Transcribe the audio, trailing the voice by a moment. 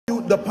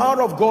the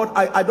power of God,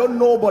 I don't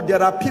know, but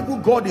there are people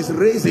God is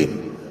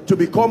raising to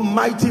become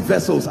mighty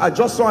vessels. I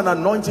just saw an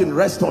anointing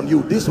rest on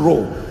you, this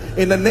row.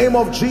 In the name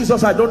of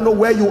Jesus, I don't know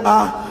where you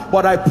are,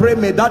 but I pray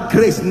may that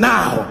grace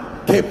now,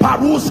 let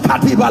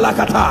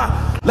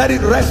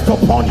it rest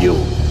upon you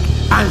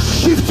and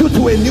shift you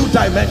to a new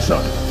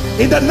dimension.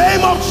 In the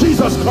name of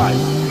Jesus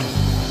Christ.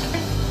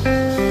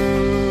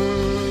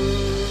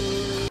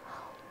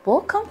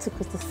 Welcome to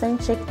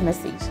Christocentric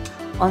Message.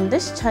 On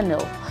this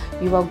channel,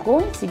 you are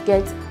going to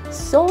get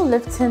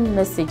soul-lifting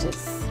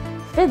messages,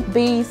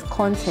 faith-based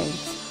content,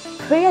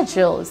 prayer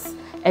drills,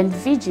 and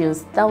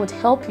videos that would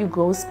help you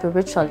grow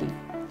spiritually.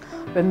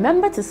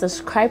 Remember to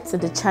subscribe to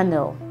the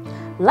channel,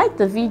 like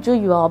the video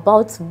you are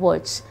about to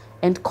watch,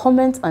 and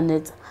comment on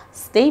it.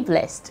 Stay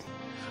blessed.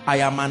 I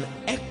am an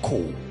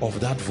echo of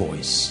that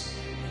voice.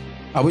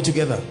 Are we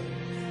together?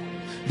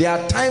 There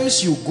are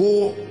times you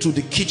go to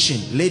the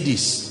kitchen,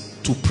 ladies,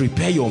 to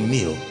prepare your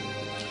meal,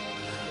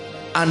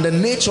 and the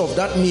nature of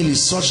that meal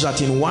is such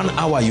that in 1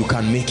 hour you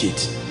can make it.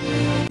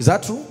 Is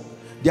that true?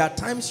 There are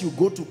times you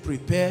go to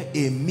prepare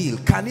a meal,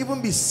 can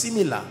even be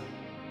similar,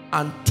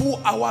 and 2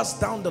 hours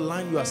down the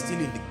line you are still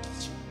in the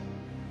kitchen.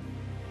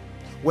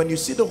 When you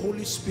see the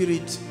Holy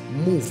Spirit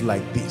move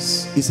like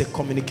this, it's a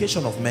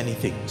communication of many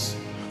things.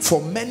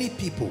 For many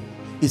people,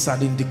 it's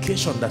an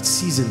indication that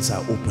seasons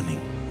are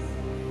opening.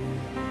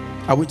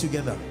 Are we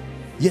together?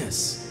 Yes,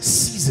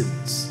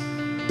 seasons.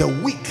 The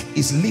weak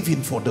is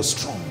living for the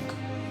strong.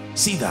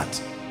 See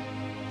that?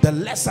 The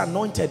less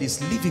anointed is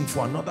living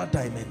for another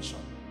dimension.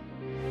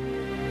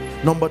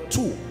 Number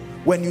two,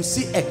 when you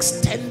see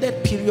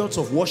extended periods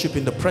of worship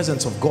in the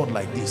presence of God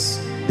like this,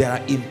 there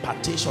are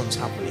impartations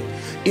happening.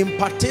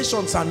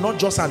 Impartations are not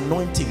just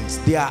anointings,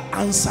 they are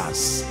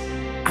answers.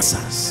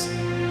 Answers.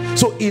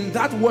 So in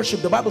that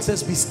worship, the Bible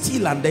says, be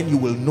still and then you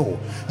will know.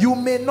 You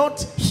may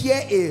not hear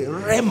a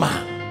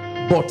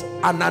rhema, but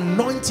an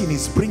anointing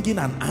is bringing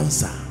an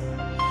answer.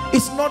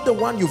 It's not the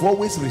one you've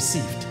always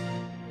received.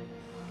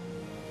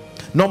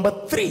 Number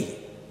three,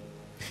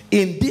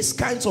 in these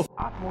kinds of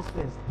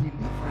atmospheres,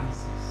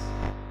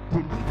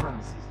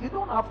 deliverances. You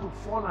don't have to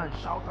fall and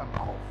shout and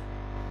cough.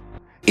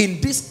 In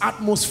these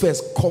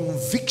atmospheres,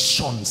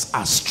 convictions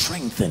are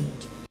strengthened.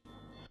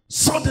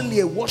 Suddenly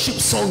a worship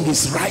song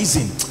is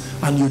rising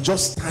and you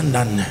just stand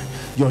and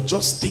you're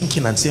just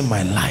thinking and saying,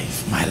 my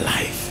life,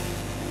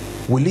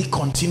 will it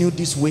continue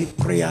this way?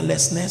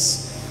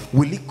 Prayerlessness?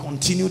 Will it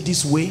continue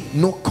this way?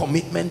 No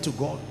commitment to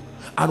God.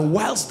 And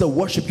whilst the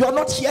worship, you're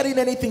not hearing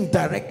anything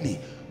directly,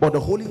 but the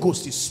Holy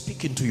Ghost is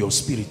speaking to your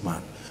spirit,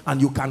 man,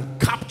 and you can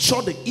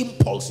capture the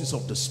impulses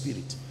of the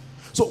spirit.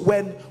 So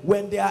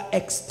when there are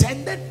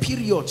extended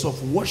periods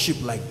of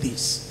worship like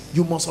this,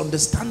 you must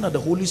understand that the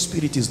Holy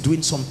Spirit is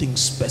doing something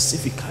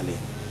specifically.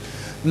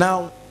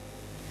 Now,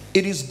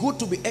 it is good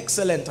to be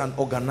excellent and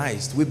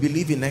organized. We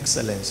believe in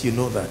excellence, you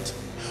know that.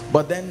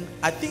 But then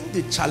I think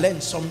the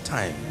challenge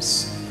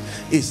sometimes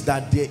is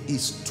that there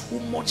is too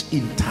much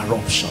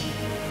interruption,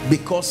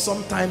 because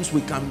sometimes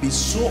we can be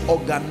so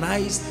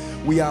organized,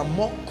 we are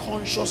more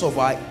conscious of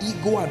our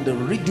ego and the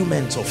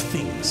rudiments of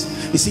things.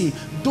 You see,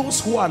 those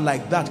who are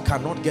like that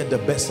cannot get the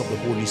best of the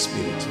Holy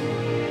Spirit,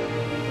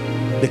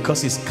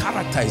 because his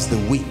character is the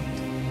wind.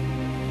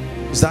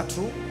 Is that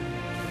true?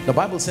 The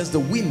Bible says the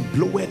wind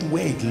bloweth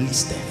where it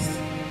listeth.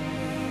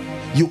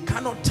 You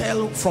cannot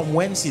tell from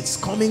whence it's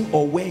coming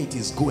or where it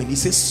is going. He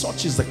says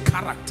such is the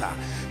character,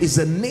 is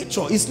the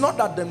nature. It's not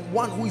that the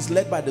one who is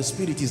led by the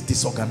Spirit is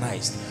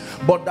disorganized,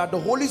 but that the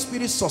Holy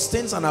Spirit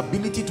sustains an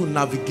ability to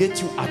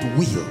navigate you at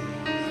will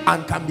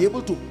and can be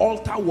able to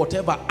alter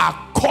whatever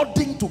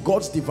according to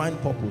God's divine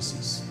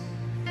purposes.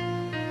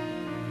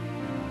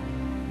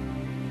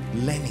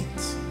 Learn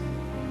it.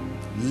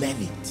 Learn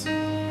it.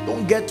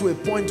 Don't get to a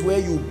point where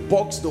you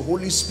box the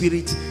Holy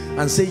Spirit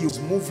and say you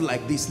move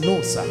like this.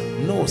 No, sir.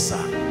 No,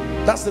 sir.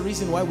 That's the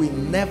reason why we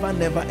never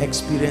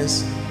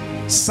experience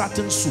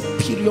certain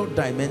superior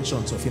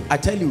dimensions of him. I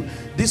tell you,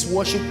 this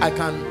worship,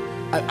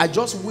 I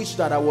just wish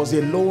that I was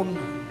alone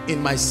in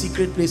my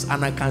secret place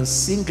and I can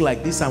sing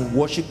like this and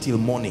worship till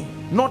morning.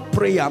 Not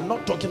prayer. I'm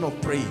not talking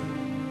of praying.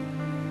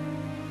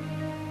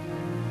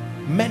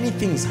 Many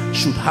things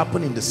should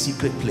happen in the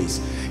secret place.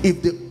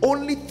 If the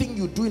only thing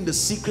you do in the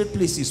secret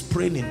place is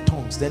praying in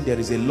tongues, then there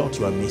is a lot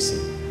you are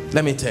missing.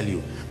 Let me tell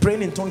you,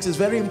 praying in tongues is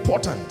very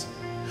important.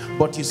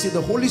 But you see,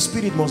 the Holy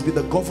Spirit must be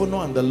the governor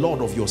and the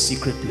Lord of your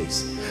secret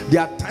place. There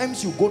are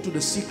times you go to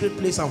the secret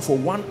place and for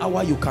 1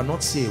 hour you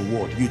cannot say a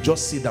word. You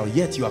just sit down,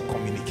 yet you are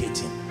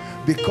communicating.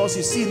 Because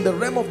you see, in the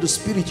realm of the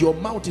Spirit, your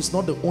mouth is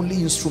not the only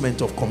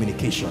instrument of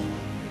communication.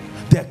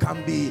 There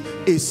can be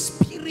a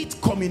spirit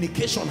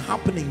communication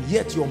happening,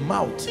 yet your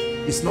mouth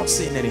is not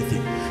saying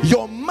anything.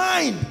 Your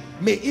mind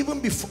may even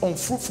be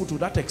unfruitful to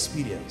that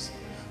experience,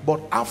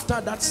 but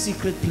after that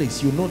secret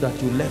place, you know that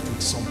you left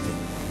with something.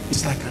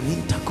 It's like an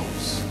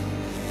intercourse.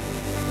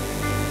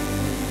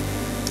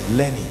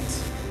 Learn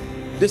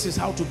it. This is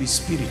how to be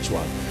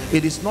spiritual.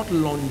 It is not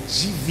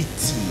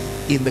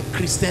longevity in the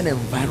Christian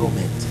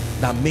environment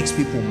that makes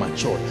people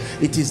mature.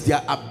 It is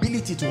their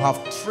ability to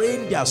have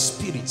trained their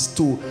spirits,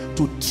 to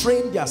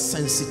train their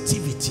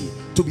sensitivity,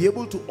 to be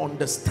able to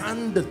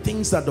understand the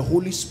things that the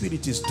Holy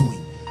Spirit is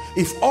doing.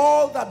 If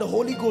all that the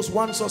Holy Ghost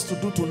wants us to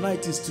do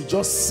tonight is to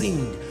just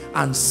sing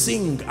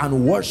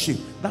and worship,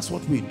 that's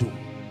what we do.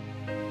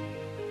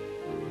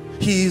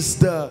 He is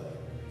the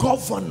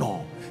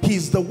governor. He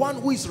is the one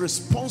who is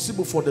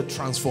responsible for the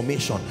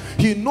transformation.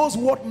 He knows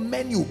what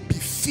menu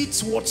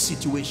befits what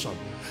situation.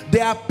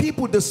 There are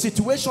people, the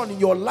situation in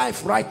your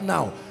life right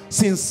now,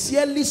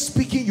 sincerely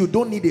speaking, you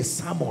don't need a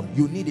sermon,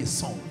 you need a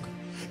song.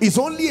 It's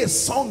only a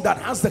song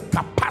that has the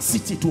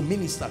capacity to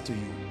minister to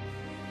you.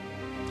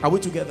 Are we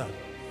together?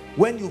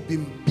 When you've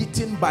been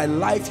beaten by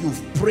life,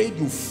 you've prayed,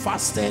 you've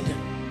fasted,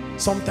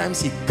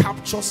 sometimes he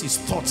captures his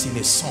thoughts in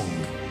a song.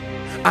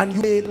 And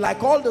you may,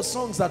 like all the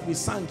songs that we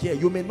sang here,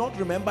 you may not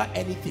remember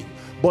anything,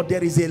 but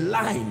there is a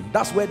line.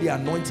 That's where the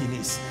anointing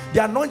is.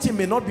 The anointing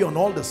may not be on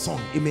all the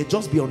song. It may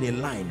just be on a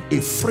line, a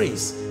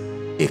phrase,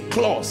 a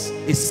clause,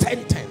 a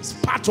sentence,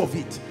 part of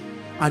it.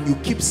 And you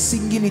keep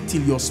singing it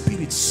till your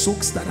spirit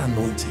soaks that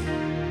anointing.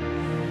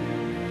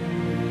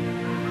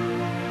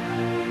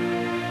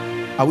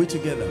 Are we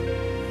together?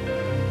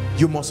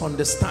 You must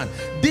understand.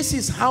 This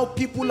is how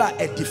people are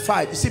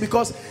edified. You see,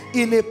 because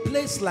in a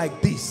place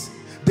like this,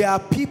 there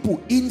are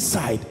people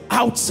inside,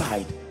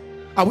 outside.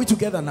 Are we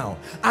together now?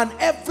 And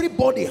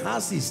everybody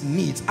has his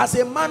needs. As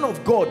a man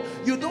of God,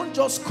 you don't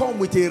just come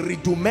with a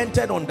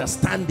rudimented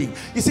understanding.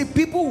 You see,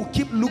 people will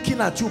keep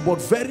looking at you,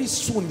 but very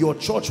soon your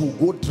church will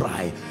go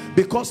dry.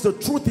 Because the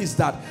truth is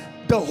that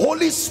the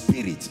Holy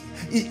Spirit,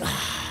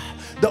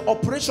 the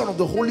operation of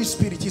the Holy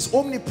Spirit, his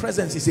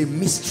omnipresence is a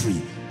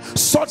mystery,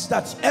 such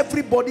that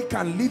everybody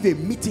can leave a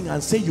meeting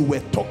and say, you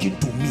were talking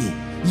to me.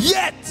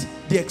 Yet,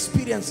 the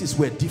experiences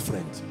were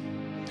different.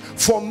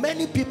 For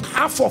many people,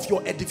 half of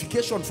your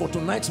edification for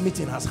tonight's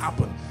meeting has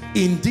happened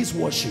in this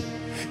worship.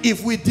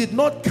 If we did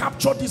not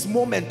capture this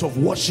moment of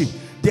worship,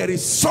 there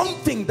is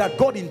something that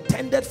God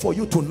intended for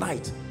you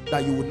tonight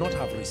that you would not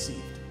have received.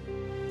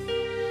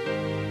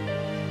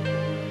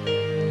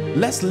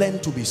 Let's learn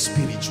to be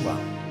spiritual.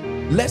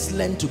 Let's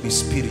learn to be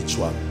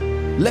spiritual.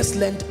 Let's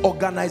learn.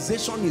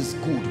 Organization is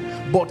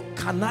good, but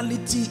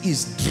carnality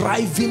is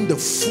driving the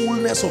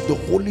fullness of the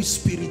Holy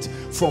Spirit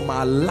from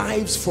our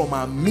lives, from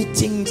our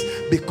meetings,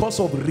 because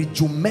of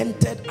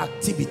regimented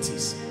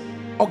activities.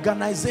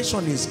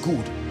 Organization is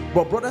good,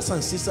 but brothers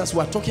and sisters,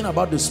 we are talking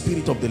about the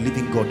Spirit of the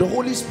living God. The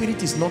Holy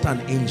Spirit is not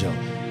an angel.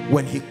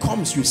 When he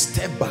comes, you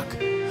step back.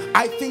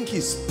 I think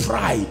it's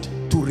pride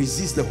to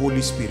resist the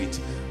Holy Spirit.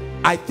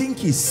 I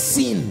think it's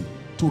sin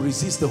to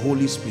resist the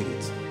Holy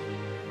Spirit.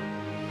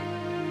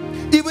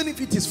 Even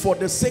if it is for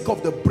the sake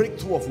of the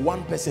breakthrough of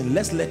one person,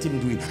 let's let him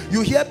do it.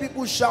 You hear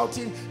people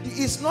shouting.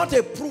 It's not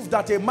a proof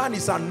that a man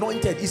is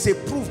anointed. It's a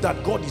proof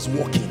that God is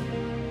working.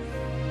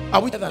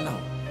 Are we together now?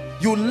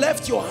 You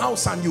left your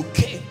house and you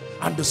came,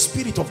 and the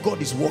Spirit of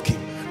God is working.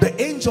 The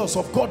angels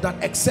of God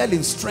that excel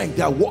in strength,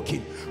 they are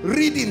working,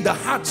 reading the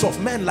hearts of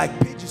men like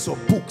pages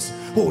of books.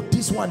 Oh,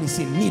 this one is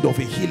in need of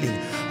a healing.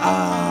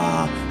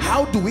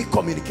 How do we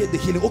communicate the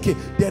healing? Okay,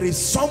 there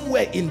is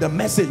somewhere in the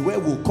message where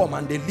we'll come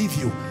and they leave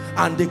you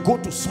and they go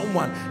to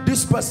someone.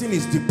 This person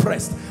is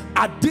depressed.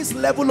 At this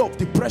level of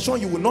depression,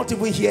 you will not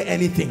even hear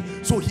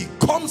anything. So he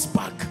comes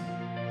back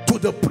to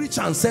the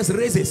preacher and says,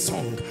 raise a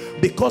song,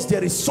 because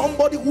there is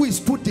somebody who is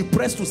too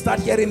depressed to start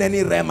hearing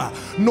any rhema.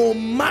 No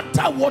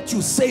matter what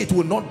you say, it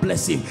will not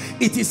bless him.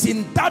 It is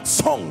in that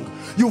song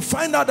you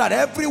find out that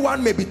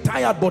everyone may be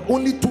tired, but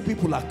only 2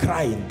 people are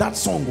crying. That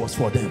song was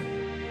for them.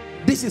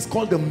 This is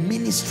called the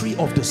ministry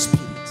of the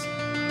Spirit.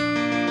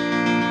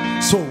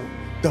 So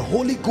the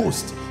Holy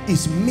Ghost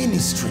is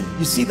ministering.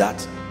 You see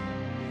that?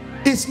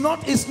 It's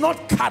not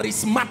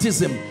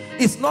charismatism.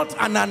 It's not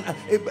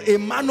a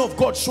man of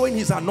God showing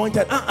his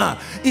anointed.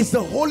 It's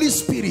the Holy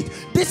Spirit.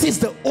 This is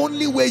the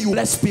only way you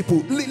bless people.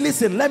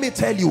 Listen, let me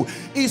tell you,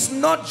 it's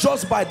not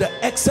just by the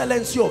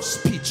excellency of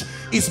speech.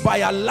 It's by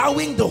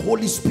allowing the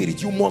Holy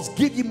Spirit. You must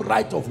give him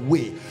right of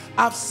way.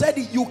 I've said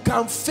it. You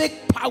can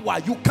fake power.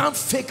 You can't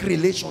fake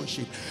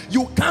relationship.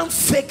 You can't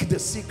fake the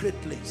secret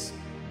place.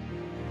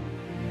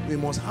 We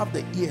must have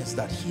the ears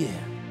that hear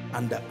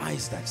and the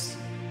eyes that see.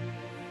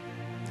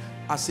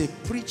 As a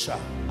preacher,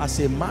 as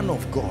a man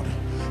of God,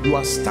 you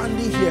are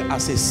standing here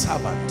as a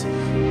servant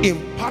in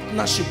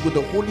partnership with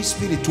the Holy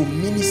Spirit to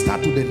minister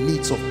to the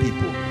needs of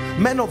people.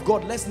 Men of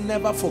God, let's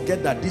never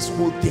forget that this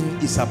whole thing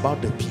is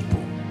about the people.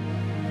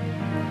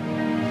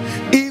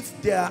 If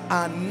there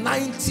are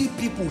 90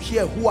 people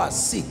here who are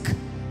sick,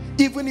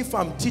 even if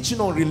I'm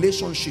teaching on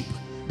relationship,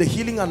 the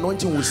healing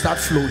anointing will start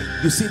flowing.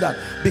 You see that?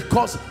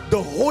 Because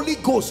the Holy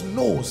Ghost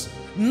knows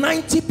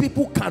 90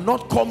 people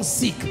cannot come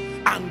sick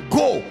and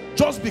go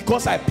just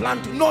because I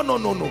plan to. No.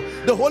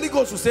 The Holy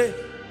Ghost will say,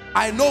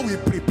 I know we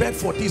prepared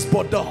for this,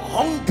 but the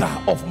hunger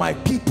of my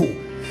people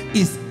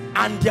is,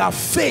 and their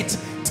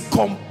faith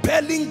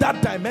compelling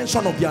that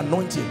dimension of the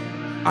anointing.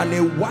 And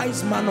a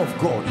wise man of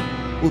God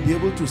will be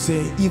able to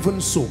say,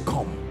 even so,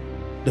 come.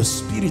 The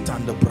Spirit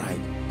and the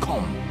bride,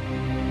 come.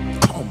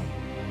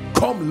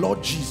 Come,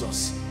 Lord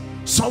Jesus.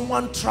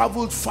 Someone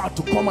traveled far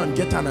to come and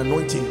get an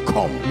anointing.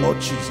 Come, Lord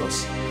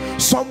Jesus.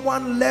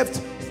 Someone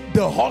left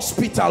the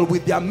hospital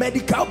with their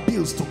medical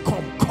bills to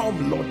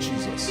come, Lord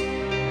Jesus.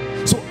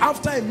 So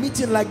after a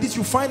meeting like this,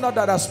 you find out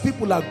that as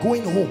people are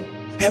going home,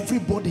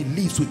 everybody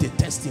leaves with a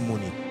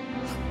testimony.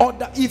 Or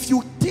that if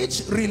you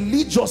teach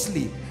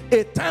religiously,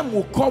 a time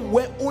will come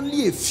where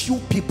only a few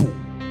people,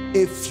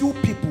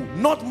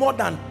 not more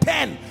than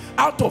 10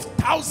 out of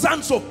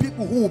thousands of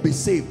people who will be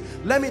saved.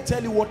 Let me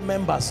tell you what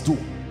members do.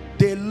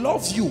 They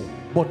love you,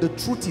 but the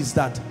truth is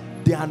that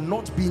they are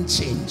not being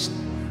changed,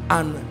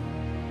 and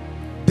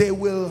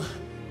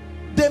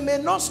they may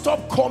not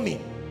stop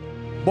coming,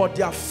 but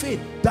their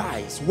faith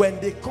dies. When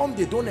they come,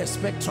 they don't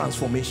expect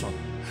transformation.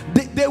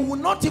 They will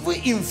not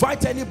even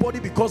invite anybody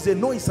because they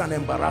know it's an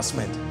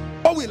embarrassment.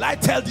 Or will I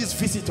tell this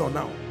visitor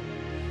now?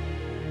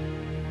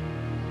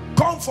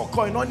 Come for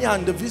koinonia,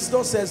 and the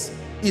visitor says,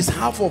 it's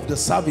half of the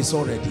service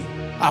already.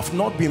 I've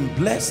not been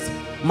blessed.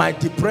 My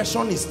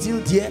depression is still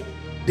there.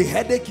 The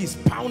headache is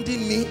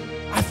pounding me.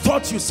 I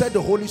thought you said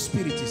the Holy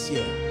Spirit is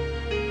here.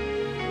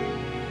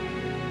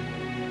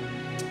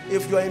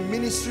 If you're in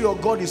ministry or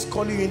God is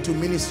calling you into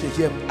ministry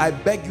here, I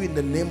beg you in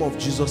the name of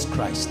Jesus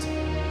Christ,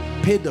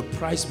 pay the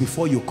price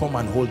before you come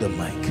and hold the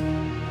mic.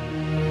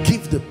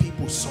 Give the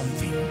people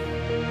something.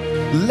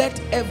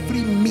 Let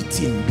every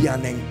meeting be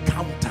an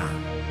encounter.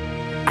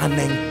 An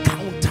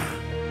encounter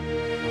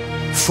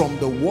from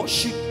the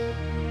worship.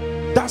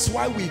 That's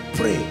why we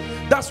pray.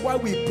 That's why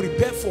we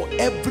prepare for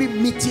every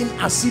meeting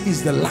as if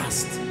it's the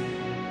last,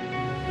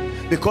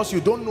 because you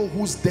don't know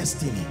whose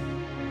destiny.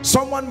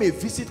 Someone may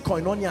visit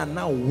koinonia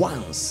now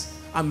once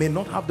and may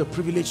not have the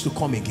privilege to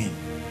come again,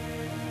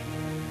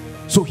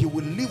 so he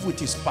will live with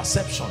his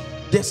perception.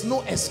 There's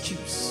no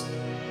excuse.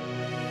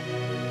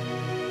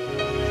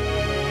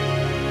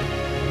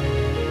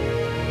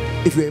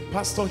 If you're a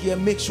pastor here,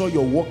 make sure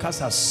your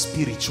workers are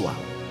spiritual.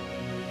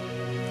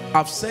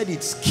 I've said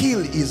it,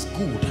 skill is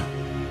good,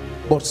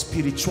 but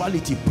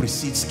spirituality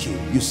precedes skill.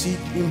 You see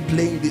him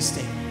playing this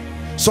thing.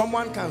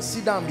 Someone can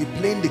sit down and be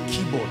playing the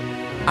keyboard,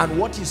 and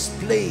what he's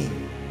playing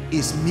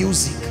is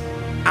music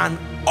and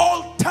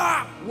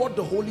alter what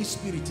the Holy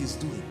Spirit is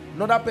doing.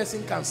 Another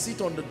person can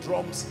sit on the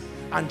drums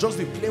and just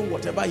be playing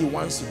whatever he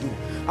wants to do.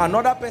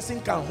 Another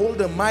person can hold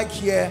the mic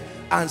here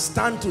and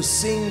stand to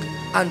sing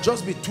and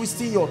just be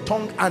twisting your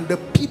tongue, and the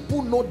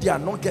people know they are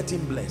not getting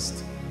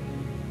blessed.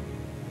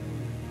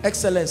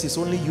 Excellence is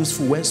only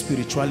useful when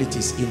spirituality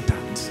is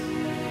intact.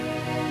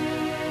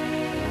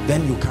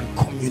 Then you can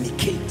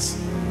communicate.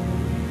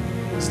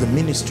 It's the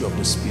ministry of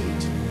the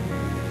Spirit.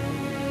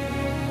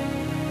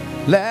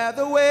 Let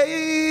the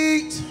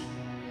weight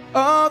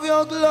of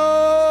your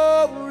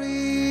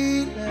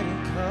glory, let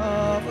it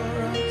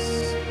cover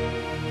us.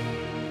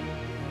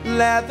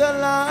 Let the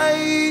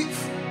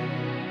life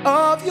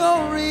of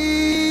your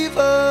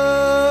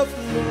river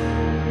flow.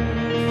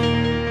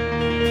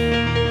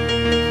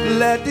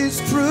 Let this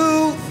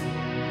truth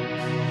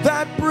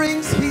that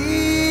brings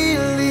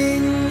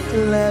healing,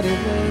 let it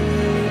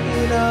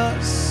reign in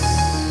us.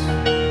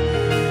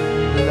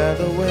 Let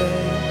the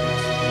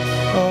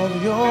weight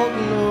of your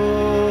glory.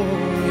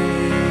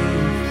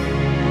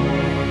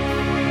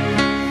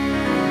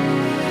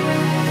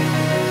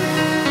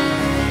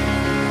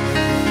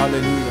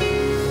 Hallelujah.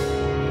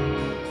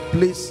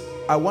 Please,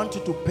 I want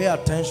you to pay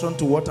attention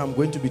to what I'm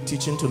going to be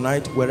teaching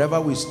tonight. Wherever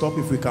we stop,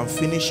 if we can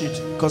finish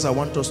it, because I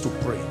want us to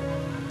pray.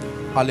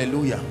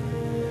 Hallelujah.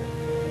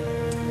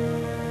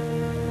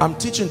 I'm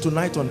teaching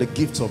tonight on the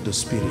gifts of the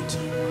Spirit.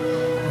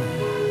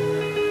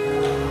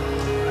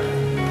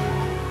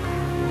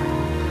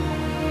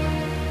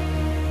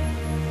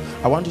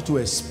 I want you to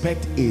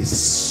expect a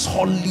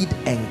solid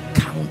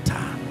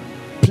encounter.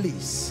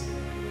 Please,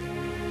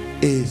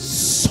 a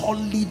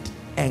solid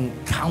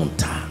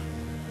encounter.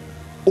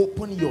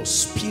 Open your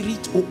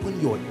spirit,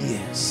 open your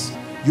ears.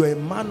 You're a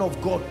man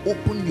of God,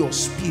 open your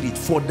spirit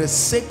for the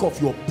sake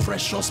of your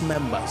precious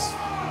members.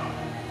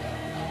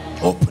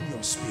 Open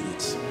your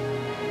spirit.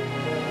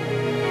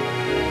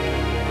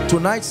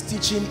 Tonight's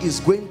teaching is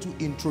going to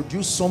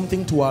introduce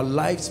something to our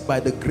lives by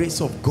the grace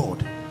of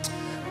God.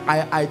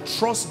 I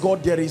trust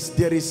God. There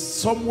is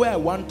somewhere I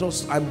want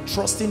us. I'm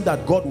trusting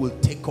that God will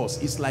take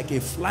us. It's like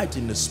a flight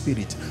in the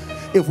spirit.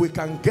 If we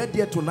can get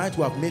there tonight,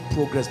 we have made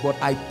progress. But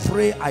I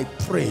pray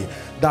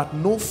that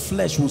no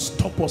flesh will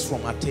stop us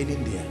from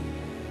attaining there.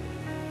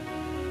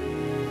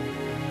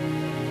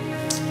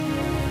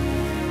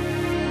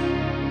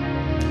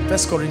 1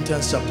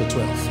 Corinthians chapter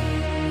 12.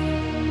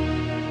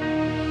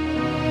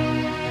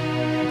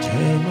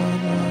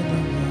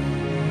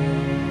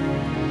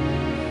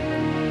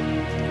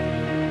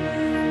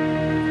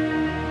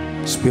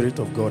 Spirit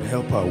of God,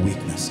 help our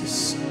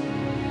weaknesses.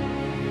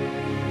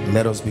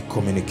 Let us be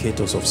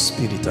communicators of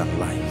spirit and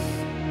life.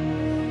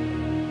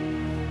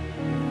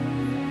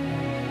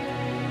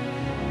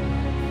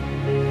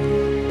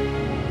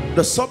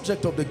 The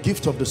subject of the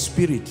gift of the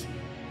Spirit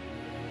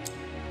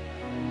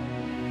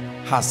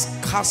has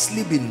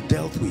scarcely been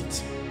dealt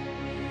with,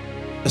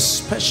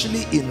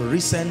 especially in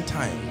recent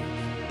time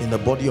in the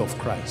body of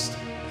Christ.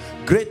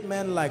 Great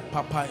men like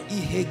Papa E.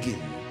 Hagin,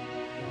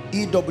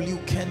 E.W.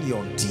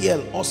 Kenyon,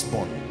 T.L.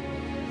 Osborne,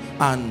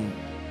 and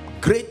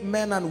great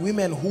men and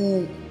women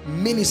who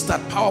ministered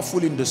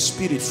powerful in the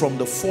spirit from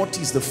the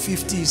 40s, the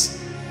 50s,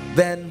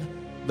 then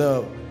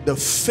the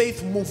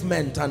faith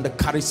movement and the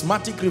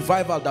charismatic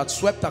revival that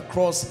swept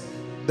across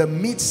the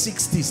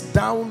mid-60s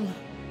down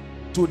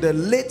to the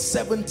late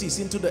 70s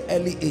into the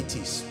early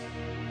 80s.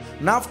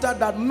 And after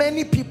that,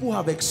 many people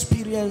have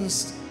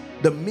experienced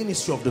the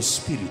ministry of the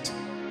Spirit.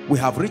 We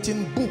have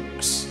written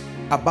books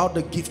about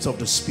the gifts of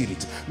the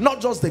Spirit.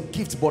 Not just the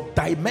gifts, but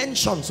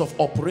dimensions of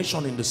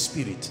operation in the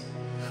Spirit.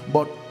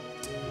 But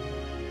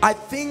I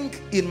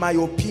think, in my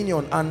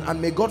opinion, and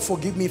may God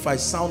forgive me if I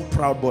sound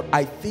proud, but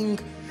I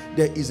think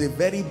there is a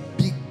very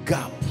big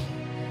gap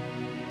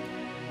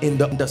in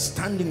the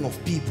understanding of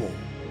people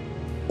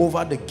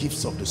over the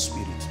gifts of the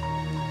Spirit.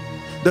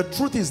 The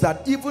truth is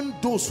that even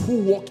those who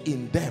walk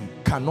in them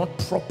cannot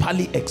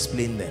properly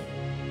explain them.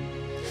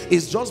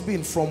 It's just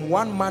been from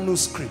one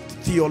manuscript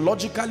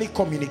theologically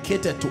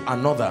communicated to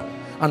another,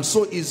 and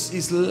so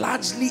it's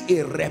largely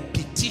a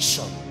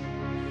repetition.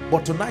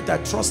 But tonight I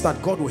trust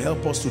that God will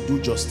help us to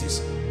do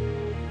justice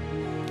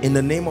in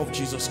the name of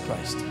Jesus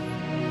Christ.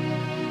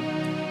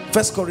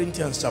 1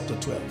 Corinthians chapter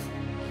 12.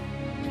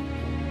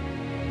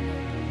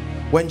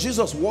 When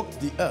Jesus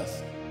walked the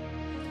earth,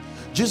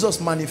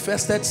 Jesus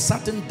manifested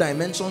certain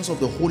dimensions of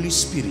the Holy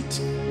Spirit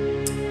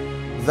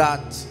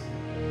that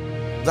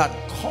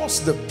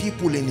caused the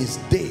people in his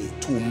day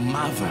to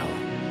marvel.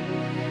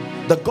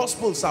 The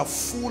Gospels are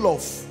full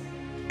of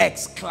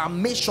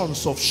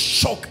exclamations of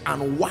shock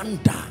and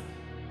wonder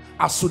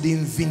as to the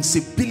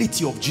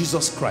invincibility of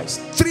Jesus Christ.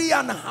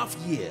 3.5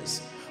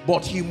 years,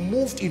 but he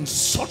moved in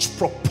such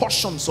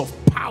proportions of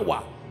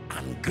power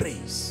and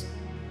grace.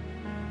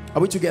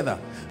 Are we together?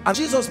 And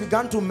Jesus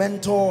began to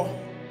mentor.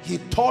 He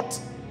taught,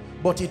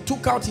 but he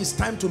took out his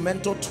time to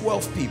mentor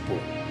 12 people.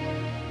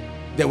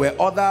 There were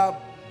other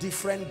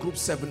different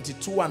groups,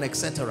 72 and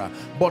etc.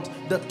 But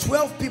the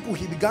 12 people,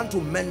 he began to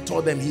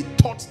mentor them. He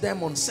taught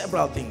them on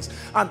several things.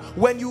 And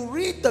when you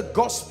read the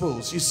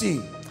Gospels, you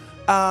see,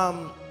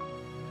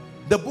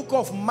 the book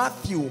of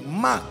Matthew,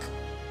 Mark,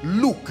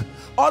 Luke,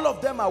 all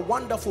of them are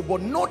wonderful,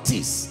 but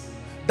notice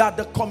that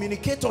the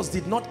communicators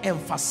did not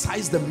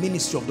emphasize the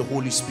ministry of the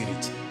Holy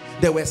Spirit.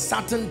 There were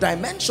certain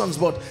dimensions,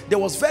 but there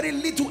was very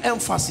little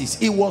emphasis.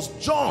 It was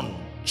John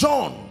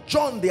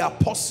the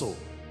apostle.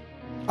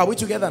 Are we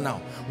together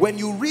now? When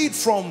you read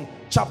from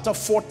chapter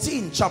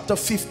 14, chapter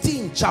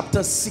 15,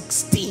 chapter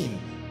 16,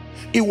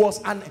 it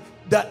was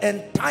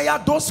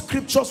those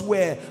scriptures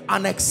were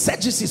an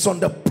exegesis on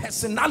the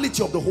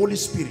personality of the Holy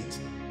Spirit.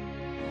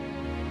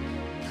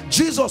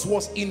 Jesus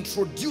was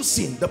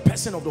introducing the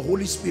person of the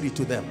Holy Spirit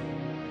to them.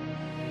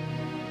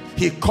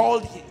 He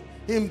called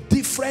him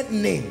different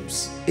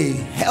names: a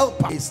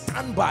helper, a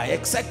standby,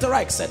 etc.,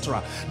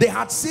 etc. They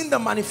had seen the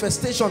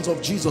manifestations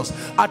of Jesus.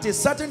 At a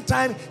certain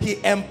time,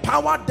 he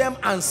empowered them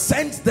and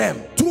sent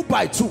them 2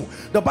 by 2.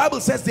 The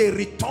Bible says they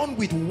returned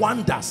with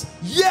wonders,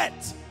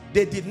 yet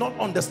they did not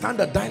understand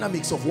the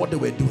dynamics of what they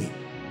were doing.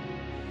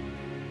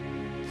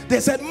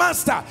 They said,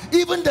 "Master,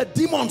 even the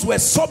demons were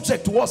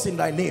subject to us in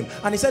thy name."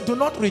 And he said, "Do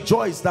not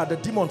rejoice that the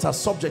demons are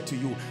subject to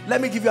you.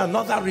 Let me give you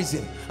another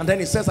reason." And then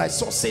he says, "I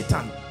saw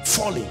Satan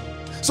falling."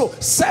 So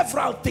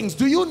several things.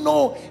 Do you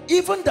know,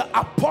 even the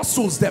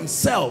apostles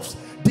themselves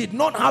did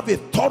not have a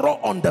thorough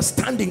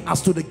understanding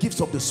as to the gifts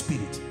of the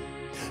Spirit.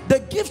 The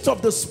gifts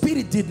of the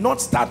Spirit did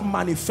not start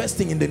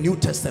manifesting in the New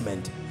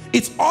Testament.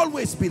 It's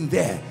always been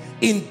there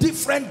in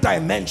different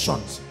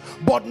dimensions,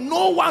 but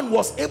no one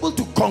was able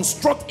to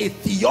construct a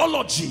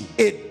theology,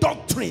 a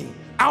doctrine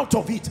out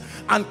of it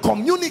and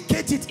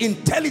communicate it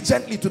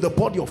intelligently to the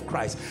body of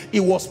Christ. It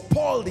was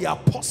Paul the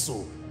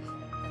apostle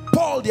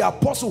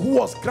who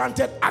was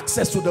granted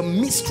access to the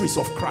mysteries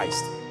of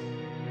Christ,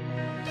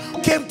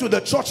 who came to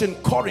the church in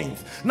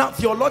Corinth. Now,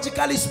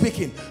 theologically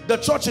speaking, the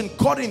church in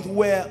Corinth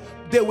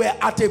they were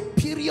at a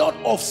period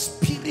of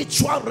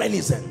spiritual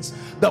renaissance.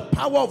 The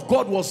power of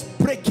God was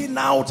breaking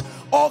out,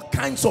 all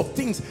kinds of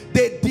things.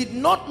 They did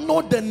not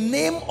know the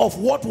name of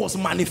what was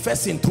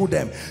manifesting through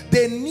them.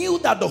 They knew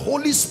that the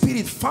Holy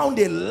Spirit found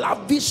a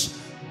lavish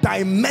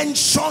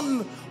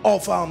dimension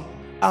of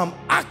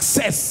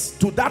access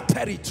to that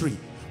territory.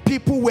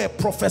 People were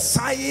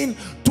prophesying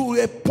to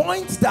a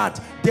point that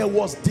there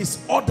was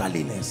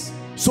disorderliness.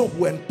 So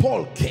when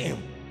Paul came,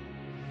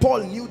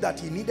 Paul knew that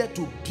he needed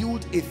to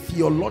build a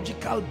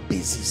theological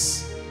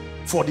basis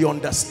for the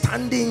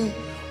understanding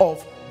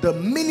of the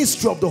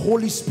ministry of the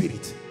Holy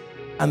Spirit,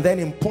 and then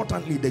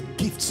importantly, the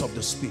gifts of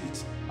the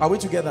Spirit. Are we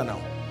together now?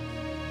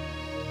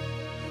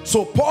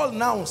 So Paul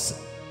now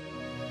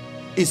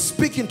is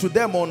speaking to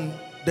them on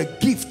the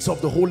gifts of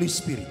the Holy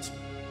Spirit.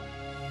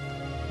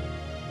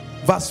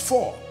 Verse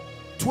 4.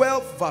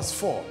 12 verse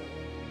 4.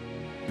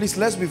 Please,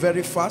 let's be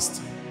very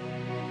fast.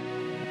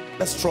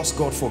 Let's trust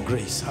God for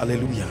grace.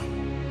 Hallelujah.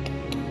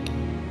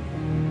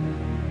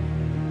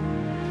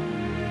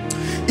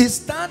 It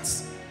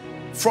starts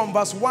from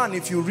verse 1.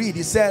 If you read,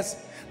 it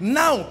says,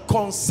 now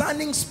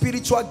concerning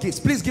spiritual gifts.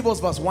 Please give us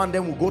verse 1,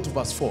 then we'll go to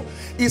verse 4.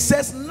 It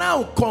says,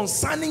 now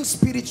concerning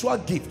spiritual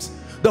gifts.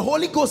 The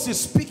Holy Ghost is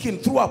speaking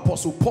through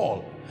Apostle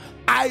Paul.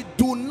 I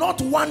do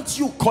not want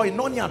you,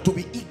 koinonia, to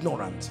be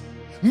ignorant.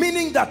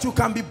 Meaning that you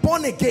can be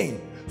born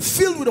again,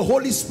 filled with the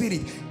Holy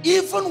Spirit,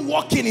 even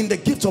walking in the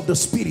gifts of the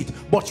Spirit,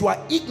 but you are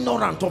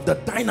ignorant of the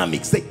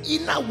dynamics, the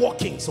inner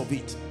workings of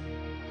it.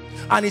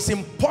 And it's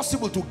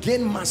impossible to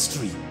gain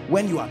mastery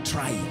when you are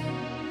trying.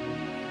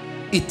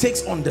 It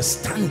takes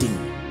understanding.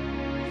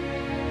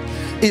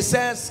 It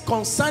says,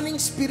 concerning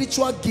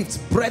spiritual gifts,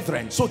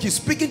 brethren. So he's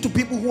speaking to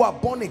people who are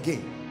born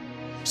again,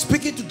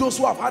 speaking to those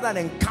who have had an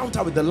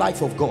encounter with the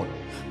life of God.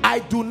 I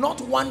do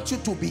not want you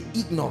to be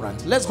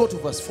ignorant. Let's go to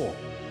verse 4.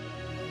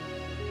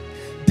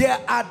 There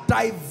are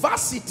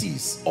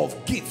diversities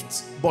of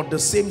gifts, but the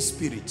same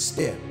Spirit's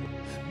there.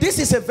 This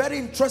is a very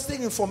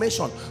interesting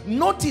information.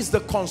 Notice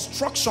the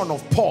construction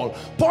of Paul.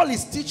 Paul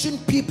is teaching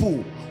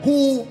people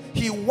who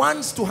he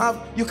wants to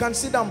have. You can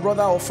sit down,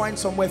 brother, or find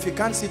somewhere. If you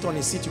can't sit on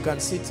a seat, you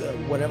can sit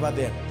wherever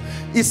there.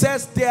 He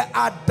says there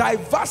are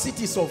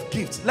diversities of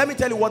gifts. Let me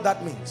tell you what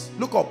that means.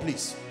 Look up,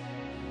 please.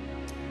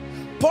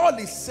 Paul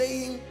is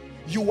saying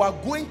you are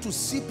going to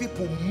see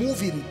people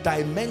move in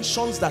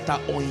dimensions that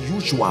are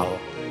unusual.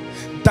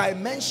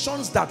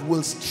 Dimensions that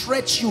will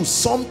stretch you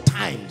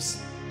sometimes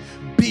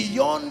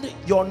beyond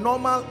your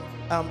normal.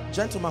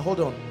 Gentlemen, hold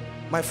on.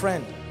 My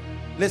friend,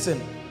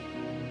 listen.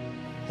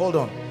 Hold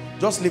on.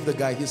 Just leave the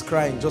guy. He's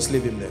crying. Just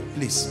leave him there.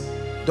 Please.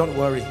 Don't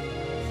worry.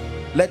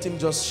 Let him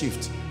just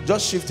shift.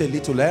 Just shift a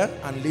little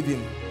and leave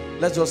him.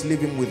 Let's just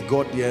leave him with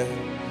God there.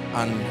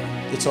 And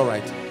it's all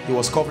right. He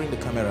was covering the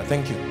camera.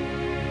 Thank you.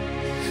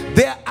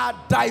 There are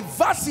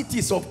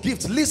diversities of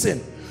gifts.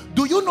 Listen.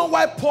 Do you know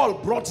why Paul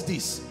brought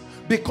this?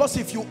 Because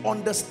if you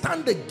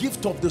understand the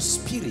gift of the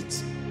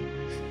Spirit,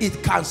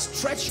 it can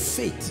stretch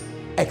faith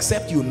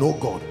except you know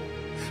God.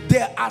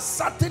 There are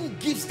certain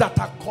gifts that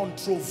are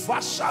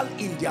controversial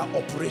in their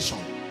operation.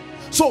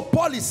 So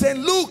Paul is saying,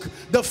 look,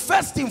 the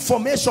first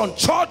information,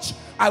 church,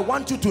 I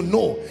want you to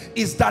know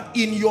is that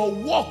in your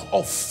walk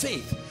of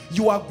faith,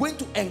 you are going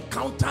to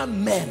encounter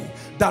men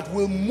that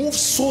will move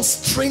so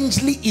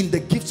strangely in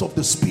the gifts of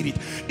the Spirit.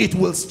 It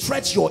will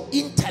stretch your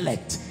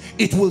intellect.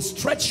 It will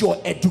stretch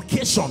your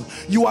education.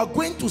 You are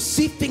going to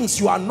see things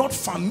you are not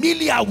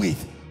familiar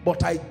with.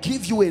 But I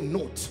give you a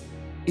note.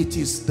 It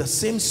is the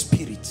same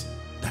Spirit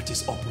that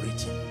is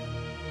operating.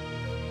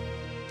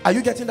 Are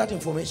you getting that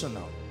information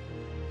now?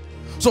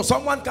 So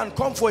someone can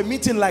come for a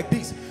meeting like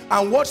this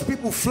and watch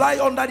people fly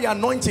under the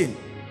anointing.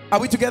 Are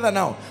we together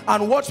now?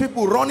 And watch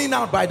people running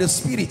out by the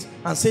Spirit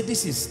and say,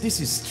 this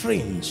is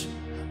strange.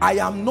 I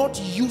am not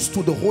used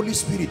to the Holy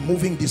Spirit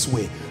moving this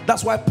way.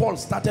 That's why Paul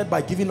started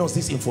by giving us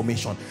this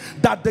information,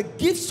 that the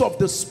gifts of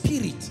the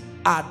Spirit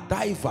are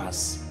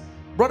diverse.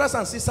 Brothers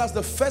and sisters,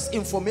 the first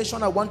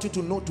information I want you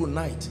to know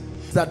tonight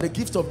is that the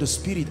gifts of the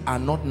Spirit are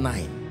not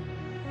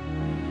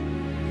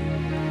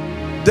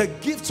 9. The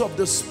gifts of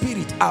the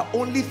Spirit are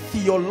only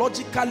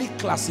theologically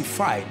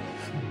classified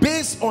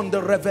based on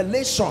the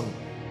revelation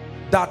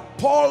that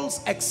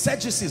Paul's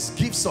exegesis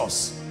gives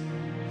us.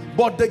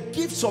 But the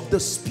gifts of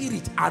the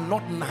Spirit are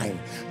not 9.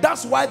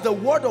 That's why the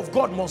Word of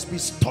God must be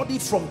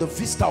studied from the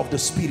vista of the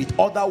Spirit.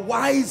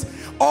 Otherwise,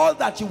 all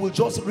that you will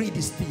just read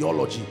is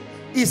theology.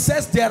 It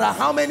says there are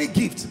how many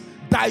gifts?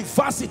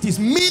 Diversities,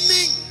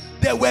 meaning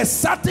there were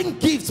certain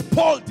gifts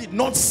Paul did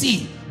not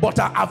see but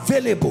are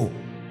available.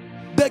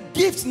 The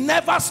gifts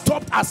never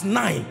stopped as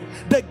 9.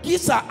 The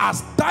gifts are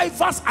as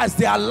diverse as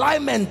the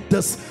alignment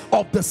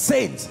of the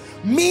saints,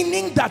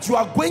 meaning that you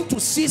are going to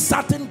see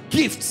certain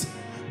gifts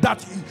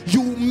that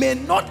you may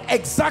not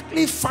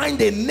exactly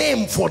find a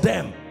name for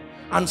them.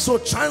 And so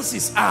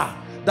chances are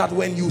that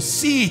when you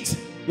see it,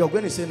 you're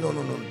going to say, no,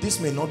 this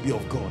may not be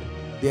of God.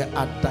 There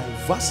are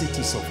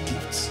diversities of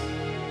gifts.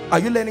 Are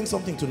you learning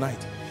something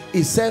tonight?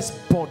 It says,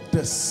 but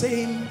the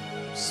same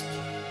Spirit.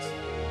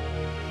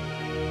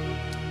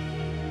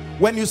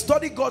 When you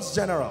study God's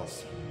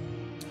generals,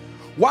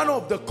 one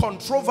of the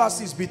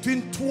controversies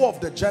between two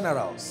of the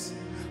generals,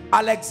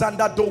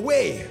 Alexander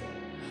Dewey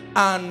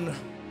and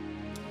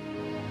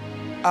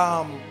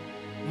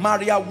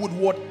Maria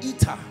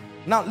Woodward-Eater.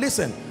 Now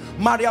listen,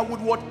 Maria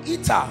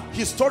Woodward-Eater,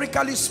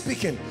 historically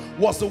speaking,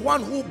 was the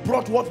one who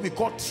brought what we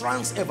call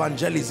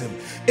trans-evangelism,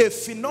 a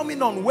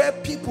phenomenon where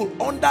people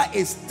under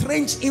a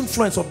strange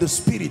influence of the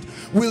Spirit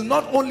will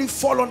not only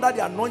fall under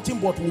the anointing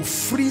but will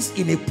freeze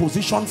in a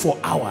position for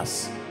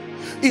hours.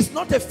 It's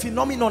not a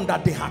phenomenon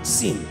that they had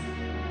seen.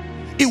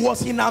 It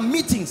was in our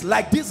meetings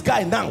like this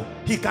guy now.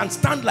 He can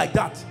stand like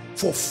that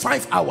for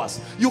 5 hours.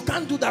 You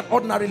can't do that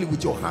ordinarily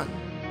with your hand.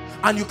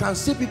 And you can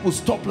see people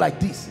stop like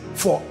this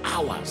for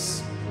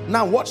hours.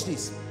 Now watch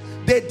this.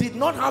 They did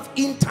not have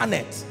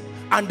internet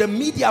and the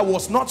media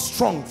was not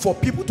strong for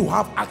people to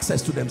have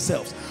access to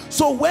themselves.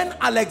 So when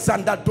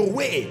Alexander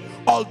Dewey,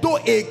 although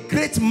a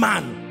great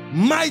man,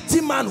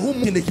 mighty man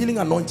whom in the healing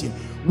anointing,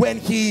 when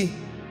he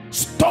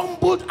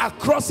stumbled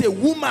across a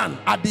woman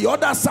at the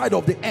other side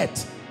of the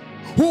earth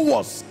who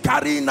was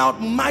carrying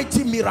out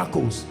mighty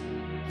miracles.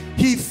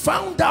 He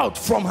found out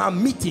from her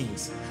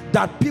meetings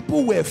that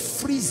people were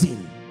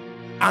freezing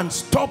and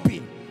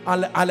stopping.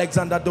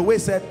 Alexander Dowie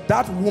said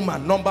that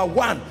woman, number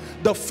one,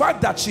 the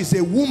fact that she's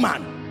a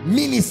woman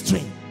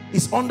ministering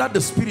is under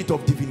the spirit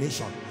of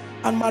divination.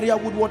 And Maria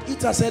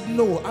Woodward-Etter said,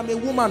 no, I'm a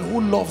woman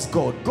who loves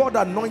God. God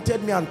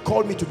anointed me and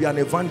called me to be an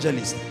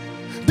evangelist.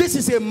 This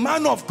is a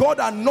man of God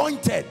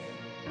anointed.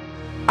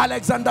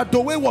 Alexander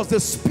Dowie was the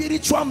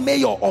spiritual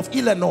mayor of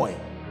Illinois,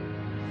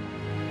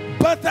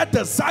 birthed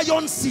the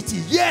Zion city,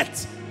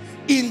 yet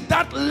in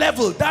that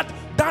level, that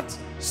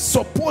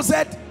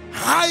supposed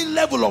high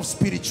level of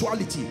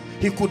spirituality,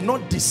 he could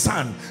not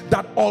discern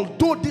that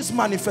although this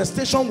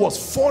manifestation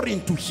was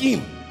foreign to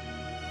him,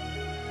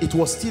 it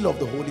was still of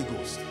the Holy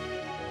Ghost.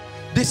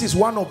 This is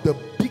one of the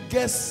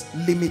biggest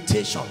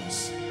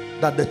limitations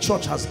that the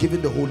church has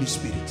given the Holy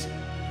Spirit.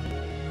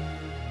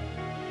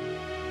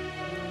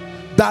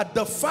 That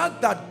the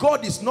fact that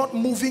God is not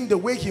moving the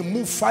way he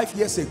moved 5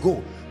 years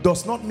ago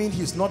does not mean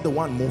he's not the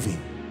one moving.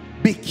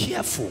 Be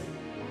careful.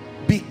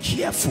 Be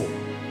careful.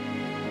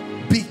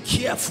 Be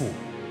careful.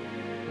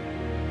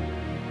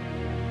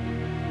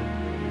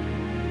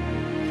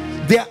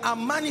 There are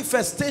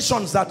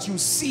manifestations that you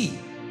see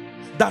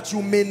that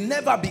you may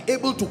never be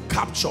able to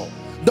capture.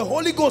 The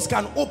Holy Ghost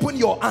can open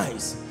your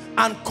eyes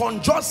and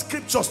conjure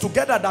scriptures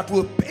together that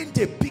will paint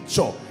a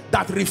picture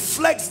that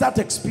reflects that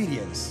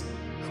experience,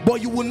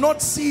 but you will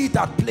not see it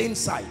at plain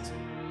sight.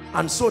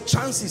 And so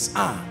chances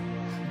are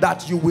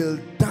that you will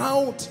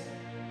doubt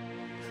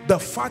the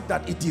fact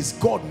that it is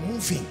God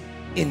moving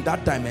in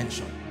that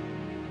dimension.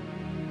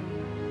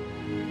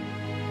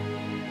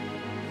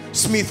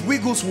 Smith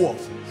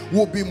Wigglesworth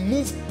will be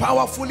moved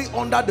powerfully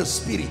under the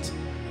Spirit,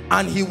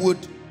 and he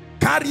would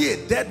carry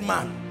a dead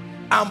man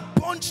and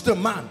punch the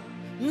man.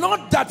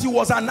 Not that he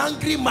was an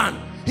angry man.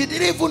 He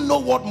didn't even know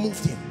what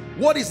moved him.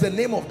 What is the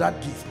name of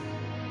that gift?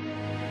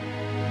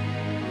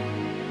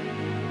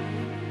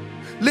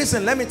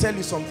 Listen, let me tell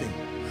you something.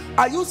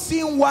 Are you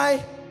seeing why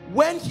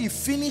when he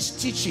finished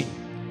teaching,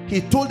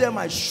 he told them,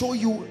 I show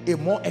you a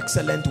more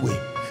excellent way.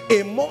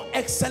 A more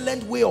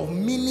excellent way of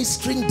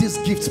ministering these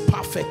gifts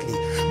perfectly.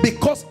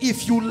 Because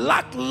if you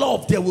lack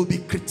love, there will be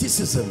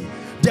criticism.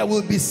 There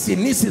will be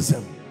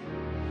cynicism.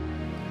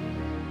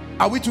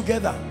 Are we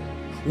together?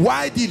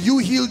 Why did you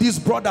heal this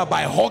brother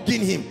by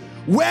hugging him?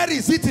 Where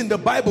is it in the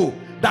Bible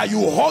that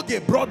you hug a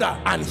brother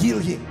and heal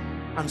him?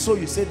 And so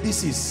you say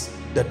this is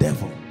the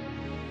devil.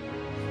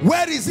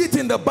 Where is it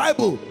in the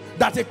Bible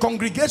that a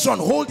congregation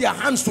hold their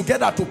hands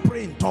together to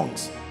pray in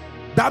tongues?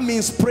 That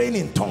means praying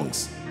in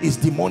tongues is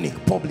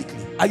demonic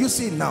publicly. Are you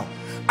seeing now?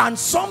 And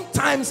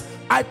sometimes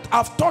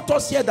I've taught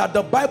us here that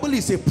the Bible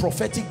is a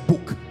prophetic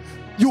book.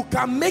 You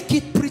can make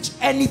it preach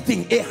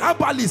anything. A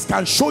herbalist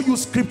can show you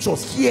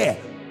scriptures here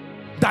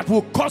that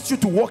will cause you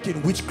to walk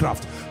in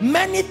witchcraft.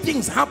 Many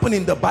things happen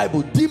in the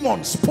Bible.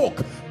 Demons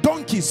spoke,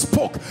 donkeys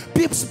spoke,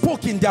 people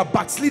spoke in their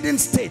backsliding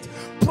state.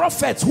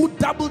 Prophets who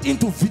dabbled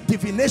into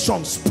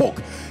divination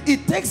spoke.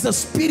 It takes the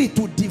Spirit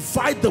to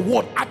divide the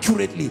word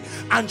accurately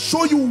and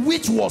show you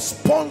which was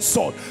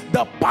sponsored.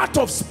 The part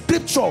of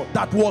scripture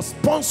that was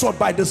sponsored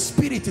by the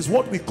Spirit is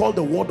what we call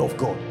the word of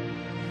God.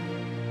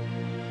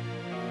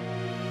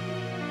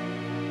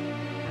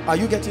 Are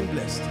you getting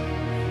blessed?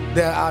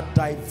 There are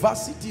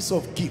diversities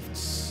of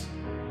gifts.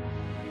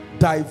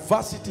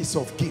 Diversities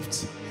of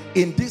gifts.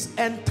 In this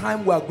end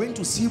time, we are going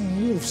to see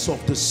moves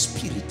of the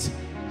Spirit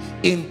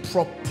in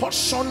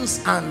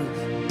proportions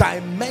and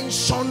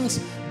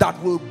dimensions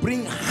that will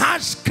bring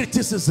harsh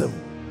criticism,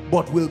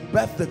 but will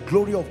birth the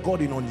glory of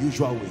God in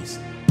unusual ways.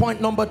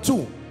 Point number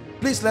 2.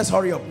 Please, let's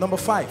hurry up. Number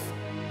 5.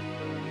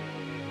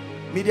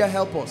 Media,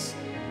 help us.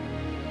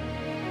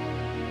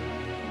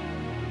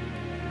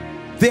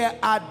 There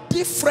are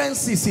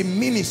differences in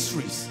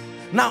ministries.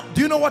 Now,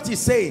 do you know what he's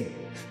saying?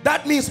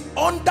 That means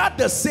under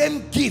the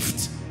same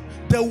gift,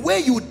 the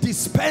way you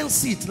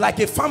dispense it, like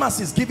a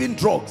pharmacist giving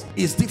drugs,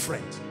 is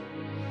different.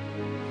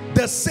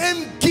 The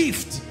same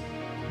gift,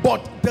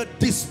 but the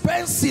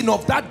dispensing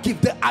of that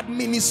gift, the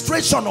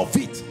administration of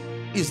it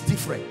is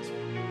different.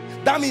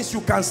 That means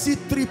you can see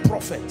 3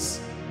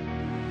 prophets.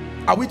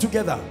 Are we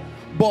together?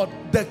 But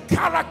the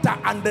character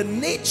and the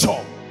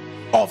nature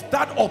of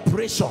that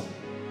operation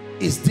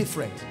is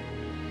different.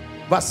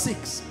 Verse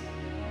 6.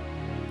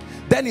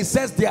 Then it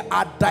says there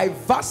are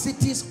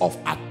diversities of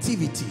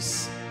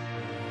activities,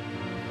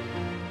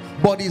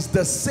 but it's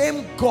the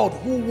same God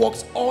who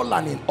works all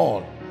and in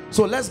all.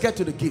 So let's get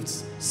to the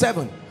gifts.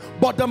 7.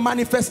 But the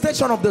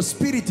manifestation of the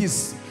Spirit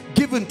is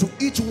given to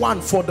each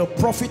one for the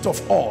profit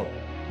of all.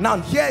 Now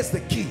here is the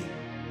key.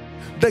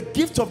 The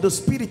gift of the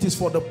Spirit is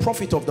for the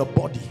profit of the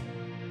body.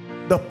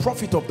 The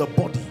profit of the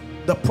body.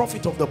 The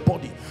profit of the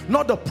body,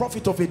 not the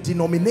profit of a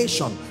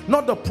denomination,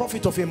 not the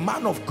profit of a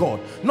man of God,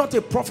 not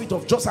a profit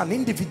of just an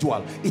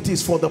individual. It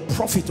is for the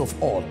profit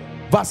of all.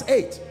 Verse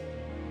 8.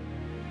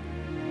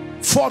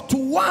 For to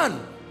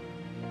one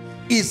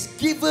is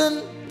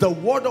given the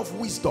word of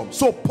wisdom.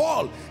 So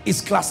Paul is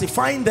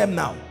classifying them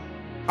now.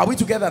 Are we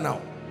together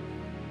now?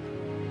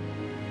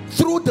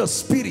 through the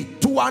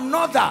Spirit. To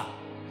another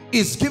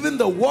is given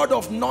the word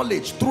of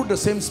knowledge through the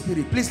same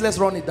Spirit. Please, let's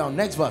run it down.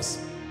 Next verse.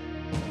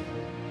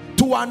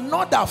 To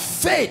another,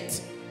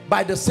 faith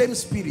by the same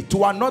Spirit.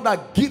 To another,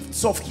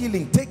 gifts of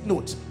healing. Take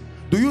note.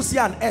 Do you see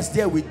an S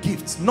there with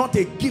gifts? Not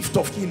a gift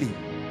of healing.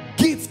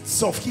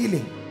 Gifts of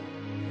healing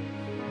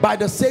by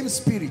the same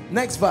Spirit.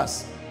 Next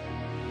verse.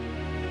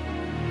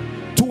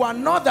 To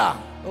another,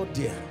 oh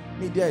dear,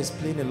 media is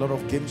playing a lot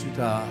of games with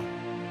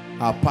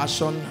our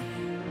passion.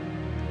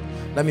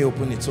 Let me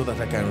open it so that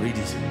I can read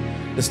it.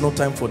 There's no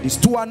time for this.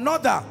 To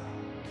another,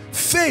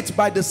 faith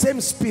by the same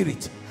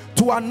Spirit.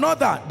 To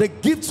another, the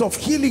gifts of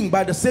healing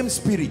by the same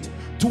Spirit.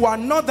 To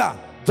another,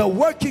 the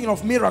working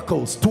of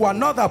miracles. To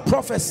another,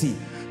 prophecy.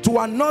 To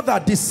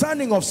another,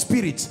 discerning of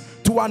spirits.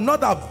 To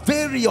another,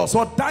 various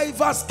or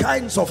diverse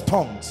kinds of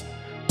tongues.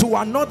 To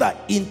another,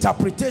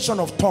 interpretation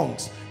of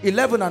tongues.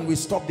 11, and we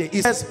stop there.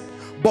 It says,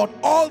 but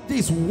all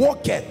this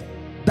worketh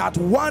that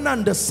one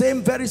and the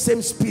same, very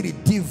same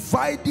Spirit,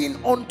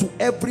 dividing unto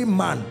every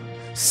man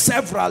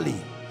severally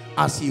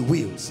as he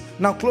wills.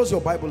 Now close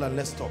your Bible and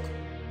let's talk.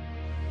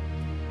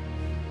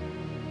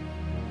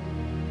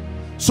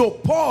 So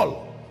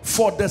Paul,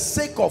 for the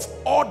sake of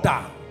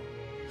order,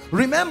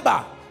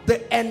 remember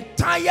the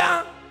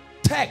entire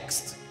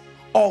text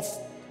of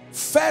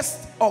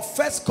First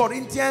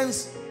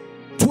Corinthians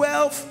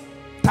 12,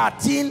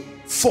 13,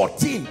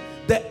 14,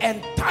 the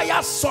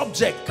entire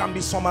subject can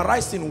be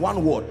summarized in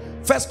one word.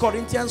 1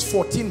 Corinthians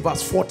 14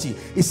 verse 40,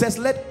 it says,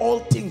 let all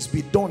things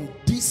be done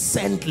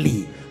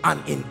decently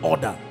and in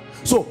order.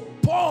 So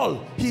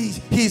Paul,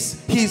 his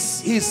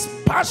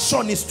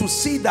passion is to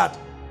see that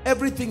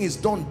everything is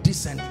done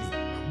decently.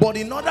 But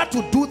in order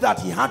to do that,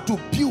 he had to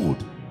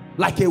build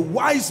like a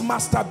wise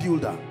master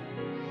builder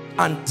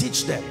and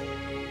teach them.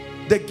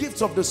 The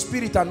gifts of the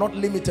Spirit are not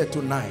limited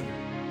to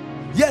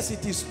 9. Yes,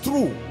 it is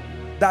true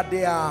that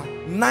there are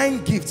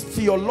 9 gifts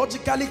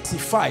theologically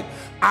classified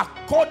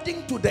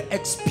according to the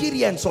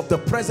experience of the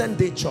present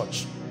day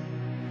church.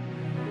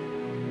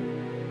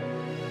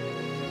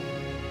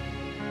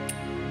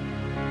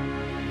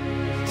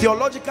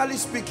 Theologically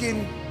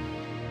speaking,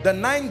 the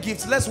 9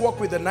 gifts, let's work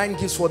with the 9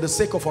 gifts for the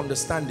sake of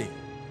understanding.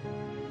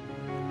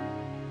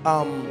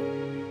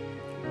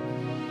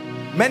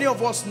 Many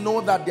of us know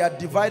that they are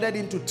divided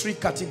into 3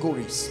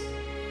 categories.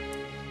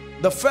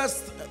 The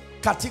first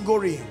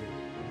category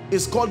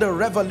is called the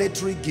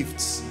revelatory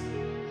gifts.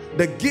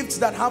 The gifts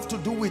that have to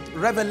do with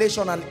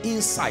revelation and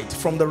insight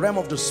from the realm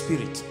of the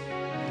Spirit.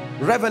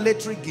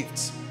 Revelatory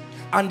gifts.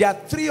 And there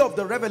are 3 of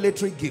the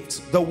revelatory gifts: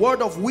 the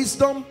word of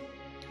wisdom,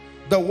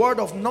 the word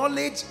of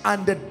knowledge,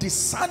 and the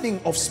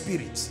discerning of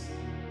spirits.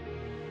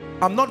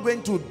 I'm not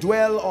going to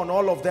dwell on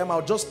all of them.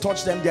 I'll just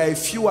touch them. There are a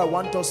few I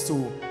want us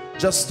to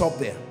just stop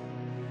there.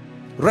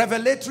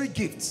 Revelatory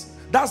gifts.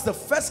 That's the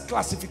first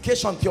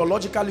classification,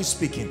 theologically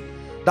speaking,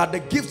 that the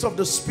gifts of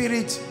the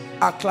Spirit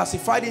are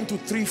classified into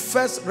 3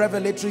 first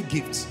revelatory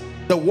gifts: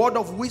 the word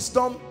of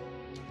wisdom,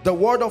 the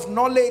word of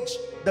knowledge,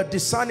 the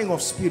discerning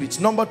of spirits.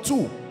 Number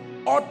 2,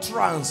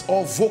 utterance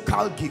or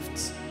vocal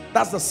gifts.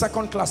 That's the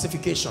second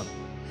classification.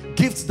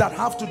 Gifts that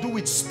have to do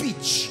with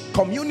speech,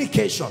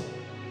 communication.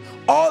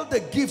 All the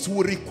gifts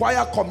will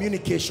require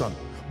communication,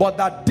 but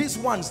that these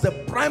ones, the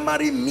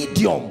primary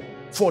medium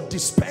for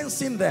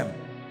dispensing them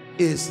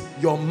is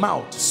your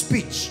mouth,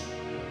 speech.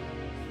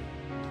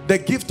 The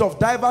gift of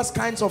diverse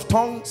kinds of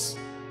tongues,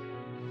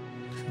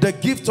 the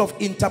gift of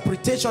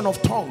interpretation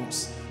of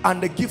tongues,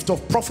 and the gift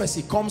of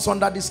prophecy comes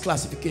under this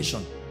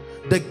classification.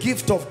 The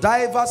gift of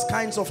diverse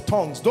kinds of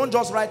tongues, don't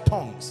just write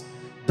tongues,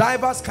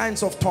 diverse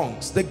kinds of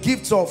tongues, the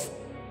gifts of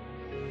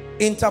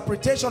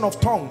interpretation of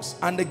tongues,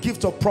 and the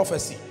gift of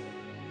prophecy.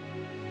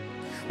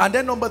 And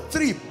then number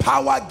 3,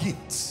 power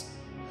gifts.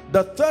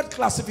 The third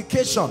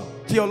classification,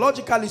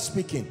 theologically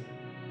speaking,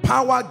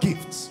 power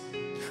gifts.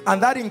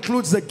 And that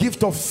includes the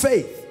gift of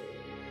faith,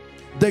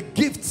 the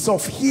gifts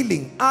of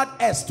healing, add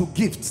S to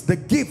gifts, the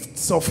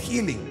gifts of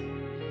healing,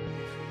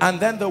 and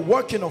then the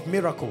working of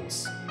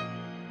miracles.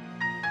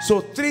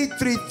 So 3,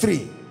 3,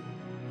 3.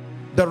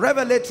 The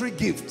revelatory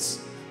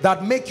gifts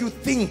that make you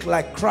think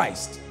like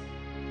Christ,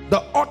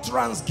 the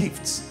utterance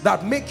gifts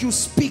that make you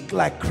speak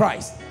like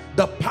Christ,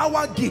 the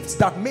power gifts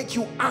that make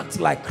you act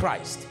like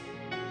Christ.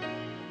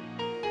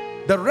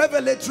 The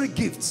revelatory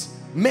gifts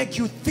make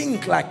you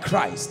think like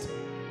Christ.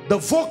 The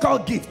vocal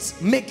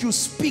gifts make you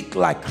speak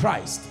like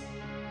Christ.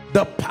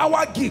 The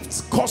power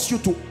gifts cause you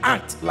to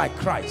act like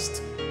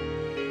Christ.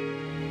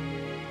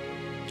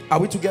 Are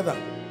we together?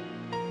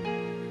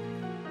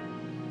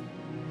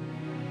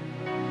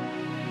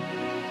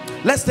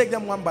 Let's take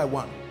them one by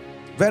one,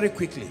 very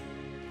quickly.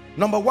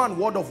 Number 1,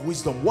 word of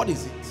wisdom. What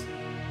is it?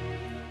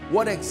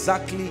 What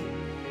exactly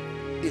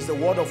is the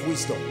word of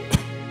wisdom?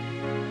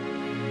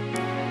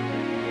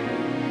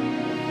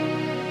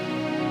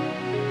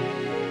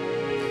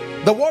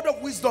 The word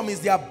of wisdom is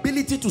the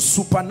ability to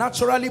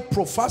supernaturally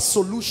profess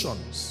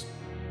solutions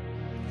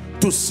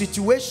to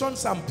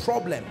situations and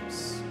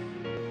problems.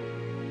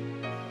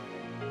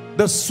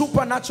 The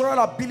supernatural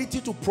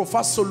ability to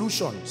profess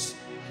solutions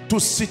to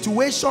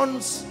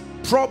situations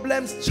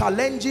problems,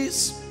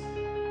 challenges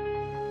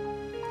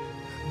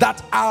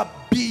that are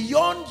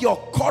beyond your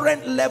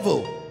current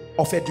level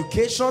of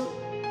education.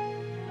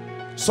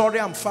 Sorry,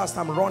 I'm fast,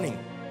 I'm running.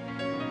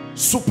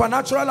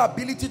 Supernatural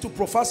ability to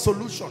provide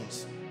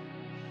solutions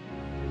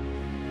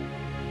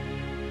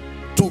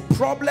to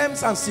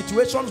problems and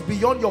situations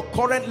beyond your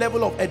current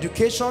level of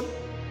education,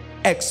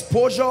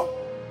 exposure,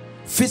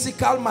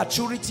 physical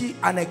maturity,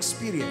 and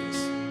experience.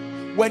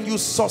 When you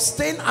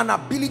sustain an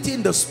ability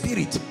in the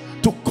spirit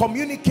to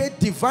communicate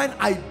divine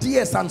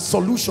ideas and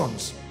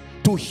solutions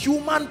to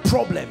human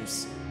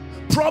problems,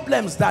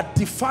 problems that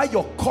defy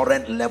your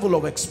current level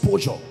of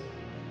exposure,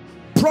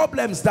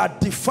 problems that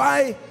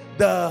defy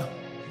the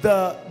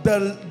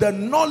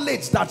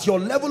knowledge that your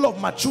level of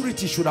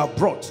maturity should have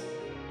brought,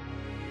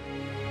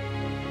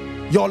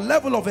 your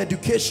level of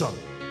education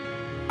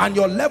and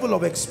your level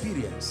of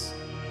experience,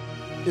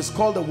 is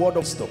called the word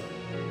of wisdom.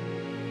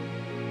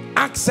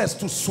 Access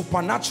to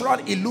supernatural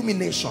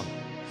illumination,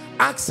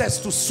 access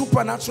to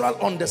supernatural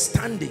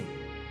understanding.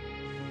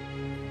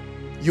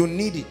 You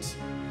need it.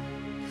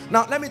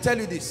 Now let me tell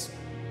you this.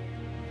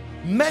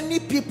 Many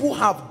people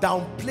have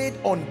downplayed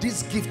on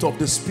this gift of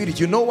the spirit.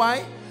 You know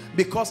why?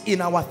 Because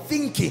in our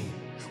thinking,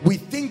 we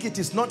think it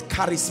is not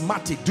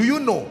charismatic. Do you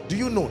know? Do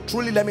you know?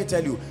 Truly, let me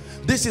tell you,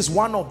 this is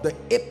one of the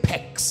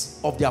apex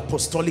of the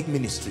apostolic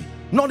ministry.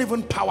 Not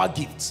even power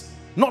gifts,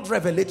 not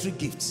revelatory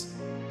gifts.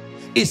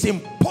 It's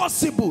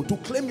impossible to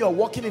claim you're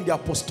working in the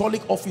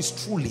apostolic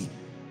office truly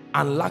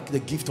and lack the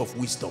gift of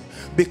wisdom,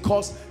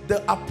 because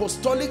the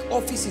apostolic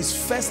office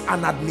is first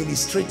an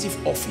administrative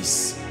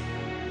office.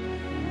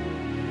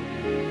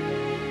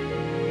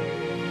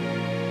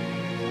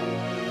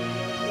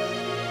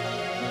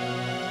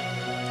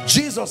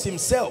 Jesus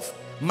himself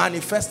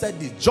manifested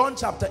this. John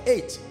chapter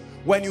 8,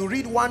 when you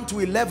read 1 to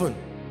 11,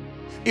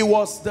 it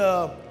was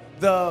the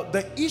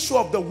issue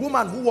of the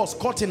woman who was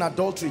caught in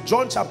adultery.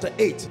 John chapter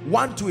 8,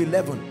 1 to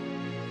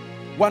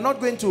 11. We're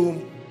not going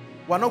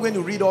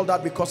to read all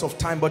that because of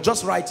time, but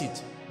just write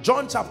it.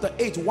 John chapter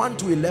 8, 1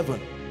 to 11.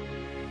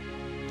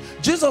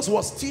 Jesus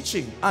was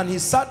teaching and he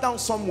sat down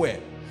somewhere,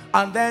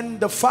 and then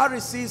the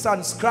Pharisees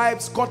and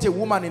scribes caught a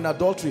woman in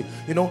adultery.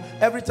 You know,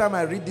 every time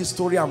I read this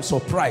story, I'm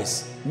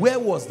surprised. Where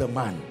was the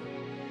man?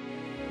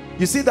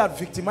 You see that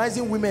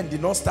victimizing women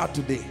did not start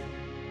today.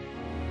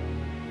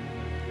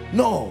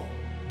 No,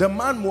 the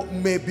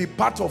man may be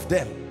part of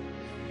them.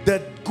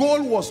 The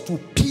goal was to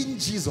pin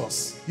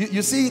Jesus.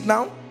 You see it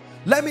now?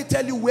 Let me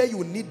tell you where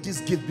you need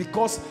this gift,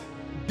 because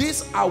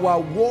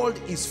our world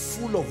is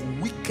full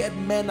of wicked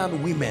men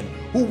and women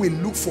who will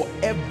look for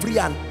every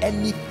and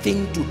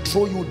anything to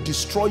throw you,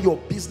 destroy your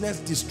business,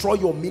 destroy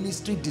your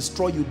ministry,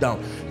 destroy you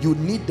down. You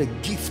need the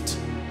gift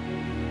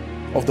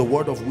of the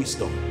word of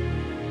wisdom.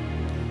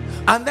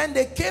 And then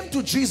they came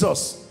to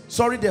Jesus.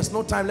 Sorry, there's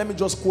no time. Let me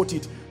just quote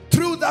it.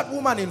 Threw that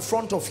woman in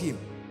front of him.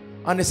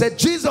 And they said,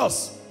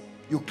 Jesus,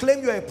 you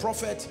claim you're a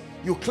prophet.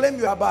 You claim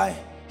you're a rabbi.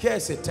 Here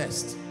is a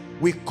test.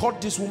 We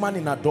caught this woman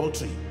in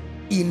adultery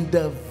in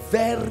the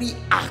very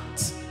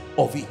act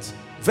of it.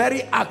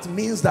 Very act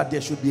means that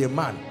there should be a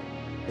man.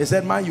 They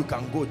said, man, you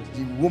can go.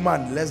 The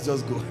woman, let's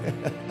just go.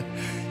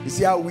 You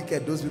see how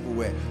wicked those people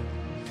were.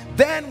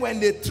 Then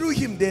when they threw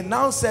him, they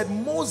now said,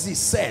 Moses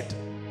said.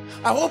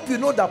 I hope you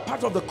know that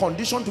part of the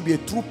condition to be a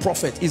true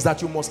prophet is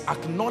that you must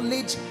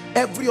acknowledge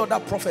every other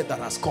prophet that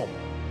has come.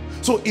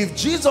 So if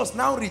Jesus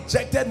now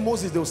rejected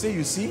Moses, they'll say,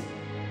 you see,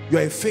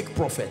 you're a fake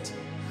prophet.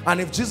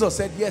 And if Jesus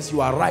said, yes,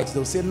 you are right,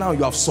 they'll say, now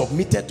you have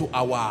submitted to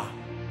our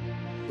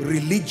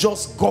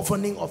religious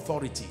governing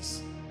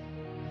authorities.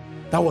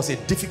 That was a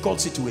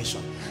difficult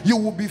situation. You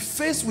will be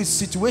faced with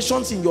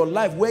situations in your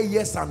life where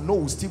yes and no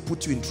will still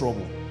put you in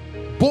trouble.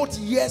 Both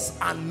yes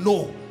and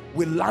no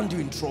will land you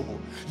in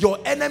trouble. Your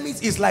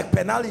enemies is like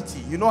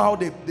penalty. You know how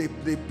they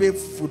play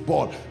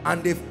football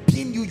and they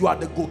pin you, you are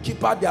the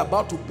goalkeeper, they're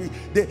about to play.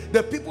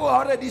 The people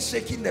are already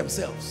shaking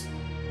themselves.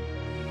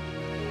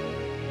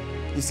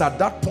 It's at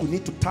that point you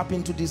need to tap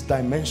into this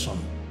dimension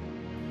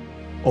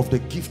of the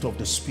gift of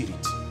the Spirit.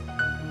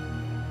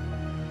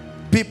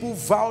 People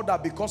vow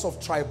that because of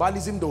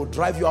tribalism they will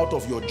drive you out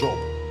of your job.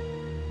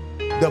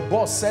 The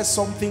boss says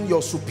something,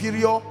 your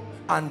superior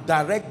and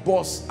direct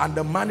boss and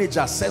the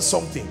manager says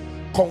something,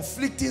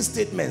 conflicting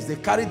statements, they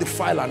carry the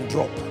file and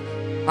drop,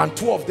 and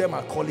two of them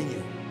are calling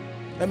you.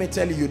 Let me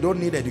tell you, you don't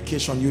need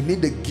education, you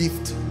need the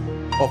gift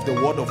of the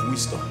word of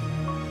wisdom.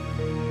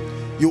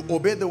 You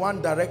obey the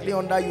one directly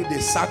under you, they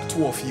sack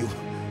two of you.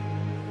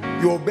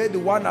 You obey the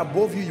one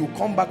above you, you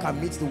come back and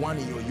meet the one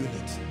in your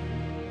unit.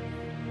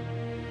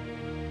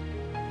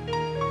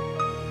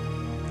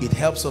 It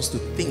helps us to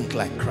think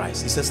like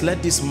Christ. It says,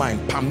 let this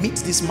mind, permit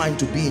this mind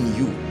to be in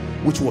you,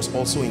 which was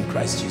also in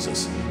Christ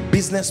Jesus.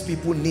 Business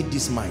people need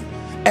this mind.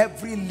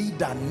 Every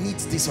leader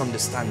needs this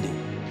understanding.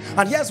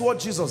 And here's what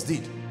Jesus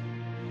did.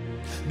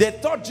 They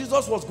thought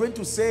Jesus was going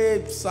to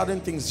say certain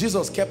things.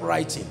 Jesus kept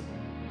writing.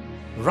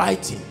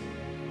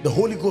 The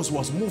Holy Ghost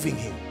was moving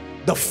him.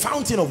 The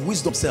fountain of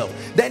wisdom self.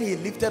 Then he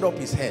lifted up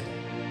his head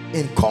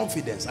in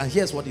confidence. And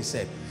here's what he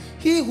said.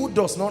 He who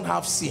does not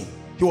have sin,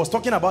 He was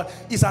talking about,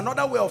 it's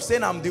another way of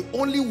saying I'm the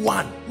only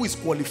one who is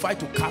qualified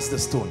to cast the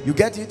stone. You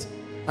get it?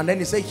 And then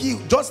he said, he,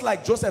 just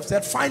like Joseph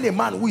said, find a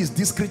man who is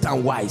discreet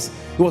and wise.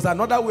 It was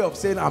another way of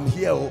saying I'm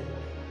here. Oh.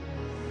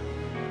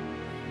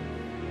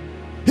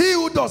 He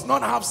who does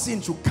not have sin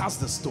should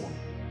cast the stone.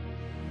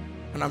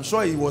 And I'm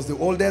sure he was the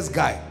oldest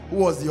guy who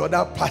was the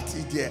other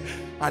party there.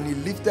 And he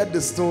lifted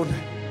the stone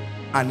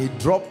and he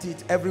dropped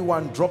it.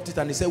 Everyone dropped it.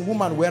 And he said,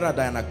 woman, where are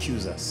thine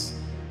accusers?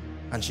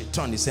 And she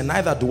turned. He said,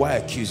 neither do I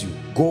accuse you.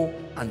 Go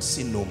and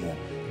sin no more.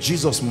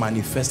 Jesus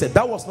manifested.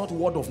 That was not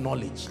word of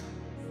knowledge.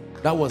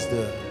 That was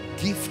the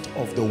gift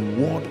of the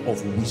word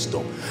of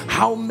wisdom.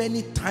 How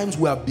many times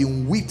we have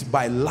been whipped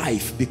by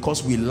life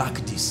because we lack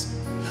this?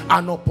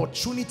 An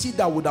opportunity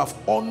that would have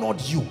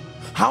honored you.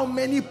 How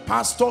many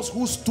pastors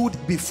who stood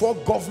before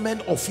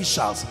government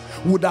officials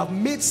would have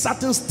made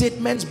certain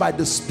statements by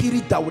the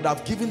Spirit that would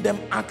have given them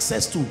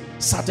access to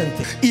certain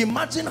things?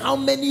 Imagine how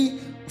many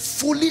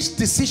foolish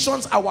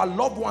decisions our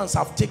loved ones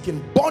have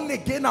taken, born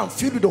again and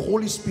filled with the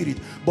Holy Spirit,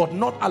 but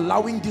not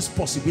allowing these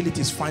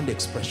possibilities find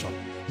expression.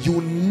 You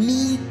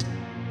need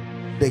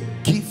the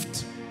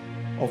gift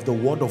of the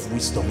word of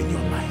wisdom in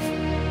your life.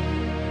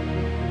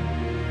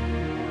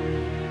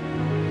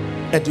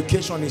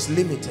 Education is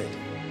limited.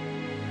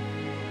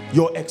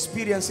 Your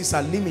experiences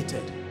are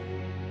limited.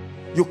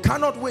 You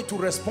cannot wait to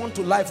respond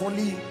to life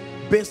only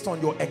based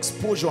on your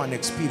exposure and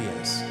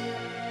experience.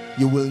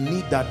 You will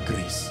need that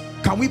grace.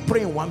 Can we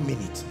pray in 1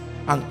 minute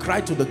and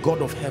cry to the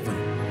God of heaven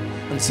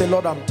and say,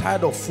 Lord, I'm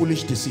tired of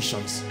foolish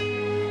decisions.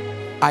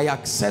 I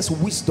access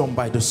wisdom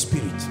by the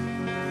Spirit.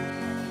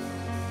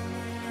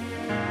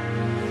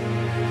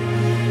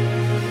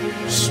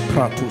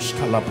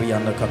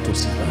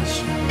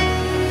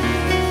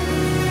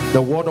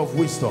 The word of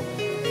wisdom.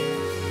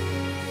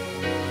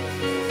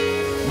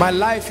 My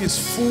life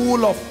is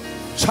full of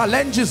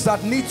challenges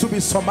that need to be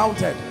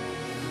surmounted.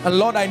 And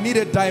Lord, I need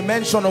a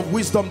dimension of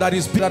wisdom that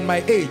is bigger than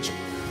my age.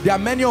 There are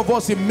many of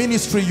us in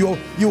ministry,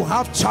 you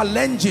have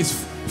challenges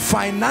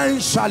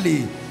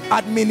financially,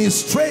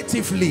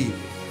 administratively,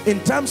 in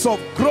terms of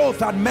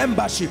growth and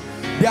membership.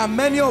 There are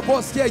many of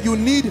us here, you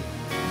need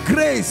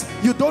grace.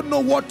 You don't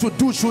know what to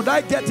do. Should I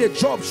get a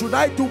job? Should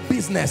I do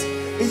business?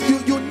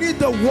 You need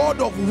the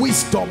word of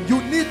wisdom.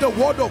 You need the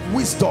word of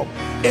wisdom.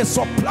 A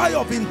supply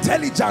of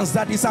intelligence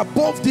that is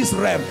above this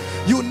realm.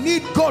 You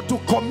need God to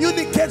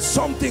communicate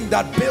something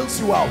that bails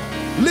you out.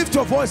 Lift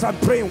your voice and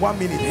pray in 1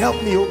 minute.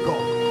 Help me, oh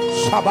God.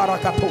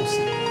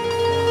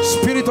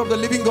 Spirit of the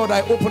living God,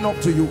 I open up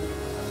to you.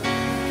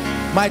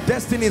 My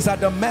destiny is at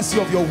the mercy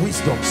of your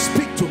wisdom.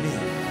 Speak to me.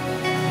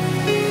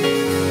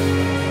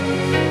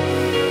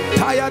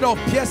 Tired of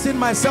piercing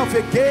myself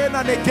again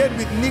and again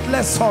with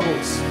needless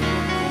sorrows,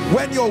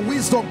 when your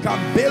wisdom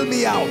can bail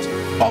me out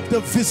of the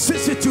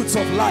vicissitudes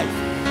of life.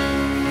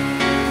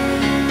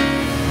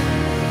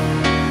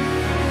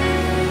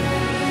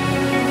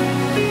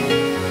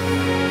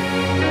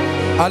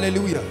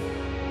 Hallelujah.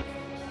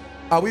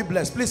 Are we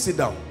blessed? Please sit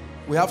down.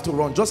 We have to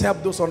run. Just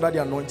help those under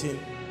the anointing.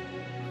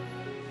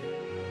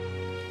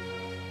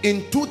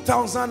 In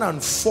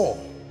 2004,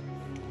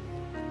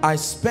 I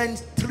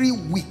spent 3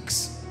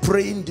 weeks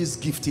praying this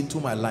gift into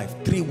my life.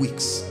 3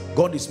 weeks.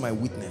 God is my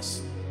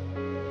witness.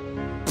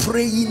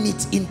 Praying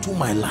it into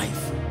my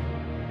life.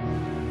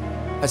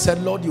 I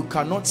said, Lord, you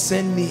cannot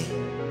send me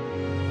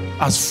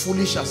as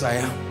foolish as I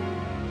am.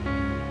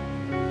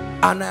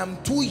 And I am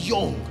too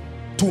young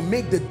to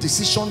make the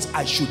decisions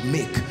I should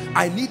make.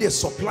 I need a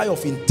supply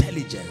of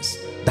intelligence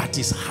that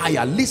is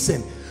higher.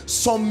 Listen,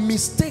 some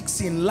mistakes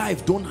in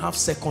life don't have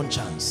second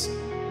chance.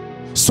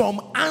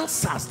 Some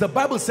answers, the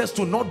Bible says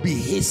to not be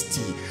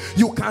hasty.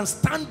 You can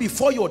stand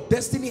before your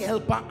destiny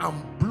helper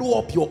and blow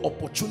up your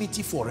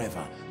opportunity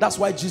forever. That's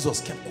why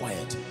Jesus kept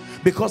quiet,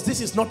 because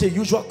this is not a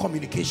usual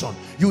communication.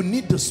 You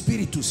need the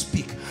Spirit to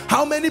speak.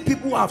 How many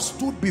people have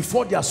stood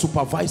before their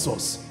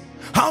supervisors?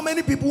 How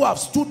many people have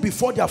stood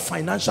before their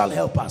financial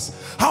helpers?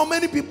 How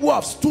many people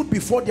have stood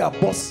before their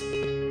boss?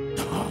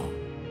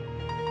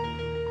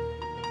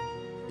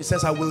 He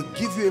says, I will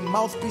give you a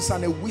mouthpiece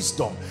and a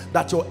wisdom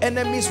that your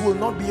enemies will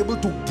not be able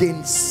to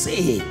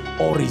gainsay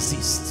or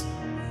resist.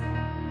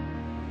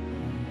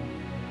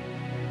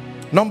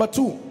 Number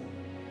 2,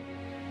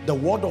 the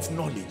word of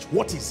knowledge.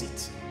 What is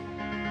it?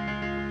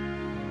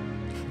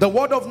 The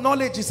word of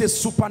knowledge is a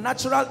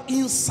supernatural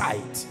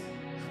insight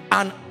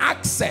and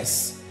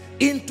access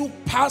into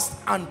past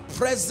and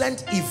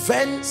present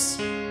events,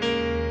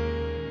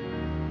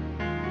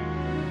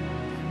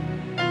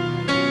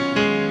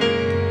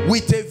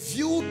 with a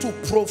view to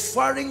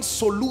proffering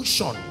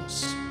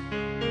solutions.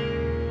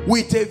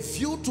 With a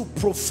view to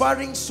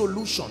proffering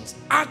solutions.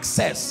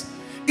 Access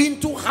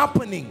into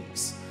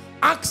happenings.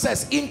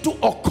 Access into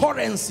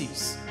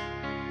occurrences.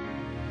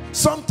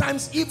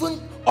 Sometimes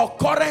even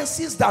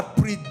occurrences that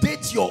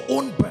predate your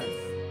own birth.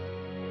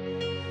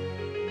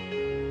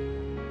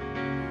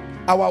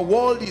 Our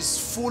world is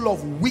full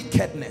of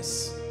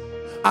wickedness,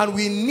 and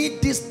we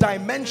need this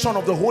dimension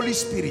of the Holy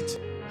Spirit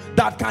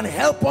that can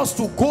help us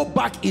to go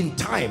back in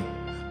time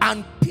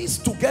and piece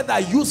together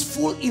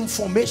useful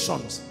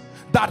informations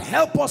that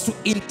help us to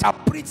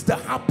interpret the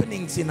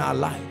happenings in our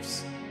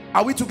lives.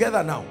 Are we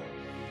together now?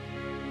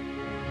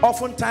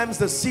 Oftentimes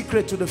the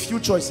secret to the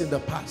future is in the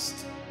past.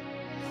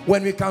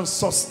 When we can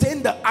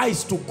sustain the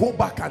eyes to go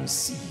back and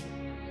see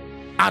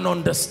and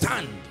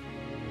understand.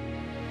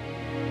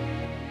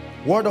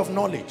 Word of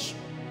knowledge.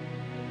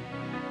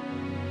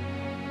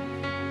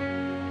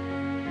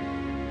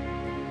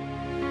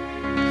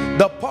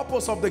 The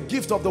purpose of the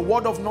gift of the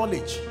word of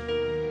knowledge,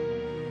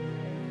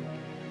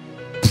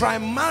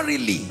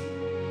 primarily,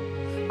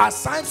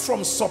 aside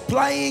from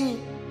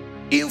supplying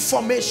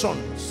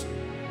informations,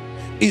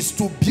 is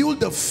to build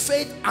the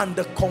faith and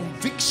the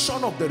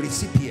conviction of the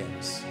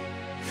recipients.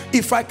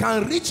 If I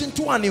can reach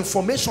into an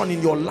information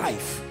in your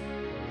life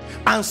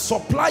and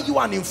supply you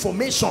an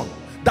information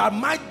that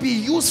might be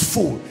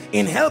useful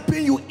in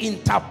helping you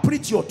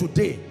interpret your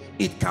today,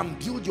 it can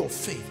build your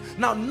faith.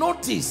 Now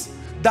notice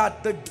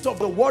that the gift of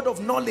the word of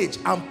knowledge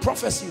and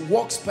prophecy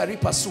works pari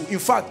passu. In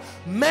fact,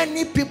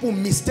 many people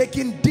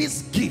mistaking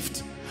this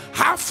gift.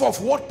 Half of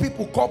what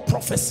people call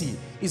prophecy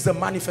is the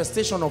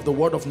manifestation of the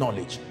word of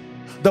knowledge.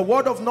 The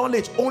word of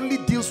knowledge only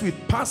deals with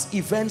past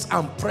events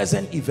and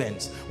present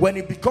events. When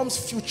it becomes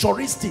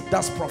futuristic,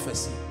 that's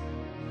prophecy.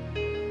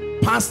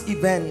 Past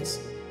events,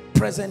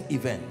 present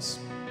events.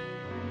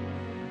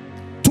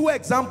 Two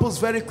examples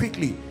very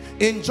quickly.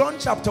 In John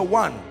chapter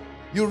 1,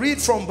 you read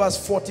from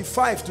verse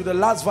 45 to the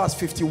last verse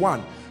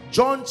 51.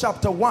 John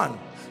chapter 1.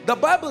 The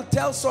Bible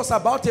tells us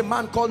about a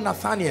man called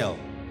Nathanael.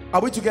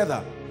 Are we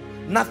together?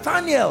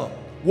 Nathanael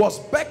was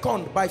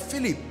beckoned by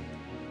Philip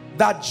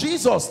that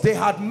Jesus, they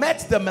had met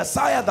the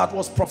Messiah that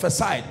was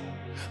prophesied.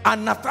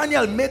 And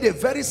Nathanael made a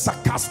very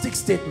sarcastic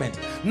statement.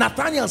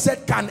 Nathanael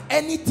said, "Can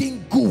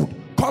anything good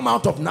come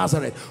out of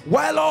Nazareth?"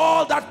 While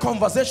all that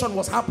conversation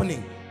was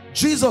happening,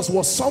 Jesus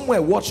was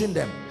somewhere watching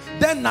them.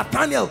 Then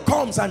Nathanael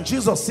comes and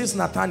Jesus sees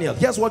Nathanael.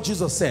 Here's what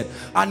Jesus said: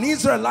 "An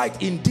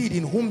Israelite indeed,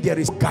 in whom there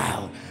is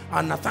guile."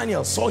 And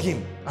Nathanael saw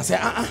him and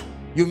said,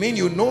 "You mean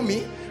you know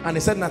me?" And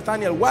he said,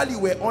 "Nathanael, while you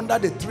were under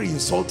the tree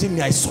insulting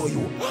me, I saw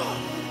you."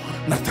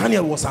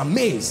 Nathanael was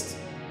amazed.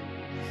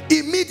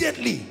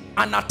 Immediately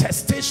an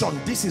attestation,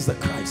 this is the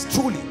Christ,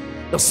 truly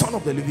the Son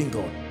of the living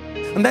God.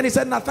 And then he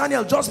said,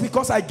 "Nathanael, just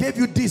because I gave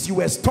you this, you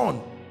were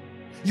stunned.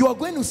 You are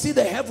going to see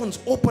the heavens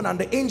open and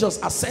the angels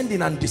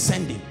ascending and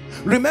descending."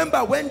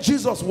 Remember when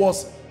Jesus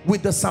was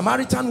with the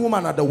Samaritan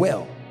woman at the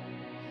well,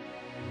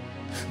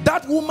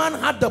 that woman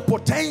had the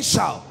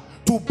potential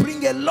to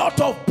bring a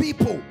lot of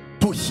people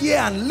to hear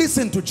and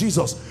listen to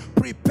Jesus,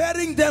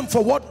 preparing them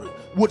for what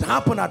would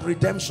happen at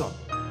redemption.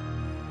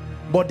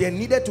 But there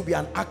needed to be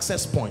an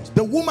access point.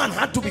 The woman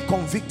had to be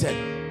convicted.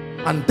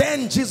 And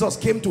then Jesus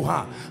came to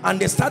her and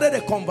they started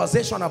a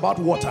conversation about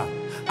water.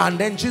 And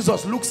then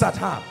Jesus looks at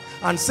her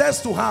and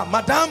says to her,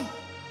 "Madam,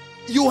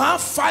 you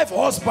have 5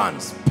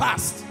 husbands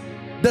past.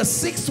 The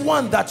 6th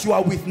one that you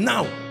are with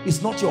now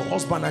is not your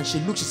husband." And she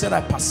looked, she said,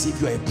 "I perceive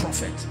you are a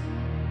prophet."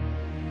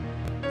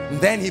 And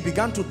then he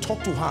began to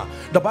talk to her.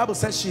 The Bible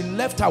says she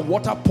left her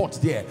water pot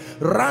there,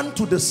 ran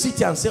to the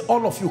city and said,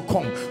 "All of you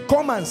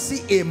come and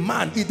see a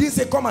man." He didn't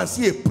say come and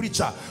see a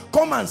preacher.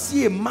 "Come and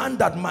see a man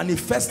that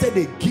manifested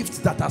a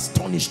gift that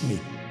astonished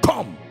me.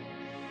 Come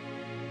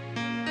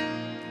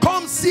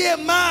see a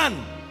man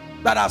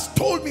that has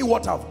told me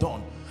what I've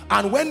done."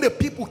 And when the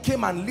people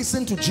came and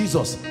listened to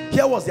Jesus,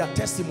 here was their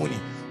testimony: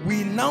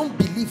 "We now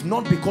believe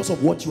not because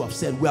of what you have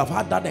said. We have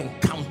had that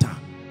encounter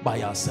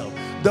by ourselves."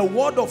 The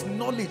word of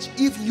knowledge,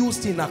 if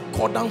used in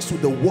accordance to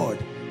the word,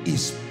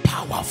 is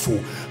powerful.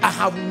 I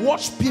have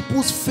watched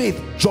people's faith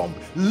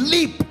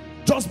leap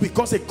just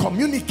because a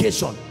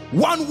communication,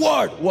 one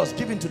word, was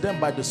given to them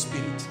by the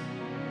Spirit.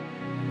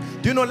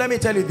 Do you know, let me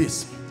tell you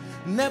this: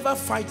 never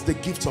fight the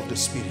gifts of the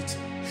Spirit.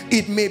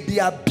 It may be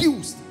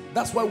abused,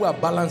 that's why we are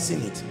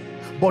balancing it,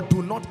 but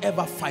do not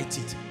ever fight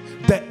it.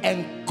 The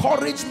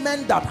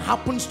encouragement that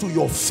happens to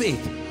your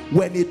faith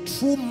when a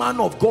true man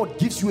of God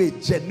gives you a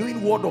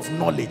genuine word of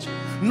knowledge,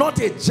 not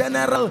a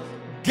general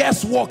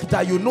guesswork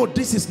that you know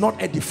this is not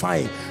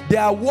edifying.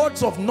 There are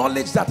words of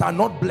knowledge that are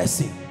not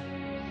blessing.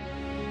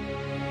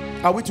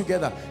 Are we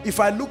together? If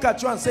I look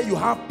at you and say you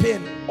have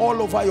pain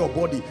all over your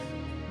body,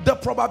 the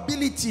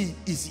probability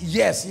is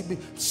yes,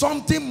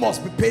 something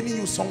must be paining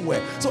you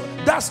somewhere. So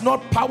that's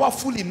not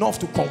powerful enough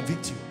to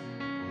convict you.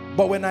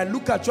 But when I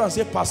look at you and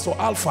say, "Pastor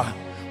Alpha,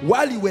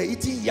 while you were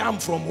eating yam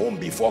from home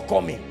before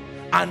coming,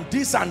 and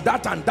this and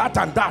that and that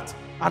and that,"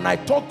 and I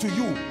talk to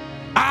you,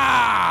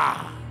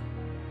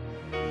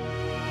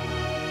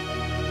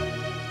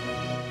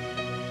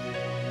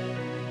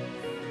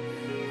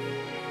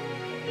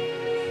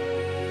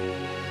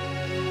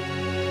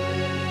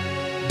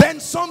 then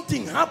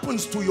something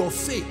happens to your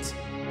faith,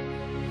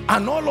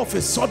 and all of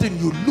a sudden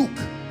you look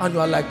and you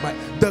are like,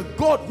 the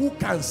God who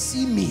can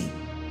see me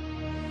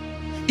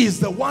is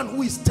the one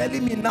who is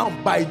telling me now,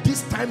 by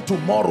this time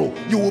tomorrow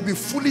you will be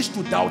foolish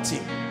to doubt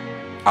him.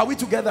 Are we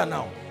together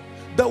now?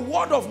 The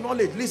word of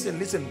knowledge,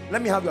 listen,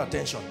 let me have your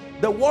attention.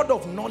 The word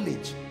of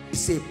knowledge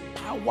is a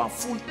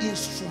powerful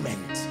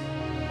instrument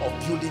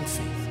of building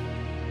faith.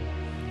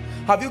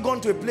 Have you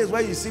gone to a place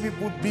where you see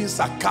people being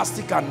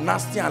sarcastic and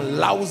nasty and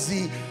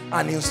lousy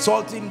and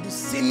insulting the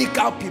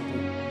cynical people,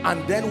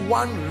 and then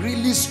one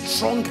really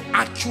strong,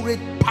 accurate,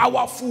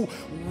 powerful,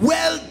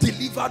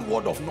 well-delivered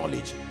word of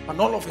knowledge, and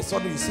all of a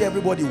sudden you see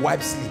everybody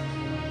wipe sleep,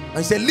 and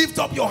you say, lift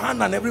up your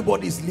hand, and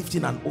everybody is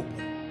lifting and open.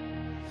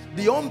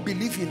 The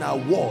unbelief in our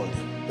world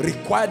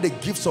require the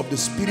gifts of the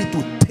Spirit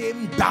to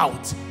tame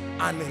doubt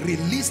and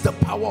release the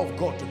power of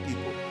God to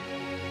people.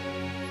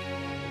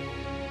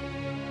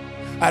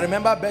 I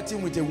remember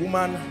betting with a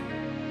woman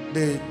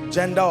the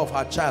gender of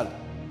her child,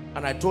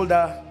 and I told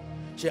her,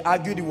 she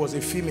argued it was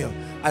a female.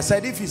 I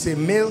said, if it's a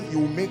male, you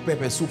will make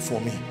pepper soup for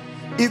me.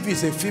 If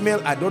it's a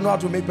female, I don't know how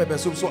to make pepper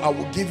soup, so I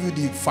will give you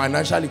the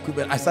financial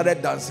equipment. I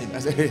started dancing. I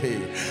said,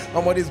 hey,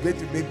 somebody's going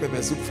to make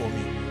pepper soup for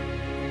me.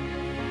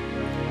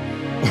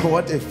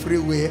 What a free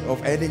way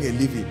of earning a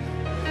living.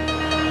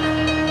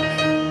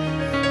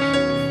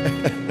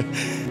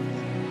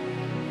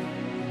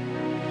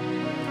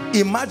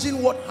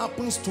 Imagine what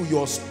happens to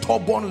your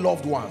stubborn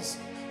loved ones.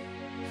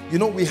 You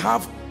know, we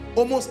have,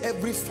 almost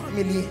every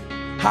family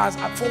has,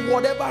 for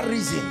whatever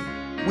reason,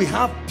 we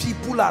have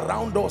people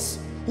around us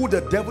who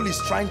the devil is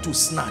trying to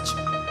snatch.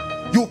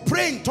 You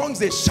pray in tongues,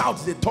 they shout,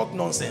 they talk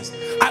nonsense.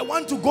 I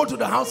want to go to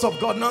the house of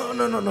God. No,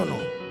 no, no, no, no.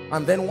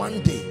 And then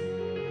one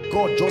day,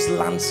 God just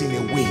lands in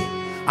a way,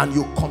 and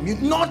you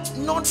commune, not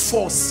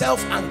for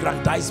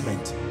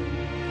self-aggrandizement.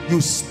 You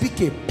speak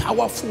a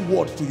powerful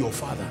word to your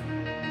father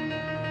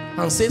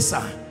and say,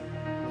 sir,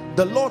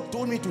 the Lord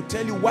told me to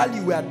tell you while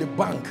you were at the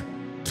bank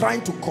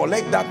trying to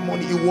collect that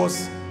money, it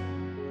was,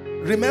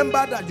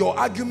 remember that your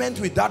argument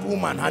with that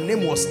woman, her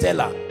name was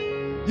Stella.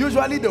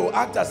 Usually they will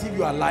act as if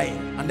you are lying,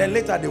 and then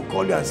later they will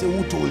call you and say,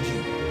 who told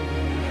you?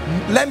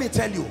 Let me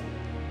tell you,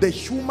 the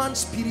human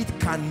spirit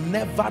can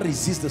never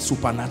resist the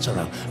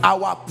supernatural.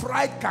 Our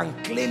pride can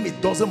claim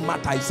it doesn't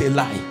matter. It's a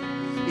lie.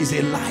 It's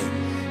a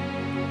lie.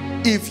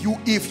 If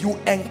you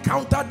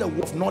encounter the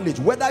word of knowledge,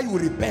 whether you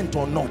repent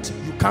or not,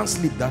 you can't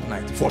sleep that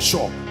night for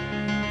sure.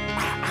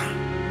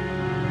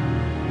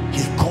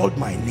 He called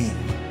my name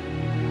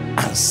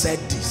and said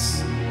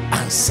this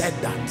and said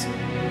that.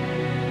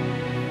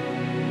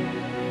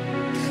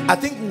 I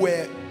think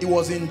where it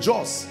was in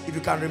Jos, if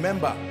you can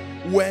remember,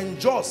 when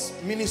Jos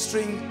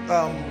ministering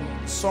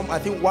I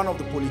think one of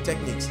the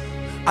polytechnics,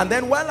 and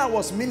then while I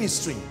was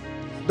ministering,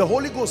 the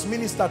Holy Ghost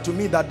ministered to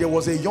me that there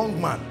was a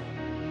young man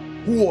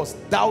who was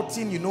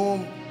doubting, you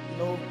know,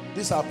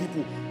 these are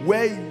people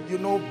where, you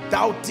know,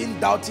 doubting,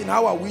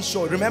 how are we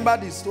sure? Remember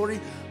this story?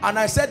 And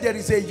I said, there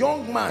is a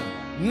young man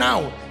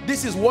now,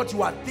 this is what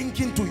you are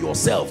thinking to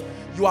yourself.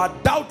 You are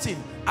doubting,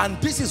 and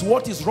this is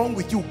what is wrong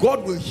with you.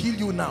 God will heal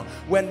you now.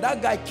 When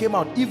that guy came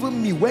out,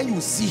 even me, when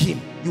you see him,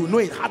 you know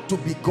it had to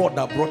be God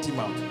that brought him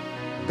out.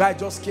 Guy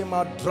just came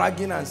out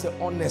dragging and said,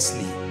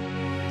 honestly,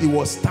 he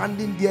was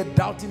standing there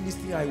doubting this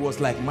thing, and it was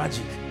like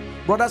magic.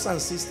 Brothers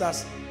and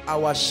sisters,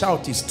 our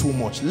shout is too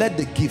much. Let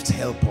the gift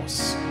help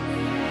us.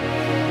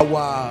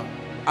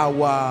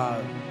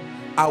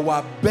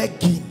 Our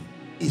begging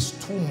is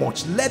too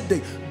much.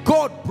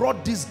 God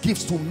brought these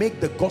gifts to make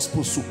the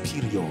gospel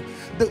superior.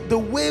 The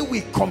way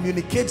we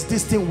communicate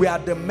this thing, we are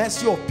at the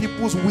mercy of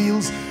people's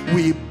wills.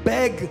 We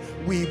beg,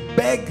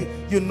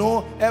 you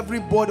know,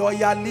 everybody, oh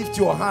yeah, lift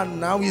your hand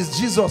now. Is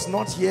Jesus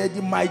not here?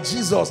 My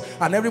Jesus.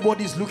 And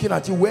everybody is looking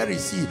at you, where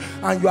is he?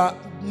 And you are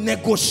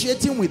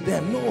negotiating with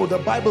them. No, the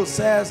Bible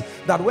says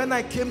that when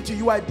I came to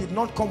you, I did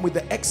not come with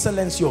the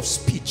excellency of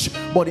speech,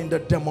 but in the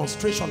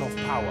demonstration of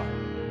power.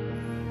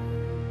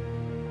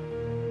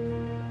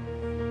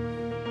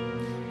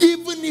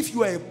 Even if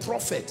you are a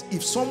prophet,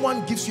 if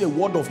someone gives you a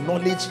word of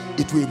knowledge,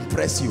 it will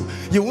impress you.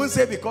 You won't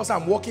say, because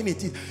I'm walking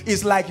it.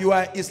 It's like you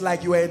are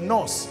a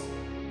nurse.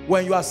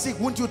 When you are sick,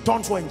 won't you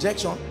turn for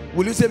injection?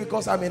 Will you say,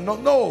 because I'm a nurse?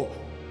 No.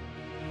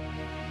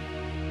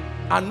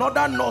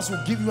 Another nurse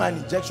will give you an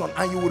injection,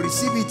 and you will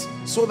receive it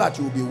so that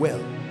you will be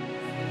well.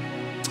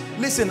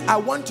 Listen, I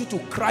want you to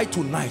cry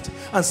tonight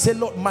and say,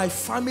 Lord, my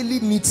family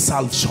needs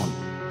salvation.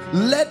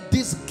 Let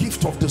this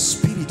gift of the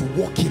Spirit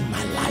work in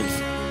my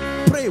life.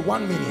 Pray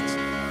 1 minute.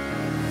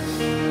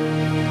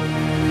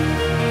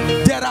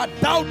 There are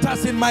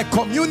doubters in my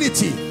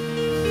community,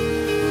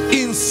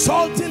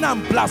 insulting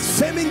and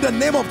blaspheming the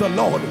name of the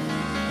Lord.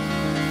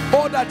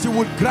 Oh, that you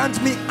would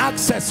grant me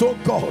access, oh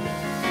God.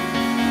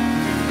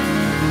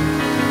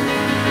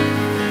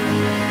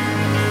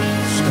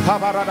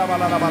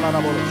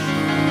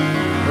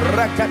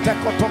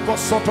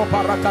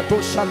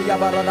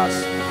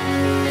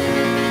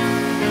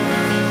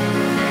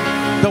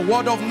 The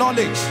word of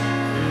knowledge,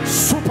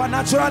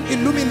 supernatural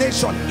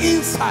illumination,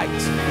 insight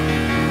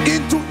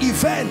into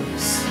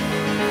events,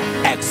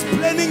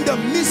 explaining the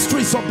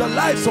mysteries of the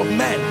lives of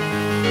men,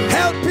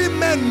 helping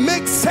men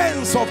make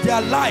sense of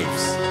their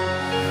lives.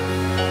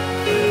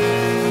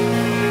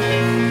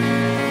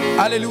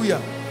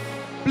 Hallelujah.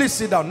 Please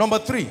sit down. Number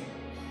 3,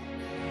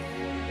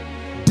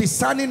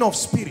 discerning of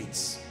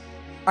spirits.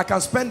 I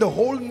can spend the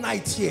whole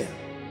night here,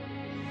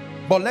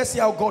 but let's see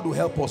how God will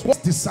help us.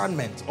 What's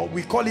discernment? Or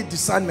we call it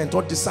discernment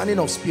or discerning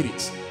of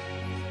spirits.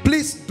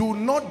 Please do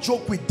not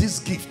joke with this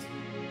gift.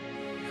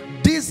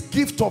 this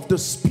gift of the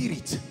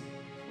Spirit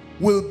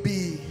will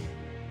be,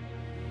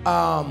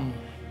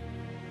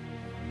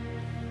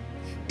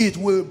 it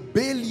will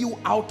bail you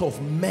out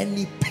of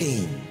many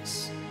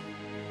pains.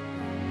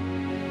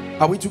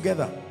 Are we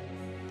together?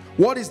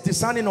 What is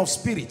discerning of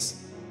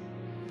spirits?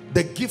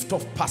 The gift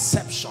of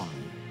perception.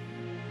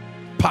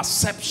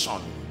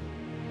 Perception.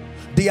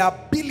 The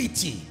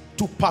ability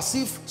to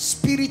perceive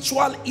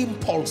spiritual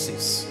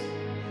impulses.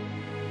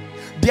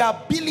 The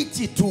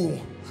ability to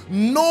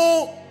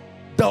know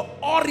the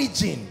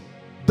origin,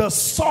 the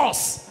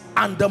source,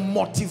 and the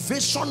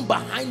motivation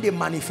behind a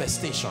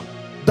manifestation.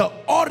 The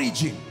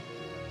origin,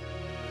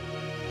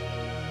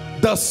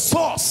 the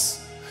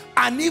source,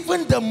 and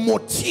even the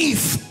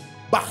motive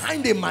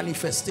behind a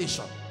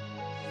manifestation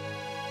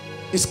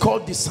is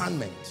called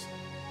discernment.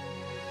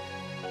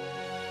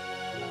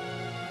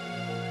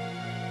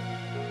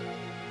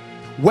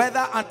 Whether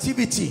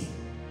activity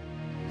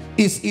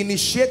is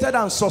initiated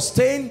and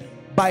sustained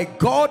by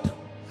God,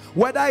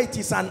 whether it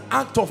is an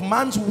act of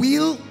man's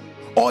will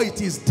or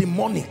it is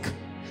demonic,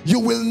 you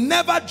will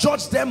never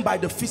judge them by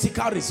the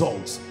physical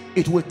results.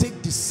 It will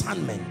take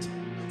discernment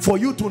for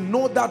you to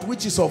know that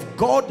which is of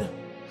God.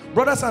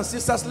 Brothers and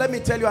sisters, let me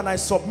tell you, and I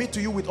submit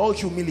to you with all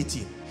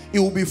humility, it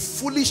will be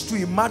foolish to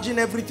imagine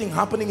everything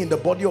happening in the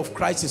body of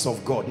Christ is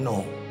of God.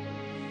 No.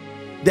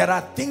 There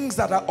are things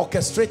that are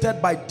orchestrated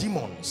by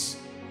demons.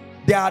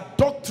 There are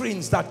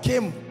doctrines that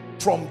came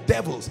from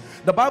devils.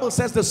 The Bible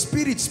says the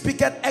Spirit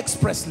speaketh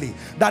expressly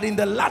that in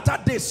the latter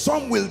days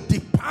some will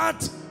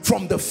depart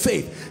from the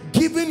faith,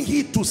 giving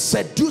heed to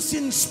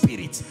seducing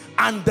spirits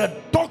and the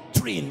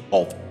doctrine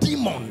of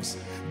demons.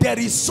 There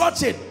is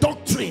such a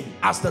doctrine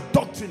as the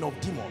doctrine of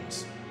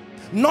demons,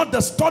 not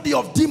the study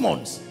of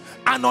demons,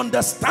 an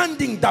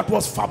understanding that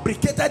was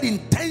fabricated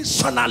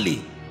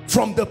intentionally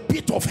from the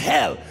pit of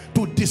hell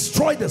to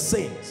destroy the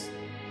saints.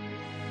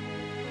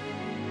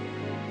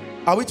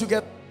 Are we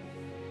together?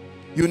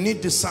 You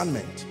need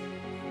discernment.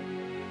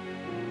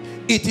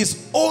 It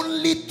is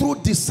only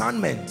through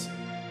discernment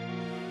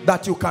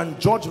that you can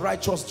judge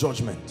righteous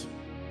judgment.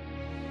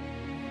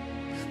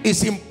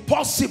 It's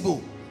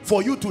impossible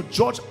for you to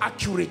judge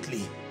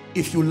accurately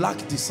if you lack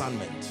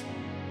discernment.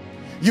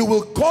 You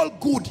will call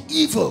good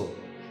evil.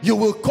 You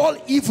will call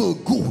evil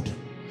good.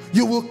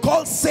 You will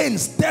call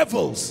saints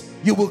devils.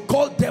 You will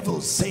call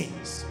devils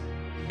saints.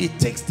 It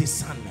takes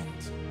discernment.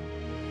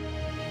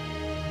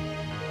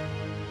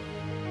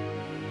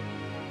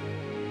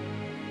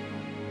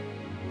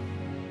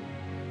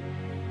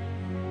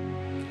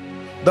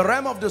 The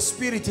realm of the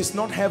Spirit is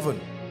not heaven.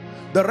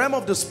 The realm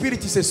of the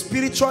Spirit is a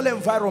spiritual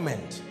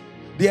environment.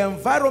 The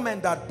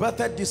environment that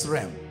birthed this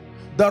realm.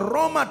 The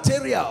raw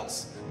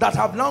materials that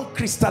have now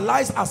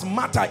crystallized as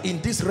matter in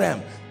this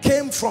realm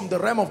came from the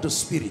realm of the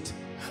Spirit.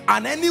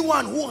 And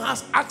anyone who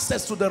has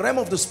access to the realm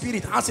of the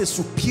Spirit has a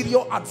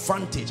superior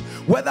advantage,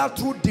 whether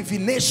through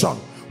divination,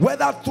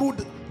 whether through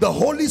the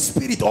Holy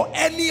Spirit or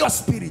any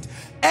spirit.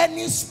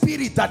 Any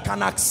spirit that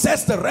can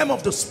access the realm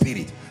of the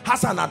Spirit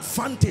has an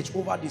advantage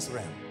over this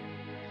realm.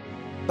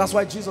 That's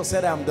why Jesus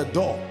said, I am the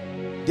door.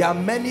 There are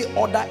many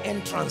other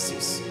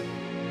entrances,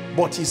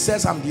 but he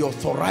says I'm the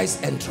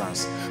authorized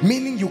entrance,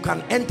 meaning you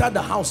can enter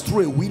the house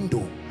through a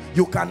window.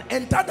 You can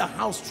enter the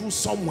house through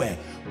somewhere.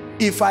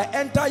 If I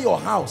enter your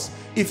house,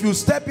 if you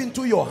step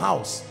into your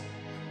house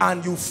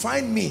and you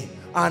find me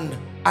and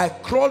I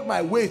crawled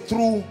my way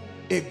through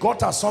a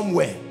gutter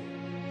somewhere,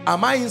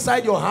 am I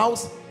inside your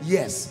house?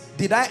 Yes.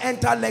 Did I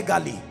enter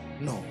legally?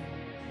 No.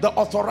 The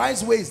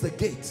authorized way is the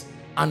gate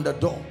and the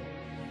door.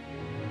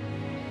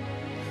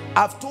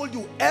 I've told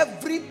you,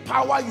 every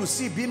power you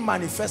see being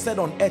manifested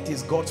on earth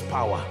is God's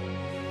power.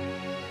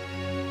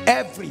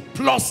 Every,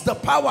 plus the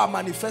power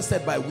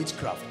manifested by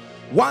witchcraft.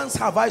 Once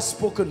have I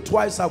spoken,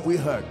 twice have we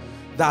heard.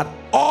 That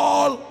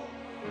all,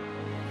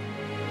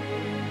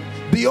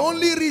 the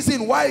only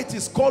reason why it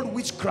is called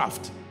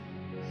witchcraft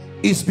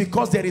is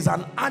because there is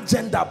an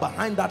agenda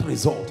behind that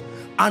result.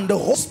 And the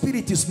Holy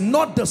Spirit is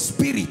not the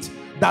spirit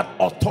that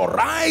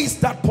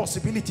authorized that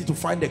possibility to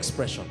find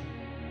expression.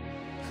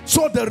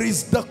 So there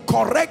is the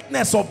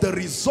correctness of the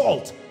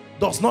result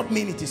does not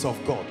mean it is of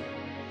God.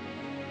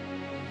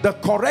 The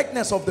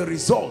correctness of the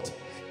result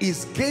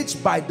is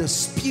gauged by the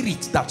spirit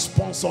that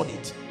sponsored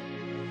it.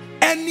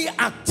 Any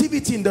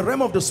activity in the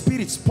realm of the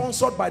Spirit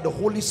sponsored by the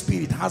Holy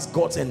Spirit has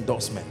God's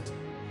endorsement.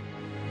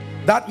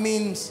 That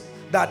means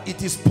that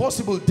it is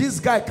possible this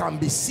guy can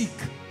be sick,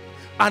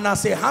 and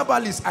as a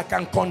herbalist I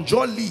can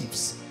conjure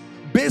leaves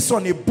based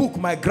on a book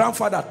my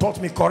grandfather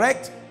taught me,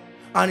 correct?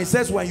 And he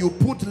says when you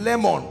put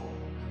lemon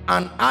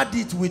and add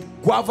it with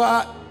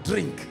guava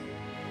drink,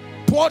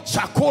 pour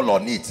charcoal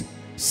on it,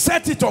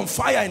 set it on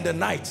fire in the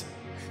night,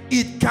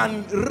 it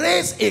can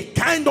raise a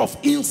kind of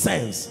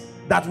incense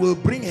that will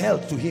bring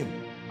health to him.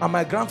 And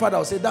my grandfather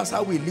will say, that's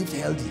how we lived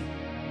healthy.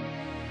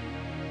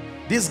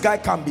 This guy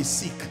can be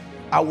sick.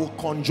 I will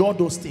conjure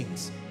those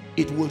things.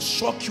 It will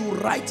shock you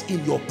right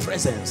in your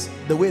presence,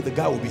 the way the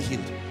guy will be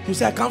healed. You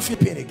say, I can't feel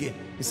pain again.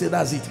 He said,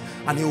 that's it.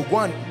 And he will go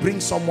and bring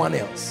someone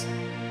else.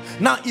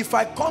 Now, if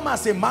I come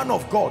as a man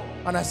of God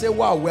and I say,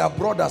 wow, we are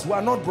brothers. We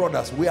are not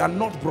brothers. We are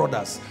not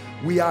brothers.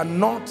 We are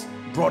not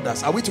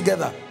brothers. Are we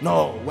together?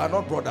 No, we are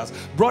not brothers.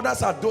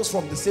 Brothers are those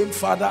from the same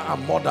father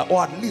and mother,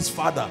 or at least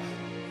father.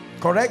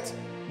 Correct?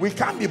 We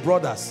can't be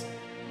brothers.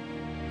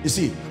 You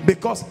see,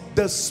 because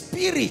the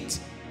spirit.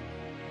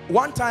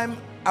 One time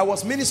I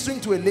was ministering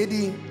to a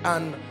lady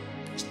and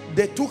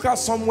they took her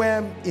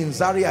somewhere in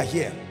Zaria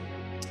here,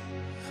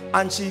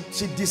 and she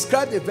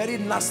described a very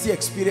nasty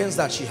experience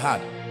that she had.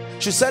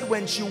 She said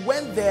when she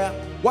went there,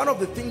 one of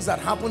the things that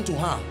happened to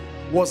her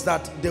was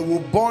that they will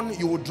burn,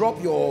 you will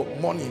drop your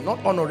money, not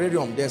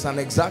honorarium, there's an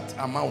exact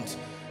amount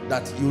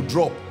that you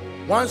drop.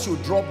 Once you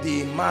drop,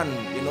 the man,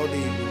 you know,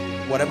 the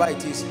whatever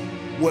it is,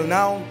 will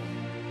now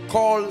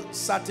call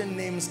certain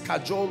names,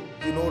 cajole,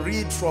 you know,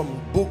 read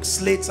from books,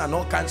 slates and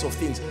all kinds of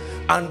things.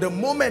 And the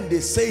moment they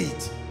say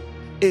it,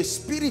 a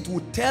spirit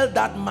will tell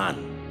that man,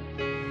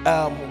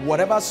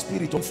 whatever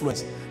spirit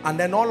influence, and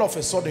then all of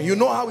a sudden, you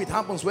know how it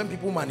happens when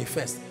people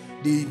manifest.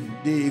 The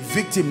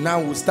victim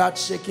now will start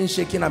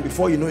shaking, and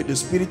before you know it, the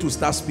spirit will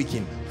start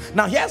speaking.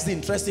 Now here's the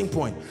interesting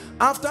point.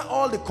 After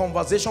all the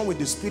conversation with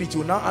the spirit,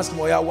 you now ask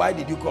Moya, why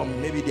did you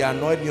come? Maybe they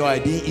annoyed me or I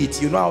didn't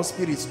eat. You know how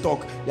spirits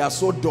talk. They are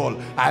so dull.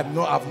 I've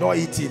not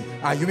eaten,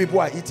 and you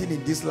people are eating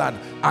in this land,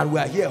 and we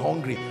are here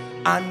hungry.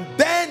 And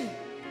then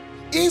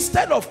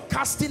instead of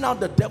casting out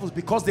the devils,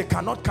 because they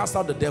cannot cast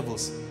out the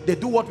devils, they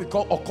do what we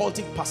call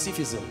occultic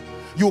pacifism.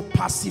 You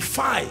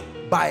pacify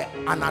by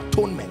an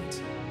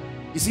atonement.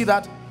 You see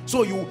that?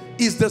 So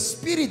is the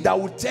spirit that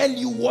will tell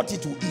you what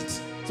it will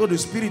eat. So the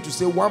spirit will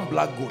say, one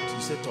black goat.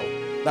 You say,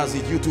 oh, that's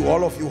it. You two,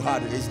 all of you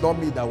had it. It's not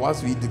me that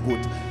wants to eat the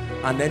goat.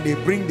 And then they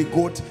bring the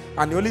goat,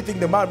 and the only thing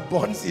the man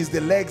burns is the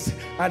legs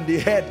and the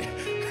head.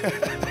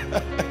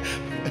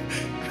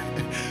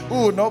 Who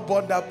will not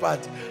burn that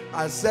part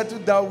and settle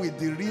down with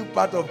the real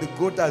part of the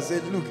goat and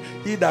say, look,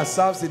 he that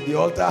serves in the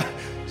altar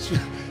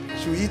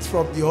should eat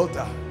from the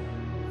altar.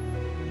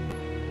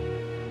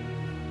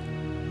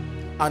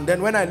 And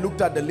then when I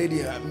looked at the lady,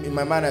 in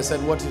my mind I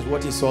said, what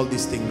is all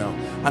this thing now?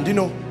 And you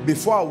know,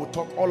 before I would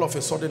talk, all of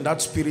a sudden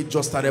that spirit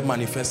just started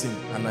manifesting.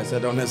 And I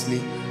said,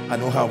 honestly, I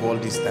don't have all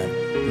this time.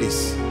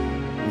 Please,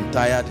 I'm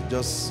tired.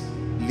 Just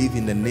live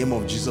in the name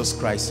of Jesus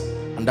Christ.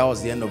 And that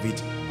was the end of it.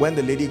 When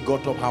the lady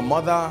got up, her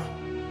mother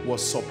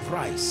was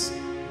surprised.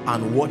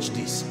 And watch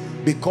this.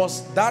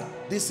 Because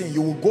this thing,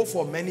 you will go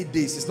for many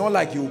days. It's not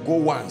like you will go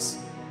once.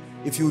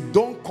 If you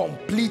don't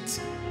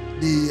complete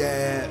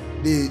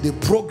the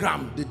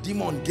program the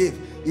demon gave,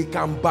 it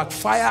can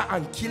backfire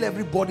and kill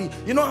everybody.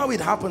 You know how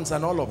it happens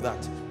and all of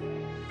that.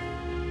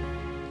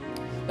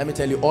 Let me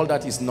tell you, all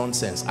that is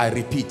nonsense. I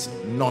repeat,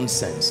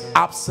 nonsense.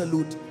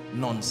 Absolute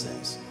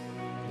nonsense.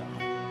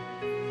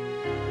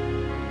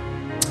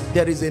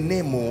 There is a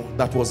name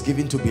that was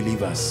given to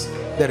believers.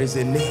 There is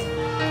a name.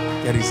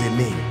 There is a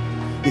name.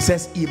 It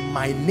says, in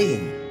my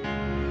name.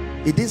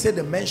 It didn't say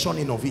the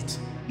mentioning of it.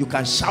 You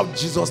can shout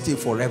Jesus till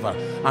forever,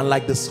 and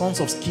like the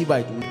sons of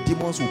Sceva,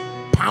 demons will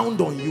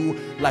pound on you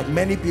like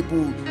many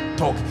people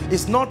talk.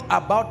 It's not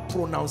about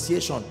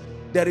pronunciation.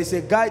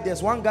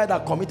 There's one guy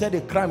that committed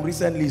a crime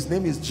recently. His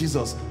name is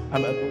Jesus.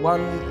 And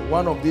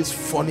one of these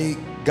funny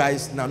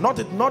guys now, not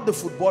the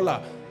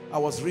footballer. I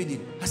was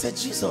reading. I said,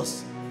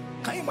 Jesus,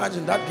 can you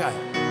imagine that guy?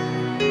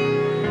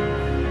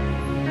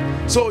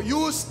 So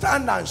you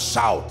stand and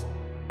shout,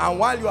 and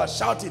while you are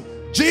shouting,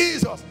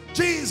 Jesus,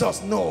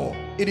 Jesus, no,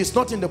 it is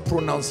not in the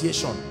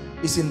pronunciation,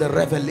 it's in the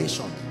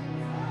revelation.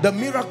 The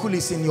miracle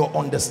is in your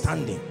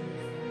understanding.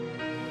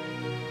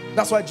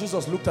 That's why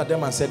Jesus looked at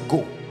them and said,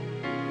 go.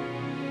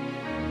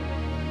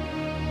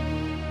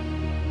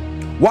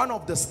 One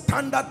of the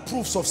standard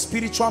proofs of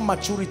spiritual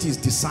maturity is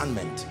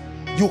discernment.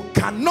 You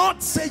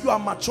cannot say you are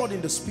matured in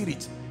the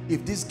spirit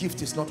if this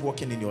gift is not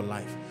working in your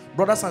life.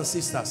 Brothers and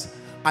sisters,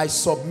 I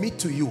submit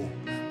to you,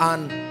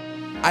 and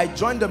I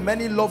join the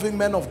many loving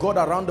men of God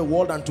around the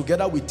world, and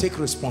together we take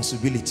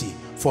responsibility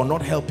for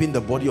not helping the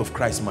body of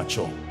Christ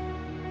mature.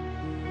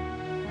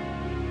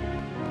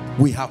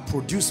 We have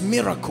produced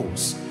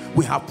miracles.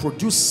 We have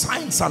produced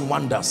signs and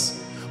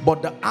wonders.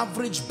 But the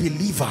average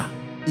believer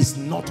is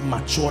not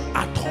matured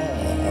at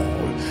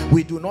all.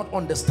 We do not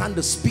understand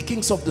the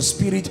speakings of the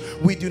Spirit.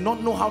 We do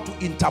not know how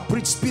to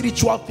interpret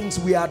spiritual things.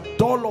 We are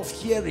dull of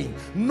hearing.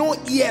 No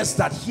ears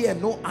that hear,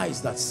 no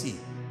eyes that see.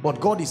 But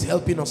God is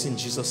helping us in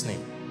Jesus'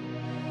 name.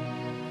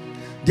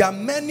 There are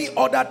many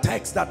other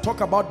texts that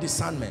talk about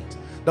discernment.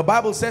 The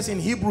Bible says in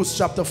Hebrews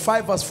chapter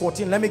 5 verse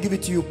 14, let me give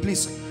it to you,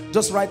 please.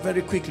 Just write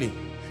very quickly.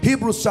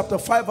 Hebrews chapter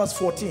 5 verse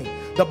 14.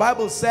 The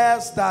Bible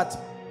says that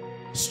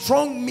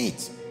strong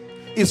meat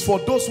is for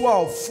those who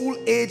are of full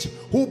age,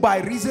 who by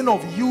reason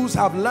of use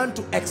have learned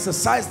to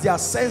exercise their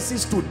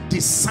senses to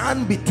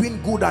discern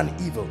between good and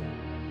evil.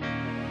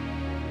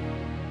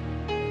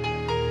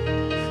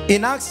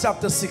 In Acts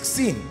chapter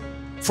 16,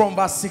 from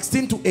verse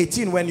 16 to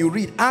 18, when you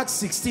read Acts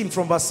 16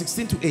 from verse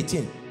 16 to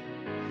 18,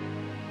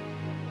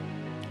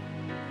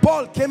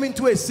 Paul came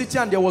into a city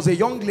and there was a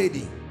young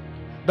lady.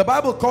 The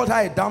Bible called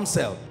her a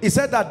damsel. It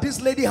said that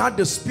this lady had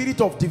the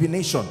spirit of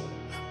divination,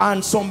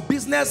 And some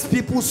business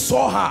people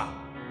saw her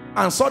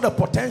and saw the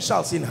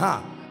potentials in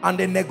her, and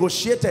they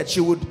negotiated. She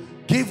would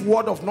give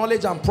word of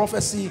knowledge and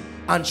prophecy,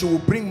 and she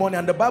would bring money.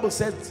 And the Bible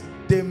says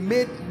they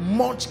made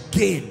much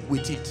gain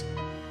with it.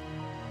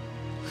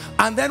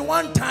 And then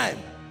one time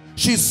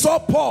she saw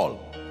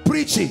Paul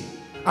preaching,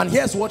 and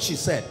here's what she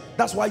said.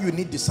 That's why you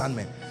need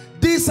discernment.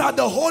 These are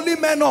the holy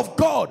men of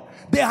God.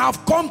 They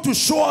have come to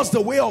show us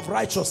the way of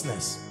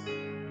righteousness.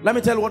 Let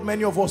me tell you what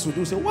many of us would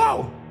do. Say,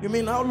 wow, you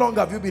mean how long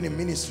have you been in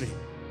ministry?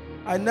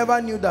 I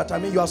never knew that. I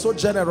mean, you are so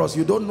generous.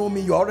 You don't know me.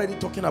 You're already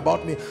talking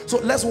about me. So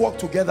let's work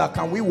together.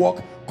 Can we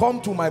work?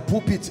 Come to my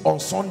pulpit on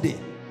Sunday,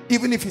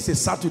 even if it's a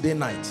Saturday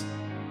night.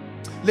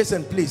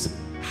 Listen, please,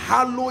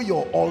 hallow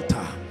your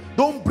altar.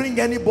 Don't bring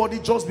anybody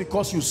just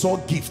because you saw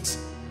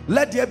gifts.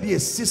 Let there be a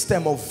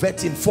system of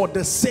vetting for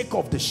the sake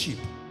of the sheep.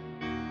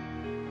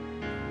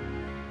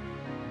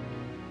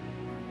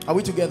 Are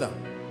we together?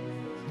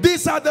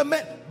 These are the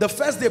men. The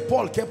first day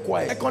Paul kept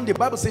quiet. Second, the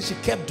Bible says she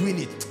kept doing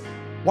it.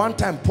 One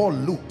time Paul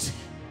looked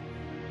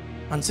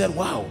and said,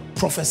 wow,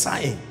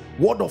 prophesying,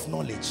 word of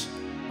knowledge.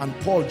 And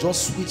Paul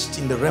just switched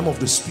in the realm of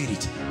the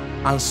spirit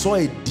and saw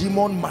a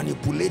demon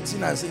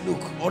manipulating and said,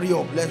 look, hurry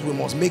up, we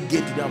must make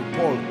gate to them.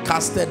 Paul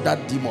casted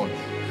that demon.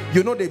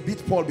 You know, they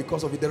beat Paul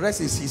because of it. The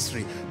rest is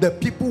history. The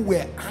people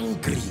were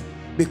angry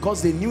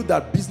because they knew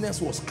that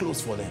business was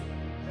closed for them.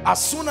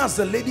 As soon as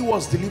the lady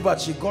was delivered,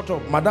 she got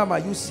up. Madam, are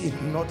you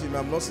seeing? Nothing.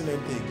 I'm not seeing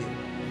anything again.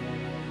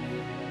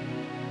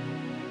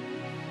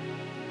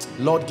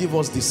 Lord, give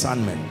us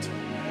discernment.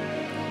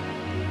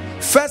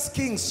 1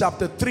 Kings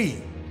chapter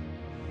 3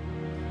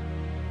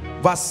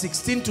 verse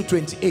 16 to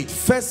 28.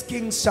 1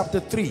 Kings chapter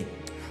 3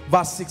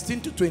 verse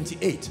 16 to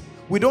 28.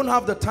 We don't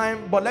have the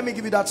time, but let me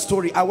give you that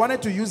story. I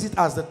wanted to use it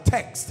as the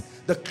text,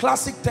 the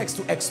classic text,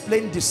 to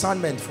explain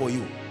discernment for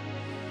you.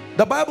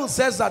 The Bible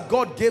says that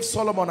God gave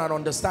Solomon an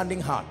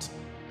understanding heart,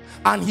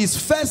 and his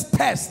first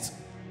test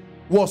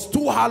was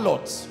 2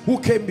 harlots who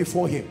came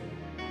before him.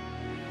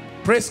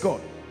 Praise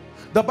God.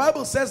 The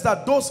Bible says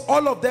that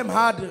all of them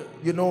had,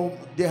 you know,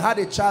 they had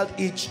a child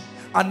each.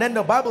 And then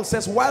the Bible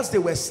says whilst they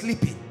were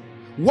sleeping,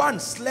 one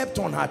slept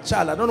on her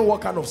child. I don't know what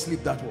kind of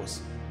sleep that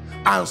was,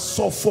 and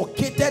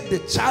suffocated the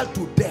child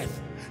to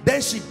death.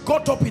 Then she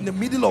got up in the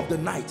middle of the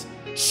night,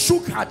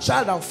 shook her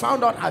child and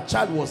found out her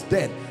child was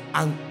dead,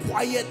 and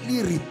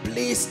quietly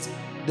replaced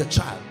the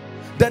child.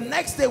 The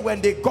next day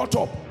when they got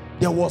up,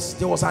 there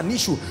was an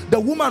issue. The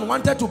woman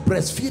wanted to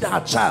breastfeed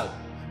her child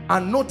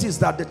and noticed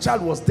that the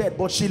child was dead,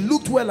 but she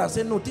looked well and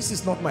said, no, this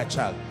is not my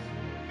child.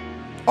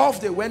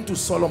 Off they went to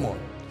Solomon.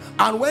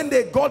 And when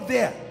they got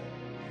there,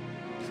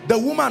 the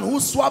woman who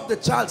swapped the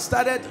child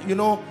started, you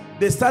know,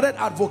 they started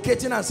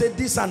advocating and said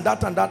this and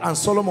that and that, and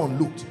Solomon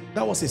looked.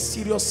 That was a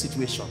serious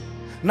situation.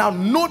 Now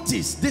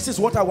notice, this is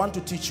what I want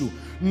to teach you.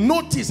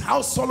 Notice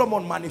how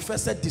Solomon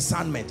manifested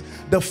discernment.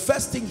 The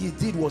first thing he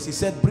did was he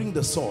said, bring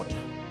the sword.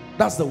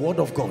 That's the word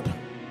of God.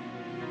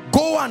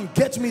 Go and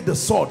get me the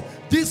sword.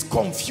 This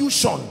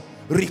confusion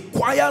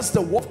requires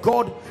the word of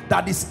God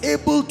that is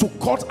able to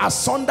cut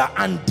asunder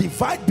and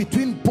divide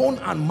between bone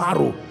and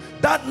marrow.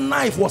 That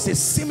knife was a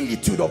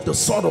similitude of the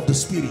sword of the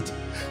spirit.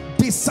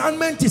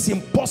 Discernment is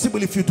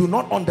impossible if you do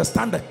not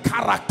understand the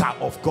character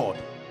of God.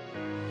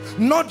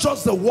 Not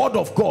just the word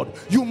of God.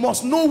 You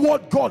must know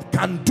what God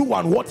can do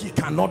and what he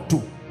cannot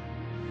do.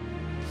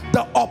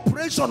 The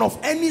operation of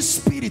any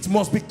spirit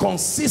must be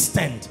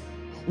consistent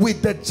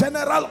with the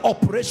general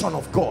operation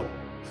of God,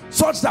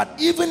 such that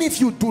even if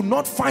you do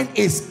not find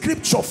a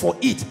scripture for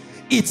it,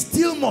 it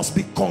still must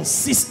be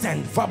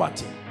consistent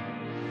verbatim.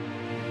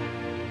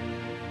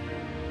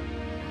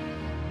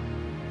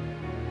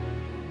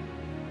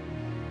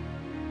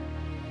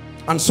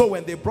 And so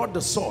when they brought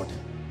the sword,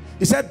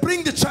 he said,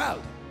 bring the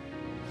child,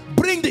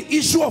 bring the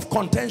issue of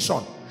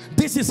contention.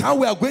 This is how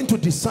we are going to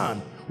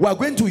discern. We are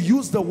going to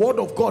use the word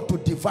of God to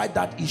divide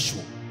that issue.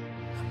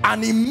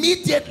 And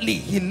immediately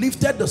he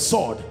lifted the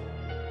sword.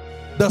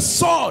 The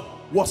sword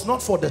was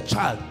not for the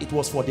child, it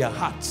was for their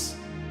hearts.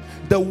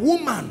 The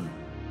woman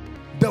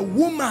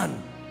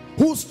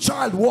whose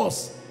child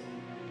was,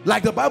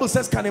 like the Bible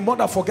says, can a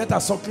mother forget her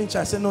suckling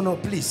child? I said, no,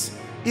 please.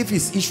 If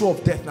it's issue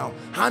of death now,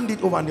 hand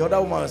it over. And the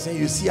other woman was saying,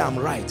 you see, I'm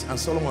right. And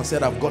Solomon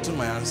said, I've gotten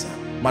my answer.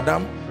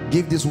 Madam,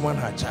 give this woman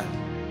her child.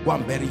 Go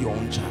and bury your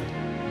own child.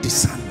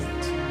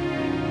 Discernment.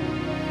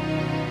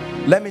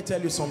 Let me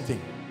tell you something.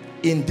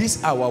 In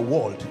this our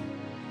world,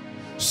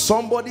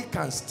 somebody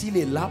can steal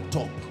a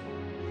laptop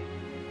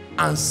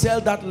and sell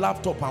that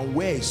laptop and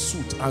wear a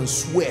suit and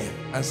swear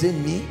and say,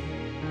 me?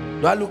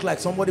 Do I look like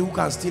somebody who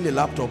can steal a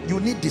laptop? You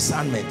need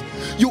discernment.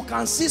 You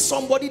can see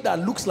somebody that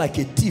looks like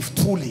a thief,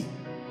 truly.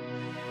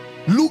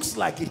 Looks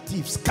like a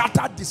thief,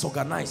 scattered,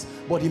 disorganized,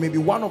 but he may be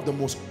one of the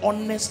most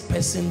honest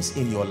persons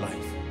in your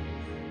life.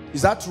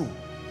 Is that true?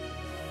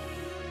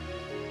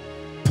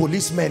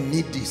 Policemen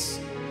need this.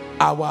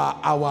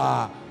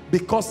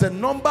 Because the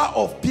number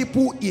of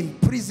people in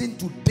prison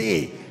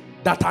today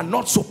that are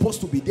not supposed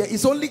to be there,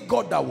 it's only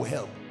God that will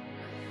help.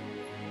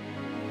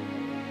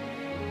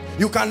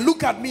 You can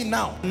look at me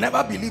now,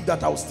 never believe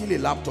that I'll steal a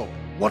laptop.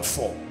 What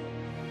for?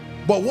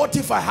 But what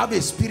if I have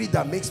a spirit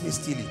that makes me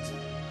steal it?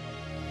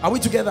 Are we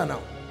together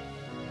now?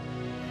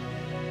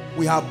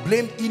 We have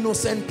blamed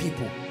innocent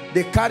people.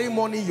 They carry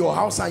money in your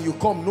house and you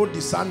come, no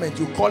discernment.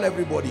 You call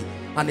everybody,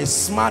 and a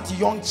smart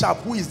young chap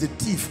who is the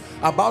thief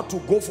about to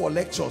go for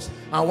lectures,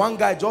 and one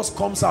guy just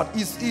comes out.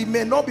 He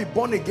may not be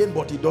born again,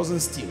 but he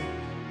doesn't steal.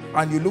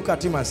 And you look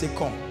at him and say,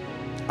 come,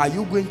 are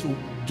you going to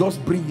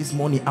just bring this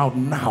money out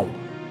now,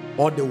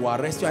 or they will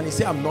arrest you? And he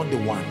say, I'm not the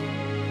one.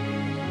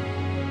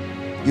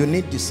 You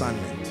need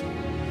discernment.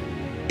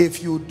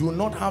 If you do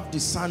not have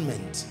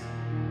discernment,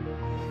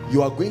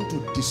 you are going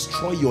to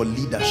destroy your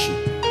leadership,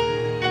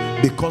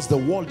 because the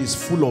world is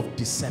full of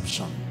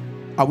deception.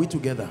 Are we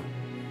together?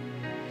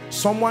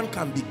 Someone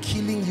can be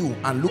killing you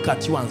and look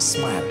at you and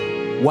smile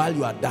while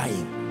you are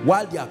dying,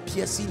 while they are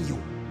piercing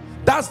you.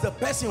 That's the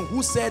person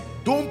who said,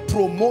 don't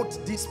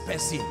promote this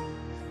person.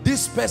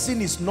 This person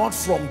is not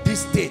from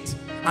this state.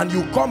 And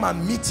you come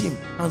and meet him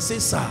and say,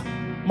 sir,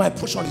 my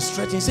portion is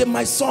stretching. Say,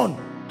 my son,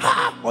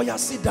 oh yeah,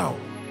 sit down.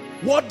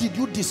 What did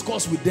you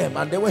discuss with them?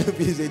 And then when you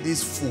say,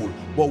 this fool,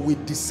 but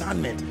with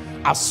discernment,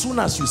 as soon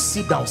as you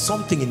sit down,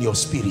 something in your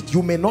spirit,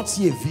 you may not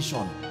see a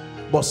vision,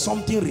 but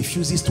something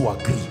refuses to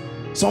agree.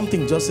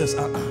 Something just says,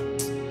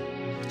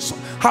 So,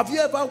 have you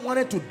ever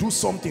wanted to do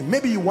something?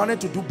 Maybe you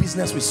wanted to do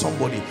business with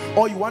somebody,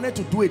 or you wanted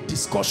to do a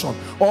discussion,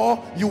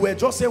 or you were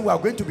just saying, we are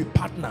going to be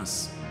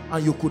partners,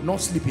 and you could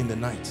not sleep in the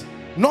night.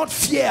 Not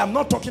fear, I'm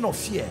not talking of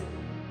fear.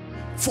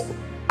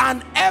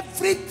 And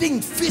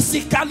everything,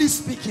 physically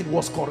speaking,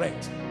 was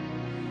correct.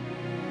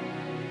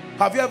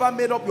 Have you ever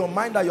made up your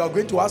mind that you are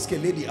going to ask a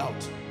lady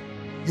out?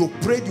 You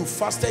prayed, you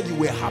fasted, you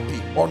were happy.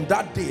 On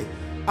that day,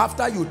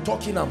 after you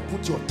talking and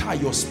put your tie,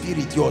 your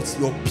spirit, your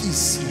peace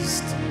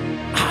ceased.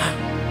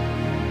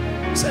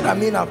 Said,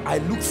 I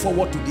look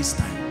forward to this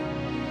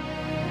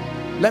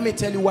time. Let me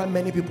tell you why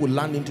many people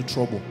land into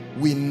trouble.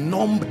 We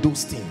numb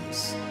those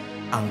things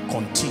and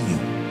continue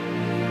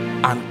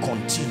and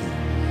continue.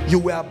 You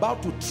were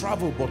about to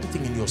travel, but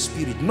nothing in your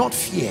spirit, not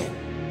fear,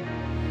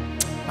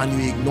 and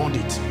you ignored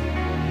it.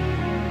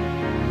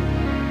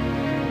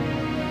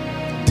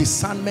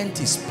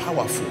 Discernment is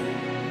powerful.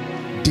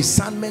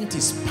 Discernment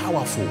is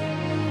powerful.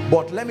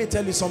 But let me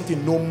tell you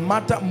something, no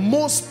matter,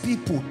 most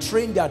people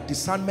train their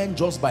discernment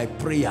just by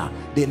prayer.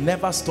 They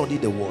never study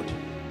the word.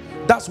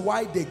 That's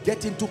why they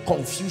get into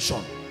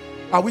confusion.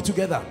 Are we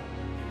together?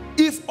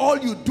 If all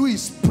you do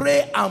is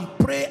pray and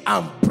pray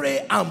and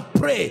pray and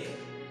pray,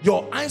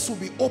 your eyes will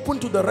be open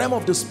to the realm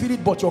of the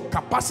spirit, but your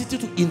capacity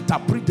to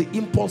interpret the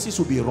impulses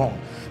will be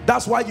wrong.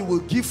 That's why you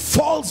will give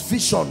false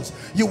visions.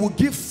 You will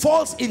give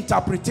false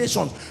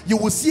interpretations. You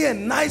will see a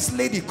nice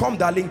lady, come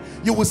darling,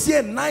 you will see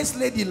a nice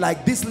lady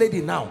like this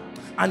lady now,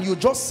 and you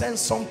just sense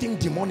something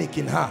demonic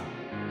in her.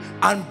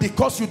 And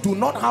because you do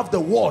not have the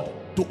word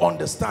to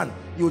understand,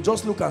 you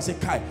just look and say,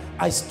 Kai,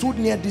 I stood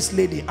near this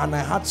lady and I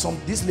had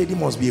this lady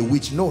must be a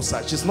witch. No,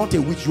 sir, she's not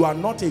a witch. You are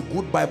not a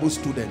good Bible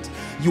student.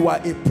 You are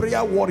a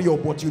prayer warrior,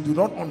 but you do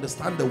not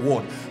understand the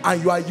word.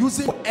 And you are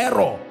using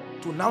error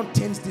to now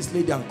taint this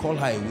lady and call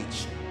her a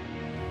witch.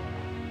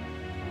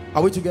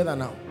 Are we together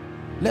now?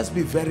 Let's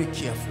be very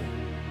careful.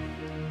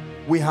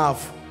 We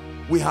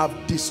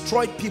have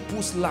destroyed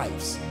people's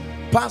lives.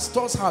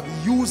 Pastors have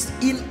used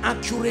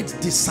inaccurate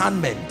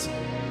discernment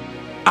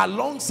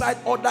alongside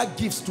other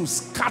gifts to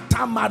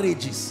scatter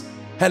marriages.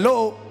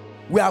 Hello?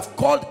 We have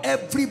called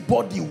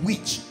everybody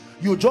witch.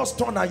 You just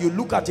turn and you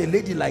look at a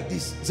lady like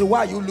this. Say, why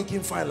are you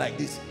looking fine like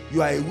this?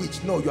 You are a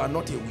witch. No, you are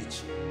not a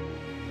witch.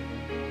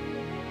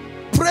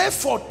 Pray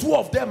for two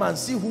of them and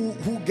see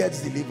who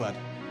gets delivered.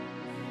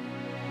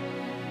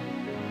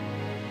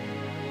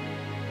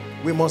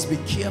 We must be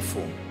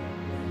careful.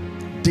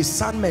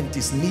 Discernment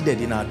is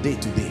needed in our day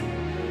to day.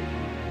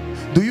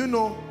 Do you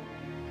know,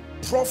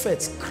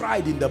 prophets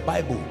cried in the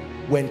Bible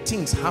when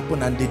things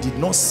happen and they did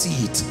not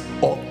see it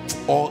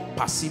or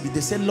perceive it.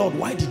 They said, Lord,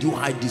 why did you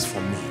hide this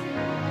from me?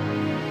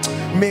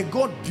 May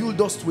God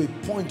build us to a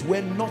point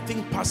where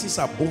nothing passes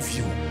above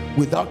you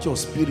without your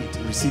spirit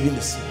receiving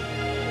the seed.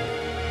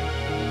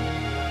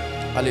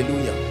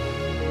 Hallelujah.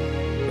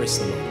 Praise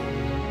the Lord.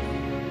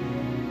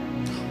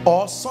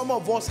 Or some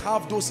of us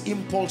have those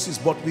impulses,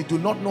 but we do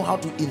not know how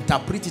to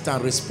interpret it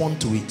and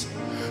respond to it.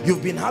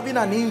 You've been having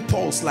an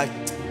impulse like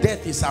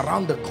death is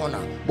around the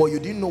corner, but you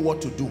didn't know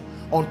what to do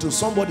until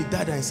somebody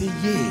died and say,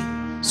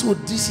 yeah, so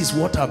this is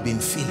what I've been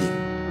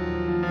feeling.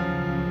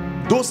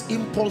 Those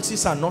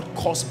impulses are not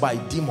caused by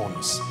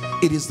demons.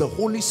 It is the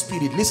Holy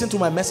Spirit. Listen to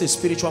my message,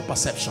 spiritual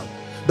perception.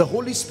 The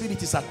Holy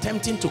Spirit is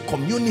attempting to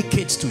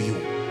communicate to you.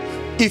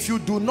 If you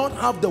do not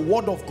have the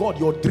word of God,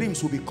 your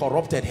dreams will be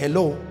corrupted.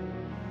 Hello?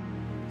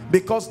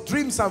 Because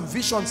dreams and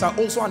visions are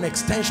also an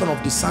extension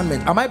of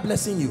discernment. Am I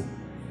blessing you?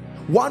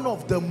 One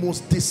of the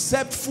most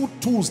deceptive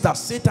tools that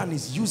Satan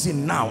is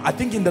using now, I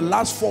think in the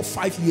last 4 or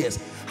 5 years,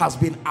 has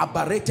been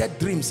aberrated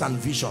dreams and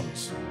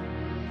visions.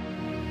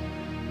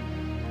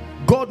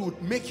 God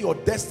would make your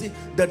destiny,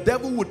 the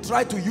devil would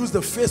try to use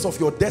the face of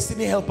your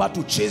destiny helper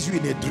to chase you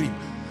in a dream.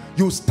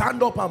 You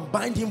stand up and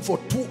bind him for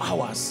 2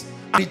 hours,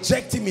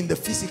 reject him in the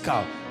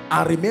physical,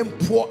 and remain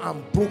poor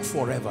and broke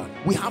forever.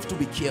 We have to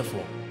be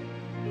careful.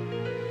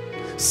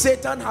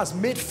 Satan has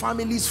made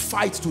families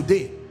fight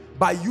today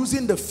by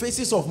using the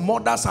faces of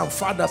mothers and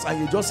fathers, and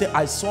you just say,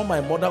 I saw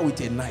my mother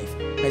with a knife.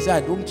 I say,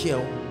 I don't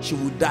care, she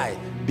will die.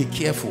 Be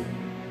careful.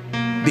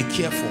 Be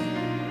careful.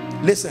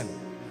 Listen,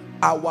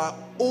 our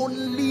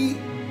only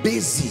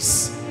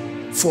basis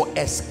for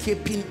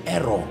escaping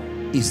error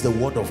is the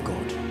word of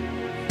God.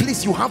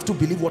 Please, you have to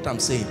believe what I'm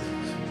saying.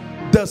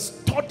 The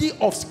study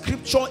of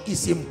scripture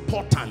is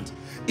important.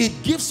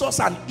 It gives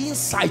us an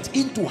insight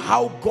into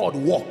how God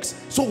works,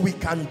 so we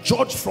can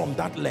judge from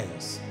that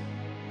lens.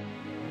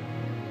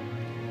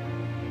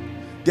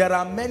 There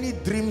are many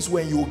dreams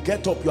when you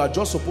get up, you are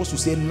just supposed to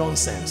say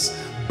nonsense.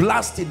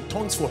 Blast in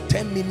tongues for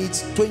 10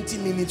 minutes, 20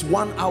 minutes,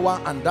 1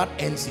 hour, and that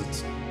ends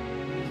it.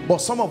 But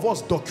some of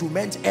us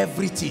document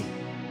everything.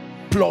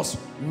 Plus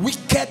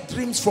wicked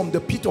dreams from the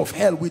pit of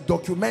hell, we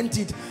document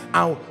it,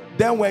 and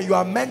then when you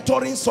are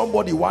mentoring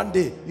somebody one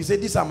day, you say,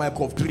 these are my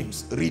cup of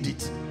dreams, read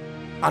it.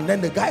 And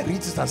then the guy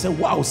reads it and says,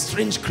 wow,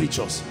 strange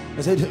creatures.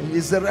 I said,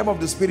 it's the realm of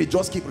the spirit,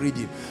 just keep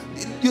reading.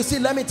 You see,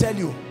 let me tell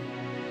you,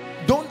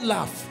 don't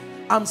laugh.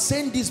 I'm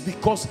saying this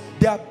because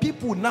there are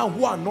people now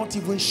who are not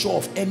even sure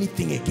of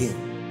anything again.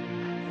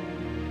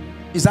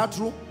 Is that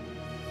true?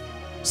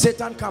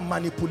 Satan can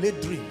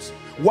manipulate dreams.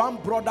 One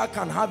brother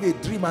can have a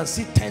dream and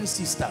see 10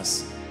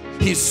 sisters.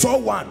 He saw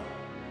one.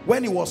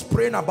 When he was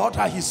praying about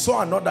her, he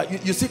saw another.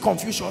 You see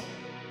confusion?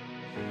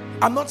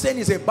 I'm not saying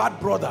he's a bad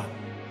brother,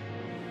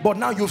 but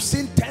now you've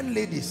seen 10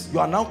 ladies. You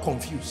are now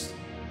confused.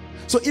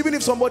 So even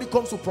if somebody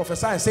comes to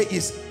prophesy and say,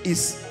 is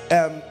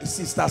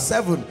sister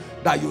 7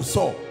 that you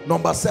saw,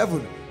 number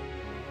 7,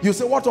 you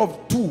say, what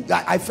of 2?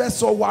 I first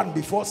saw 1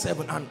 before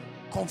 7, and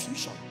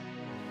confusion.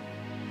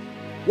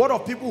 What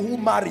of people who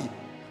marry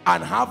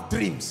and have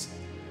dreams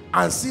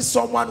and see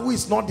someone who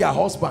is not their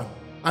husband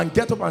and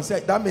get up and say,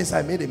 that means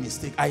I made a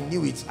mistake. I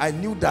knew it. I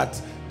knew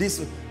that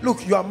this.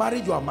 Look, you are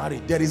married, you are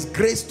married. There is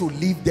grace to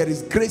live. There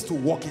is grace to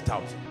work it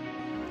out.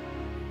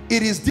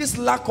 It is this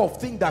lack of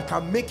thing that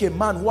can make a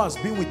man who has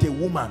been with a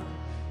woman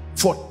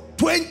for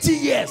 20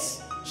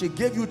 years. She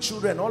gave you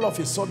children, all of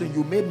a sudden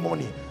you made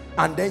money,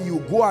 and then you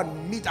go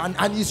and meet, and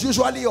it's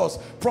usually us,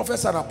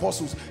 prophets and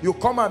apostles. You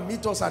come and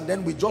meet us, and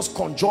then we just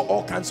conjure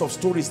all kinds of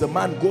stories. The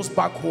man goes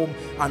back home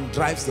and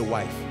drives the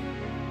wife.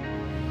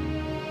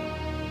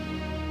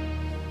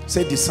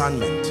 Say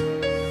discernment.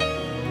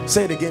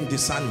 Say it again,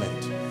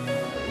 discernment.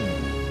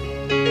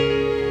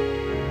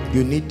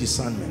 You need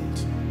discernment.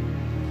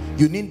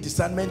 You need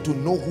discernment to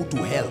know who to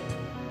help.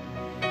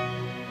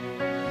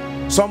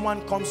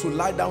 Someone comes to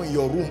lie down in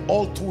your room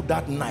all through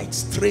that night.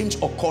 Strange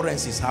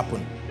occurrences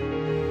happen.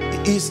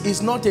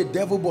 It's not a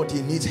devil, but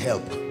he needs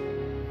help.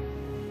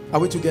 Are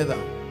we together?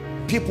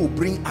 People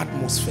bring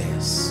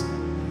atmospheres.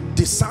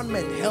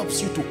 Discernment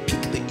helps you to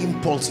pick the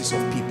impulses of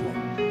people.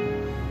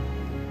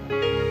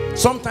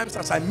 Sometimes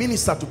as I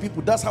minister to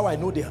people, that's how I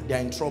know they are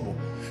in trouble.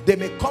 They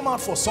may come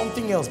out for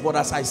something else, but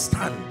as I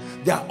stand,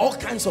 there are all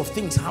kinds of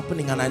things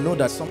happening, and I know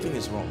that something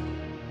is wrong.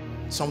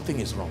 Something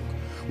is wrong.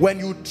 When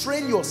you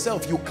train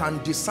yourself, you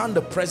can discern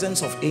the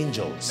presence of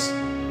angels.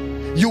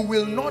 You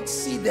will not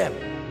see them,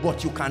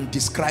 but you can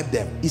describe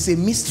them. It's a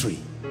mystery.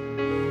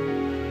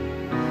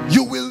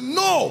 You will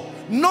know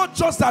not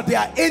just that they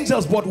are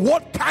angels, but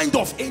what kind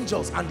of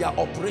angels and their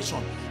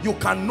operation. You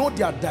can know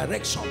their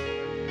direction.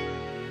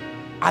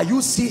 Are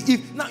you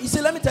seeing? Now you see,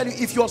 let me tell you,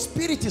 if your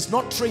spirit is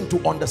not trained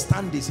to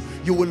understand this,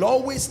 you will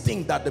always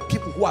think that the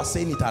people who are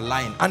saying it are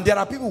lying, and there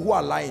are people who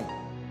are lying.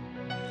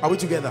 Are we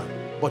together?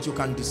 But you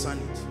can discern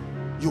it.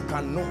 You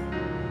can know.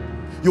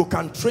 You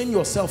can train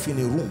yourself in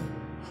a room.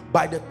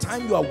 By the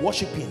time you are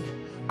worshiping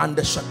and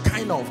the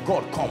Shekinah of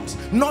God comes,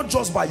 not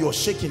just by your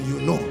shaking,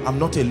 you know, I'm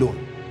not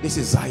alone. This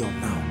is Zion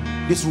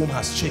now. This room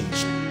has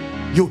changed.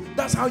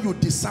 That's how you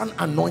discern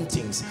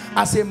anointings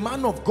as a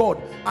man of God.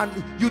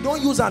 And you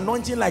don't use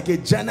anointing like a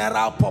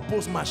general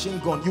purpose machine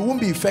gun. You won't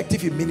be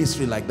effective in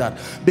ministry like that,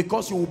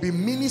 because you will be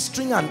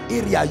ministering an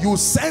area. You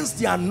sense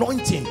the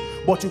anointing,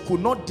 but you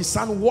could not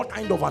discern what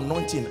kind of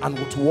anointing and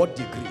to what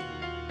degree.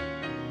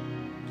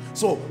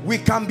 So we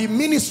can be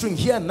ministering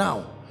here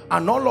now,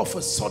 and all of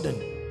a sudden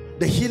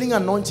the healing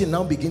anointing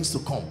now begins to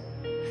come.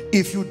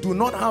 If you do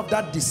not have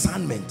that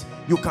discernment,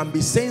 you can be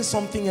saying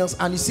something else.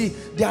 And you see,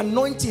 the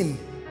anointing,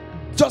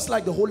 just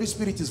like the Holy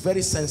Spirit, is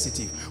very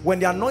sensitive. When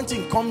the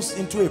anointing comes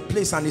into a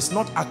place and is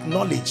not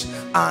acknowledged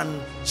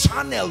and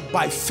channeled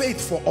by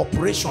faith for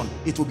operation,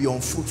 it will be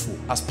unfruitful,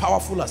 as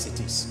powerful as it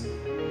is.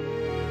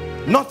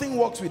 Nothing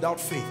works without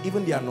faith,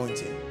 even the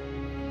anointing.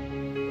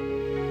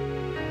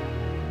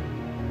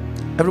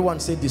 Everyone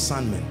say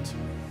discernment.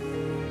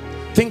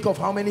 Think of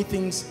how many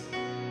things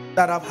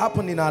that have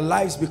happened in our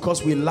lives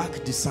because we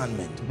lack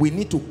discernment. We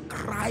need to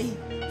cry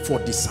for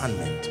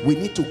discernment. We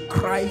need to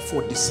cry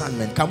for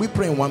discernment. Can we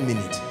pray in 1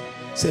 minute?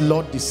 Say,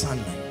 Lord,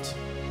 discernment.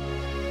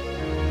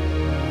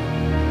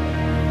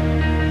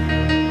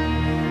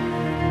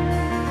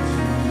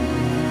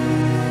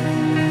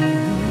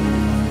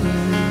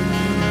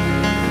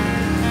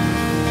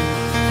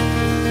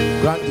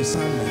 Grant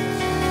discernment.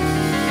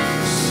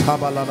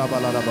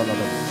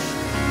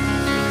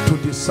 To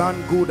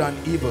discern good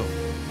and evil,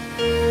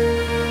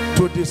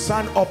 to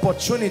discern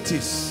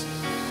opportunities,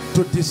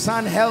 to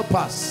discern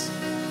helpers,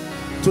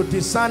 to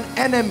discern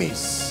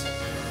enemies,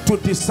 to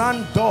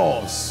discern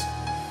doors,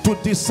 to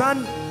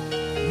discern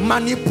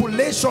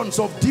manipulations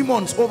of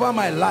demons over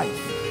my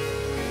life.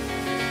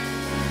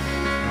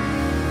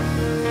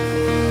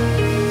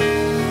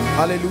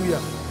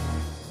 Hallelujah.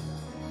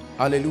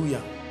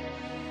 Hallelujah.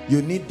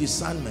 You need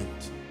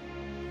discernment.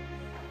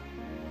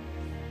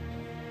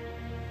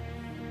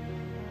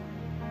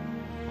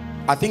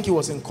 I think he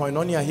was in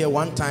Koinonia here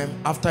one time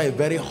after a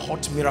very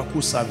hot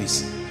miracle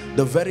service.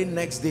 The very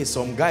next day,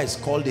 some guys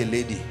called a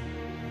lady.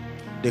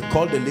 They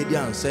called the lady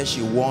and said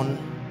she won,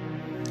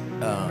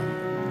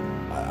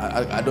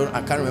 I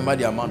can't remember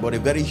the amount, but a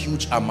very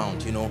huge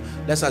amount, you know.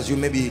 Let's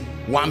assume maybe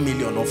 1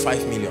 million or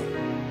 5 million.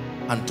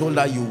 And told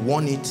her, you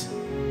won it.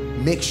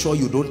 Make sure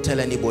you don't tell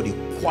anybody.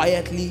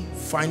 Quietly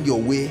find your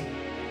way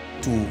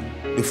to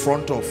the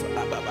front of,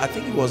 I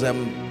think it was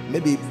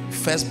maybe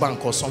First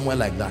Bank or somewhere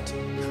like that.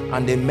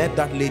 And they met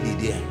that lady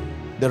there.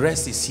 The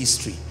rest is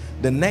history.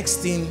 The next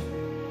thing,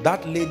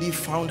 that lady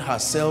found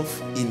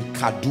herself in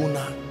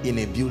Kaduna in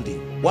a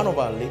building. One of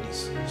our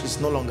ladies, she's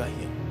no longer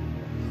here,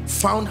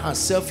 found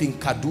herself in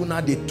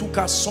Kaduna. They took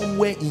her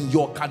somewhere in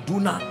your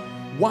Kaduna,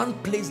 one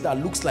place that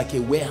looks like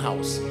a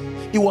warehouse.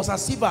 It was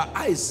as if her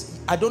eyes,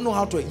 I don't know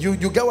how to, you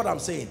get what I'm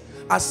saying?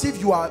 As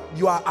if you are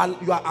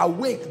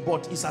awake,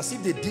 but it's as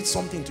if they did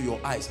something to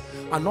your eyes.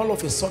 And all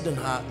of a sudden,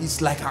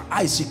 it's like her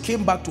eyes, she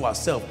came back to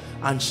herself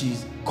and she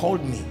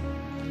called me.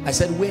 I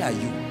said, where are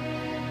you?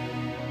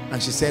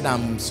 And she said,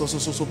 I'm so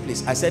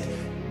place. I said,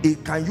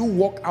 can you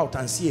walk out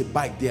and see a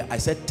bike there? I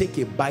said, take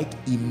a bike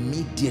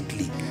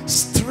immediately.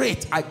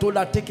 Straight. I told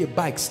her, take a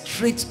bike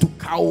straight to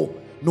Kao.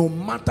 No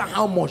matter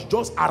how much,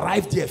 just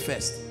arrive there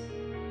first.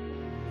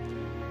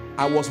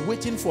 I was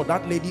waiting for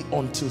that lady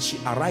until she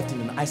arrived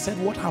in. I said,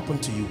 what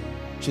happened to you?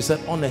 She said,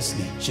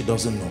 honestly, she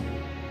doesn't know.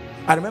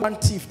 I remember one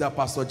thief that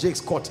Pastor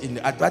Jakes caught in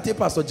the, I think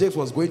Pastor Jakes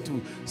was going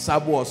to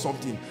Sabo or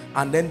something,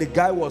 and then the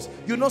guy was,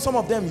 you know, some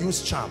of them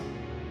use charm,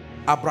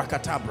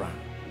 abracadabra.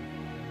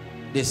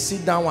 They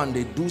sit down and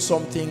they do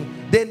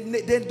something.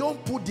 They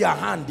don't put their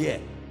hand there.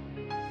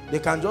 They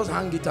can just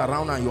hang it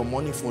around and your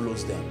money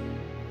follows them.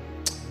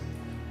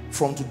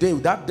 From today,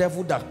 that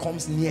devil that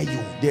comes near you,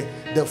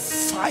 the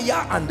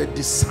fire and the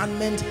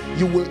discernment,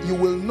 you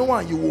will know,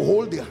 and you will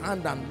hold the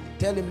hand and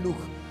tell him, look,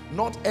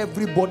 not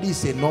everybody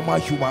is a normal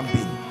human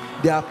being.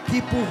 There are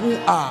people who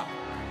are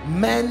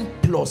men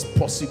plus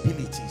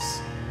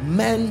possibilities.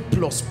 Men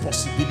plus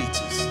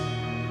possibilities.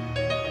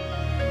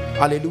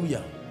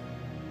 Hallelujah.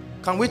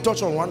 Can we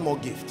touch on one more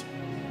gift?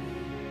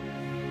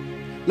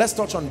 Let's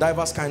touch on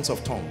diverse kinds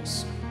of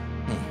tongues.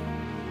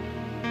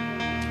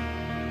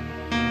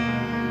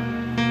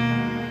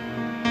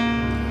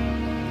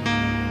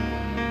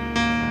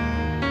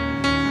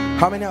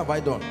 How many have I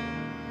done?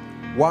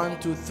 1,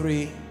 2,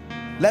 3.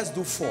 Let's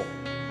do 4.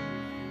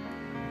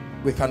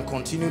 We can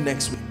continue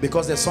next week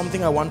because there's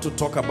something I want to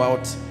talk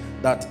about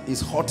that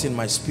is hot in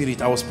my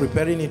spirit. I was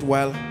preparing it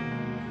while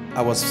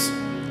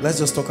let's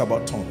just talk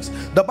about tongues.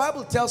 The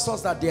Bible tells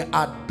us that there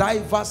are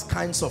diverse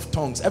kinds of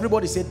tongues.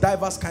 Everybody say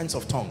diverse kinds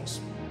of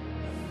tongues.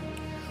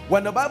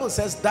 When the Bible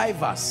says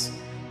diverse,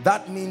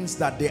 that means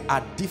that there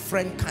are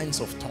different kinds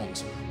of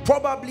tongues.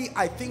 Probably,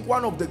 I think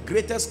one of the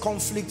greatest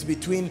conflicts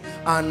between,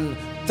 and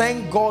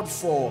thank God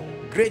for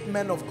great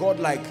men of God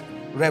like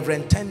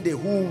Reverend Tende,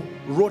 who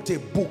wrote a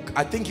book.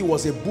 I think it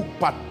was a book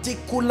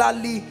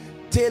particularly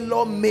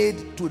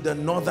tailor-made to the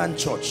Northern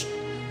Church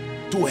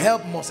to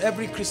help most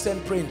every Christian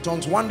pray in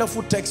tongues.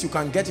 Wonderful text. You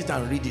can get it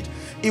and read it.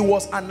 It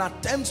was an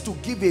attempt to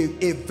give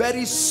a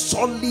very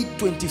solid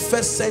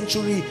 21st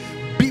century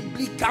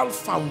biblical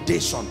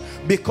foundation,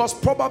 because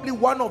probably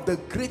one of the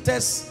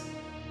greatest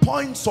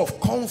points of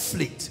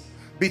conflict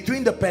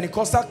between the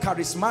Pentecostal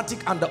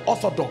charismatic and the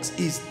Orthodox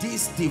is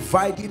this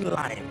dividing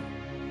line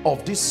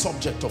of this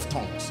subject of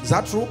tongues. Is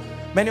that true?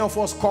 Many of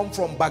us come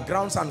from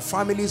backgrounds and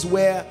families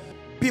where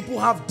people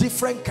have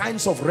different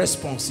kinds of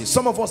responses.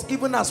 Some of us,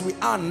 even as we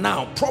are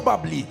now,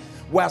 probably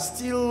we're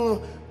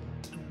still,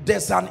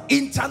 there's an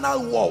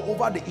internal war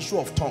over the issue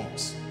of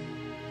tongues.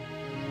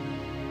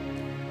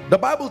 The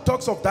Bible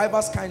talks of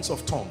diverse kinds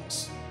of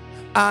tongues,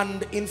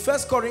 and in 1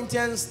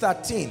 Corinthians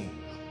 13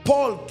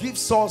 Paul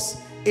gives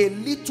us a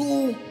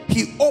little,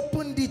 he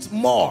opened it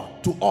more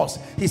to us.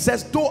 He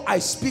says, though I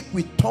speak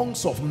with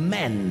tongues of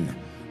men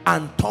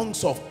and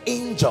tongues of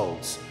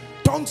angels.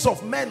 Tongues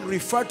of men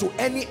refer to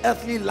any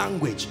earthly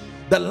language,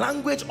 the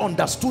language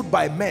understood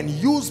by men,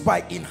 used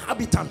by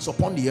inhabitants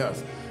upon the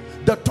earth.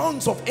 The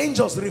tongues of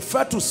angels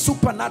refer to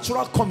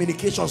supernatural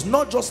communications,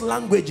 not just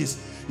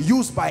languages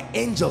used by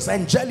angels,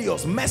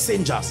 angelios,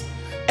 messengers.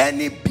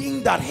 Any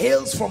being that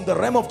hails from the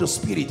realm of the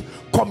spirit,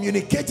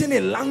 communicating a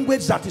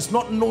language that is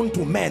not known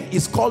to men,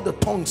 is called the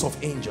tongues of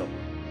angel.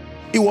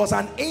 It was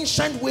an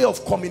ancient way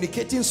of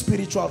communicating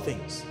spiritual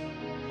things.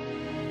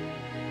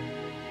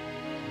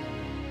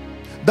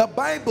 The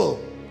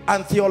Bible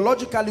and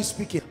theologically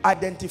speaking,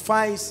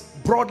 identifies,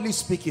 broadly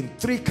speaking,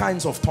 3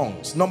 kinds of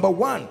tongues. Number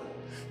 1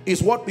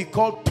 is what we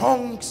call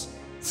tongues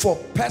for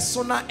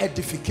personal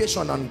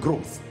edification and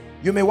growth.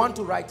 You may want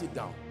to write it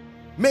down.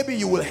 Maybe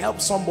you will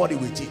help somebody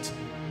with it.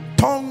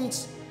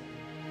 Tongues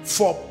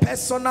for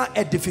personal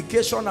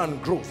edification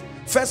and growth.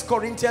 1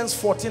 Corinthians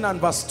 14 and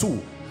verse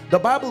 2. The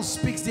Bible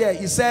speaks there.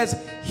 It says,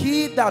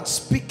 he that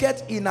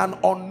speaketh in an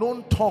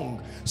unknown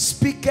tongue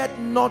speaketh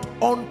not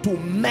unto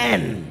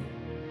men,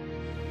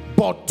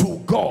 but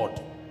to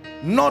God.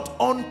 Not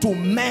unto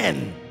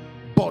men,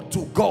 but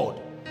to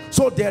God.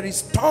 So there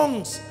is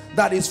tongues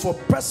that is for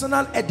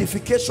personal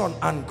edification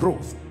and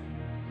growth.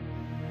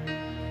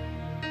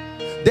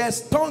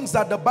 There's tongues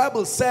that the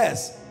Bible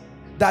says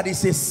that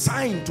is a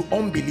sign to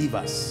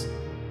unbelievers.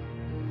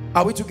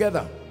 Are we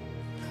together?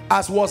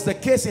 As was the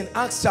case in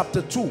Acts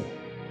chapter 2.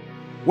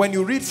 When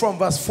you read from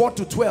verse 4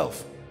 to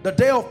 12, the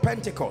day of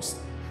Pentecost,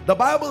 the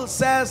Bible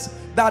says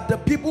that the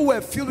people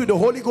were filled with the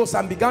Holy Ghost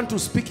and began to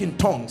speak in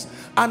tongues.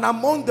 And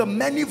among the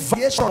many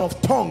variations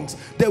of tongues,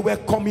 they were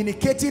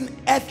communicating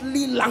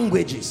earthly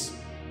languages.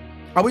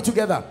 Are we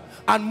together?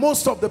 And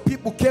most of the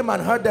people came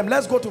and heard them.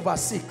 Let's go to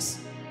verse 6.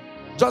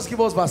 Just give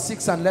us verse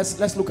 6 and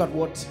let's look at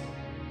what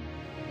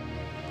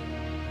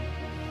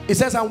it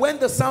says. And when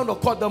the sound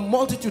occurred, the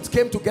multitudes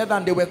came together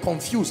and they were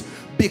confused,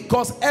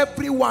 because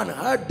everyone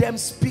heard them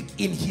speak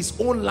in his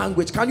own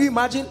language. Can you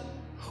imagine?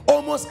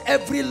 Almost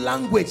every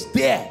language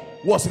there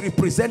was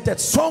represented.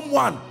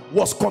 Someone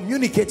was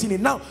communicating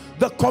it. Now,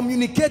 the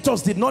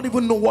communicators did not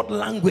even know what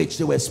language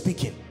they were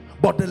speaking.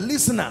 But the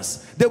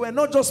listeners, they were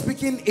not just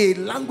speaking a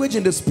language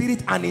in the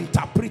spirit and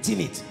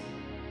interpreting it.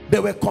 They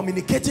were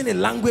communicating a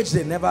language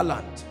they never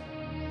learned.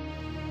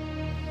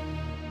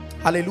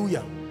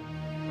 Hallelujah.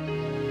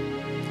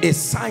 A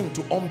sign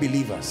to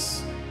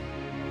unbelievers.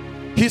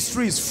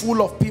 History is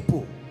full of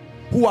people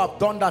who have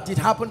done that. It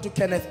happened to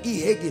Kenneth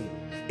E. Hagin.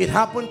 It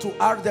happened to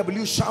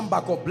R.W.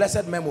 Schambach of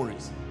blessed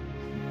memories.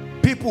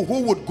 People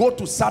who would go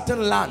to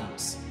certain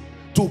lands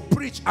to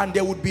preach, and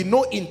there would be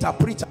no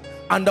interpreter,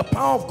 and the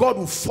power of God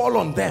would fall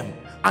on them,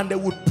 and they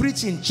would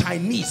preach in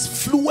Chinese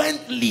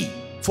fluently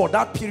for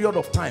that period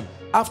of time.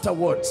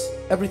 Afterwards,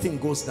 everything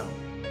goes down.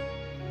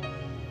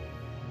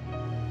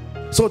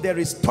 So there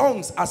is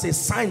tongues as a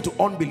sign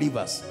to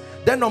unbelievers.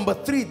 Then number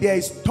 3, there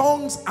is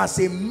tongues as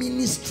a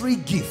ministry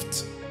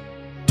gift.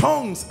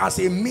 Tongues as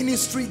a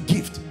ministry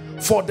gift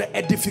for the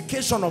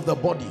edification of the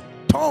body.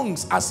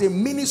 Tongues as a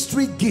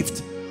ministry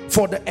gift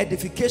for the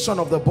edification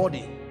of the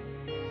body.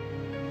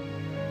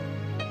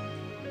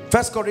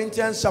 1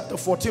 Corinthians chapter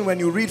 14, when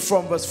you read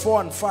from verse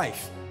 4 and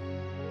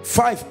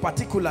 5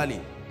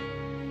 particularly,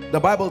 the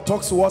Bible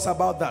talks to us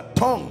about that.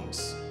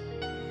 Tongues,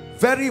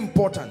 very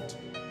important.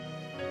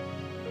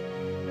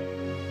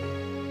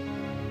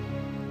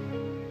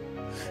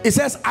 It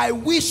says, I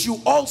wish you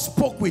all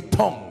spoke with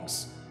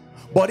tongues,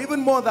 but even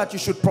more that you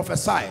should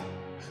prophesy.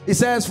 It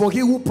says, for he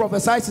who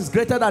prophesies is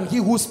greater than he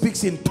who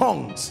speaks in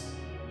tongues,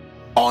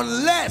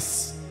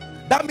 unless,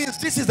 that means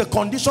this is the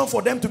condition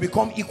for them to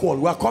become equal.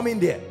 We are coming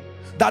there.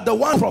 That the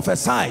one who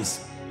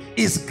prophesies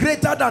is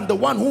greater than the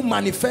one who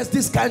manifests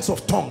these kinds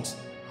of tongues.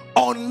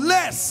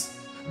 Unless,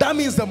 that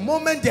means the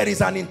moment there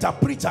is an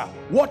interpreter,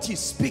 what he's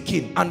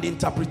speaking and the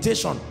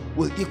interpretation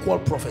will equal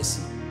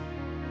prophecy.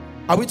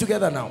 Are we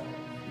together now?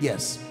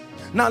 Yes.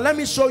 Now let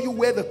me show you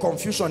where the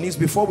confusion is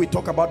before we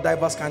talk about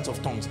diverse kinds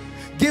of tongues.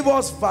 Give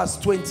us verse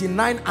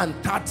 29 and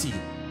 30.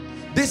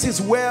 This is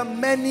where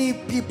many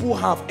people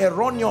have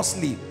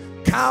erroneously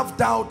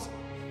carved out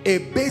a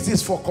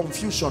basis for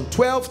confusion.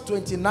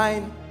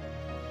 12:29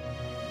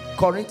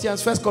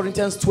 Corinthians, 1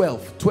 Corinthians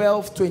 12,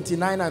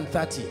 29 and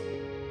 30.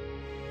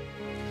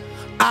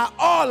 Are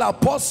all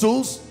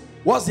apostles?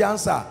 What's the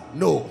answer?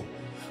 No.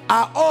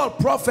 Are all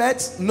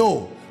prophets?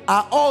 No.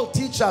 Are all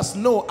teachers?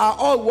 No. Are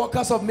all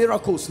workers of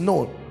miracles?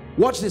 No.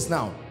 Watch this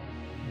now.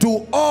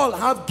 Do all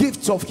have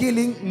gifts of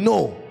healing?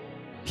 No.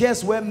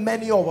 Here's where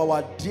many of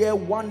our dear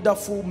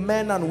wonderful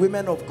men and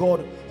women of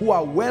God who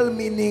are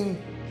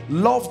well-meaning,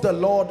 love the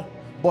Lord,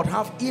 but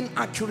have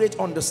inaccurate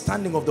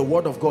understanding of the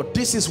word of God.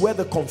 This is where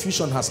the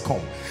confusion has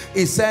come.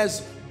 It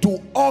says,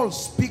 do all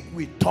speak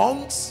with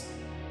tongues?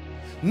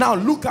 Now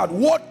look at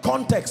what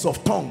context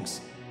of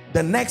tongues.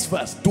 The next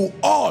verse, do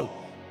all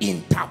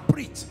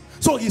interpret?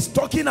 So he's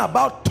talking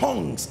about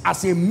tongues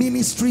as a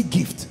ministry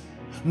gift,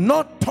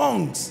 not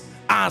tongues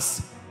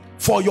as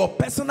for your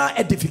personal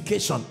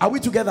edification. Are we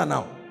together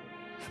now?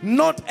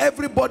 Not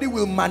everybody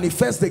will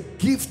manifest the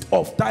gift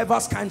of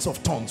diverse kinds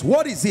of tongues.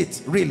 What is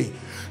it really?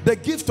 The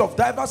gift of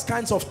diverse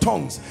kinds of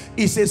tongues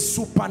is a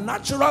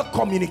supernatural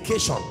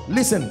communication.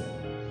 Listen,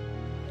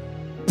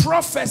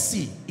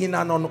 prophecy in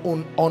an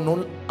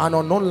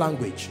unknown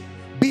language,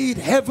 be it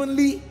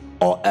heavenly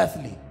or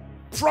earthly.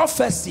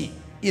 Prophecy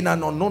in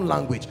an unknown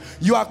language.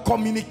 You are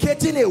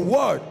communicating a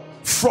word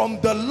from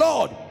the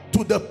Lord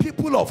to the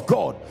people of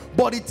God,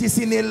 but it is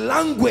in a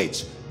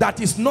language that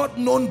is not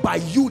known by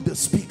you, the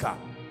speaker,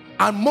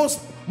 and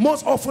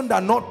most often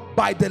than not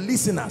by the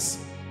listeners.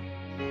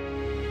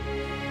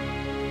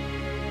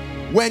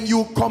 When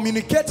you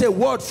communicate a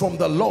word from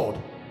the Lord,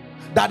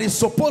 that is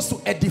supposed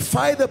to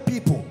edify the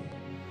people.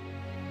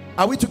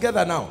 Are we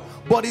together now?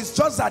 But it's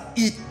just that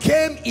it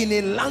came in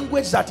a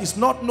language that is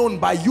not known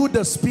by you,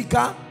 the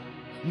speaker,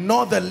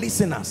 nor the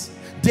listeners.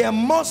 There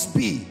must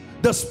be,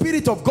 the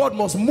Spirit of God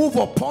must move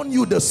upon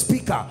you, the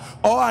speaker,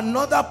 or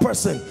another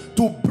person,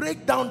 to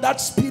break down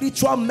that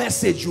spiritual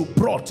message you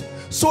brought,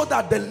 so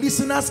that the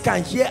listeners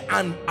can hear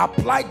and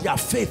apply their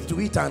faith to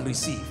it and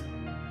receive.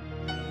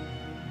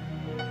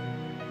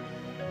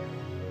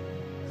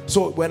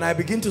 So when I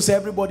begin to say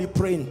everybody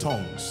pray in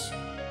tongues,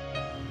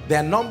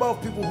 there are a number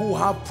of people who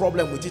have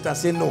problem with it and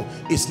say, no,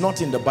 it's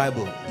not in the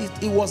Bible.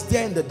 It was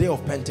there in the day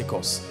of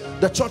Pentecost.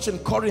 The church in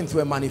Corinth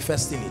were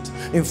manifesting it.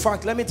 In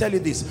fact, let me tell you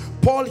this.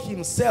 Paul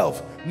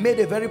himself made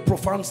a very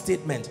profound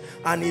statement,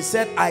 and he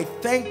said, I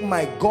thank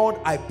my God,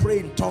 I pray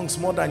in tongues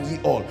more than ye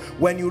all.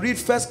 When you read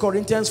 1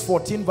 Corinthians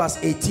 14 verse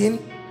 18,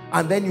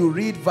 and then you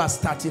read verse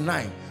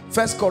 39.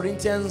 1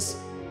 Corinthians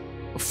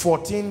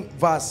 14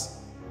 verse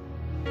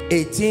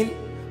 18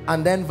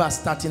 and then verse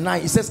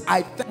 39, it says,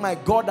 I thank my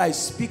God, I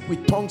speak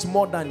with tongues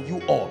more than you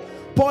all.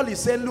 Paul is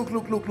saying,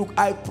 look,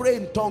 I pray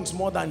in tongues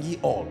more than ye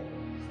all.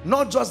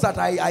 Not just that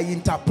I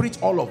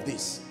interpret all of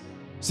this.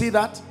 See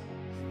that?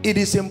 It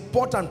is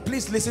important.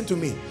 Please listen to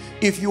me.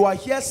 If you are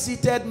here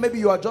seated, maybe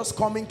you are just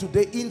coming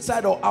today,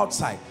 inside or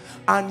outside,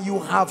 and you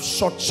have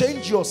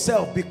shortchanged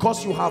yourself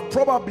because you have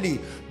probably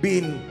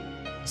been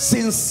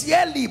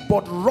sincerely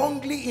but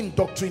wrongly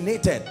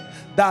indoctrinated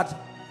that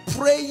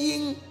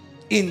praying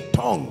in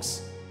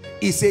tongues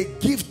is a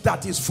gift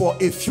that is for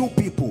a few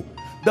people.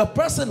 The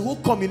person who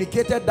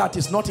communicated that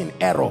is not in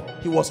error.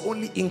 He was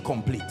only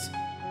incomplete.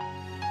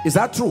 Is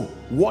that true?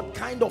 What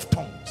kind of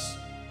tongues?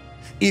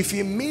 If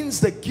he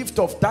means the gift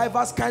of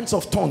diverse kinds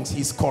of tongues,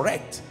 he's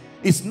correct.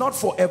 It's not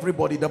for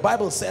everybody. The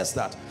Bible says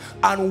that.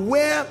 And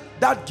where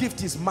that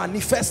gift is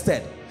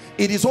manifested,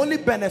 it is only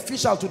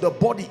beneficial to the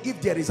body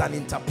if there is an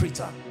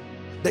interpreter.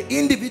 The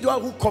individual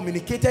who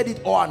communicated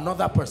it or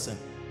another person.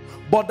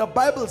 But the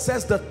Bible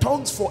says the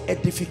tongues for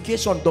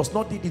edification does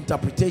not need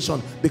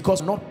interpretation,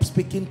 because we're not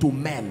speaking to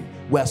men,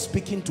 we are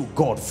speaking to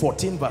God.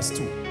 14 verse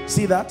 2.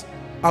 See that?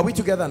 Are we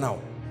together now?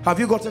 Have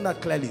you gotten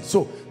that clearly?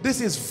 So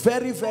this is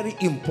very, very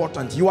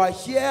important. You are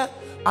here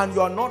and you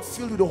are not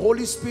filled with the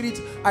Holy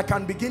Spirit. I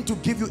can begin to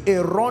give you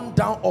a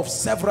rundown of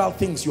several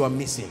things you are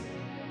missing.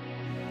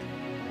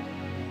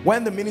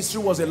 When the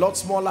ministry was a lot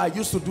smaller, I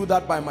used to do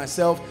that by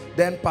myself.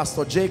 Then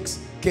Pastor Jakes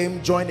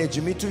came, joined,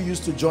 Ejimitu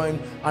used to join,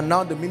 and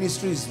now the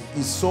ministry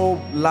is so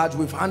large.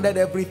 We've handed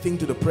everything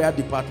to the prayer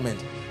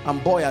department,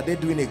 and boy, are they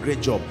doing a great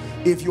job.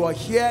 If you are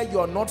here, you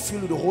are not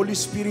filled with the Holy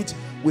Spirit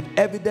with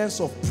evidence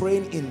of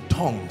praying in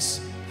tongues,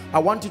 I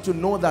want you to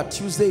know that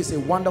Tuesday is a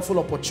wonderful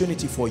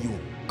opportunity for you.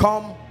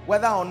 Come,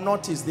 whether or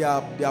not is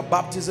their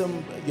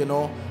baptism, you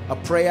know, a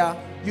prayer,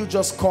 you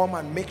just come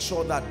and make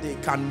sure that they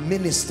can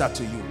minister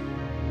to you.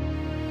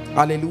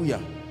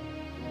 Hallelujah.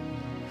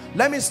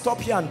 Let me stop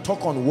here and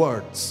talk on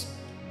words.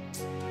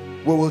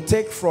 We will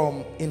take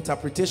from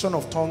interpretation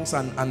of tongues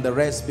and the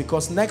rest,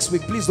 because next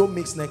week, please don't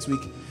mix next week,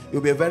 it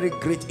will be a very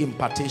great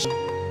impartation.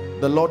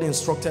 The Lord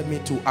instructed me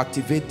to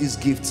activate these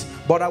gifts,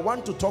 but I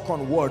want to talk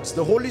on words.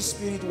 The Holy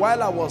Spirit,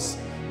 while I was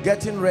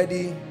getting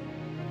ready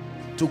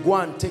to go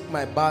and take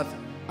my bath,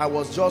 I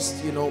was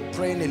just, you know,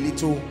 praying a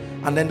little,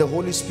 and then the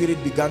Holy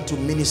Spirit began to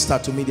minister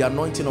to me. The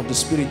anointing of the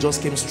Spirit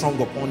just came strong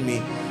upon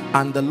me,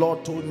 and the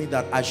Lord told me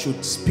that I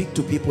should speak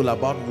to people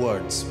about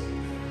words.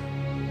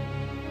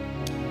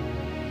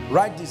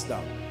 Write this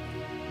down.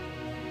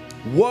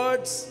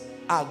 Words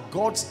are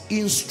God's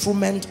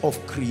instrument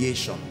of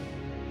creation.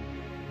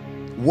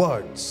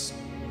 Words.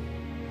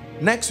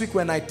 Next week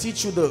when I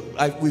teach you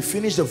we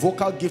finish the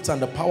vocal gifts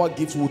and the power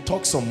gifts, we'll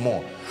talk some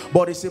more.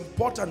 But it's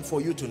important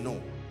for you to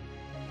know.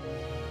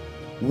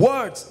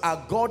 Words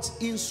are God's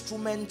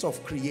instrument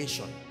of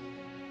creation.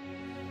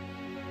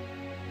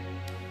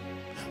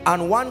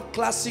 And one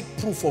classic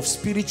proof of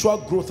spiritual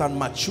growth and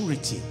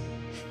maturity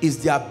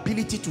is the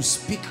ability to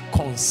speak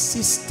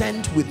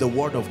consistent with the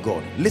word of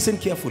God. Listen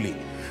carefully.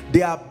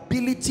 The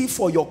ability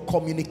for your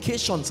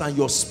communications and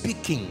your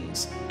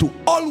speakings to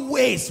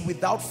always,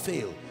 without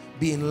fail,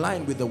 be in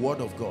line with the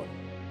word of God.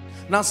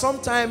 Now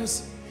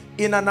sometimes,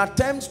 in an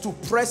attempt to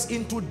press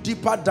into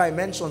deeper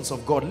dimensions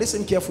of God,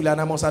 listen carefully,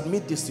 and I must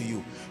admit this to you.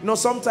 You know,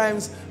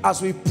 sometimes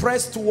as we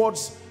press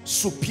towards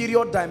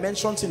superior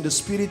dimensions in the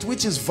spirit,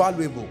 which is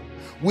valuable,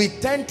 we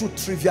tend to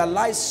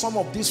trivialize some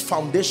of these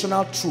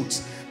foundational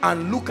truths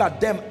and look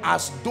at them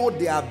as though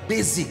they are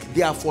basic,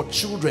 they are for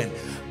children.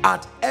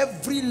 At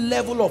every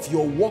level of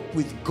your walk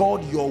with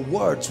God, your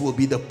words will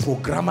be the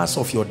programmers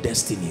of your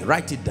destiny.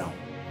 Write it down.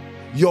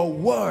 Your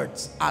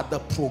words are the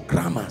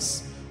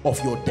programmers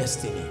of your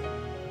destiny.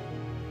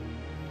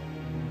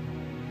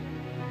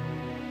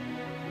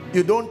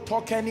 You don't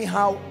talk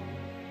anyhow,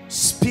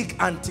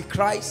 speak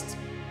antichrist.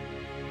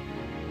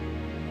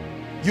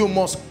 You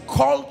must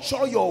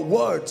culture your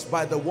words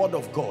by the word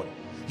of God.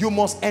 You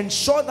must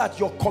ensure that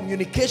your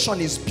communication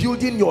is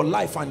building your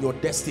life and your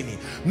destiny.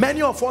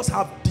 Many of us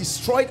have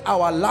destroyed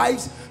our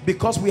lives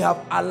because we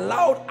have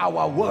allowed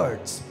our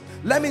words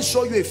Let me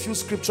show you a few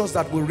scriptures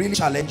that will really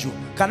challenge you.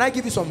 Can I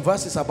give you some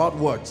verses about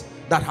words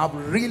that have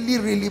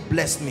really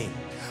blessed me?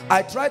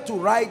 I tried to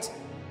write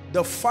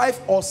the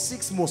 5 or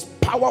 6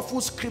 most powerful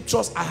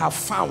scriptures I have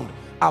found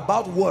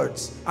about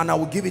words, and I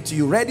will give it to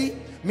you. Ready?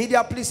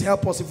 Media, please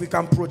help us. If we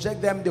can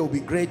project them, they will be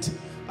great.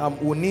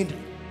 We'll need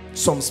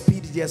some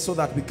speed here so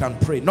that we can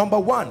pray. Number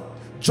 1,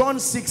 John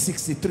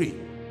 6:63.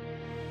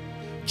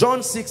 John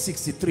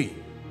 6:63.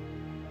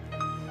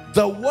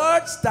 The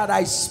words that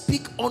I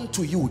speak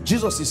unto you,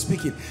 Jesus is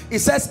speaking. It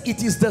says,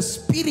 it is the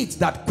spirit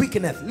that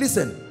quickeneth.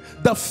 Listen,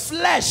 the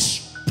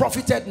flesh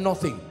profited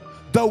nothing.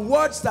 The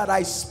words that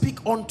I speak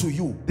unto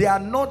you, they are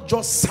not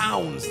just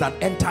sounds that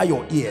enter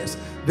your ears.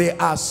 They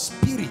are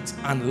spirit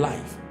and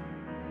life.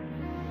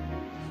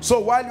 So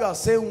while you are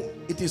saying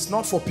it is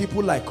not for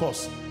people like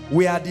us,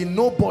 we are the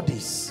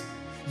nobodies.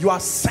 You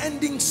are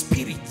sending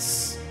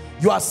spirits.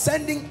 You are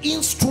sending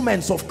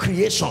instruments of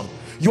creation.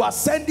 You are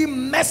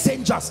sending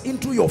messengers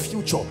into your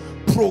future,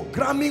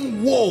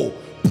 programming woe,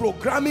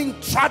 programming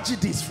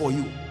tragedies for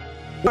you.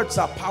 Words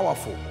are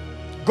powerful.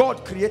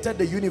 God created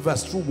the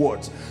universe through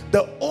words.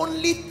 The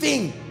only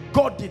thing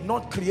God did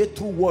not create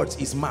through words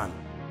is man.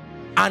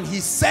 And he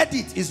said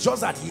it, it's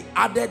just that he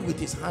added with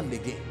his hand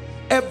again.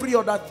 Every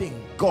other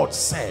thing, God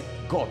said,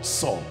 God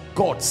saw.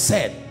 God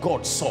said,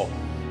 God saw.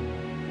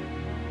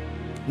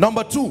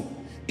 Number 2,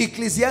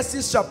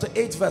 Ecclesiastes chapter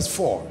 8 verse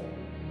 4.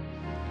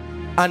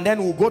 And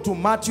then we'll go to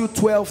Matthew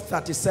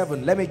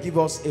 12:37. Let me give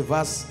us a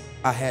verse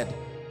ahead.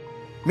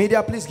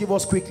 Media, please give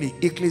us quickly.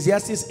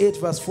 Ecclesiastes 8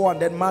 verse 4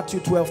 and then Matthew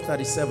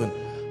 12:37.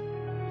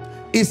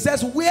 It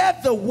says, where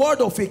the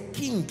word of a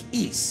king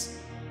is.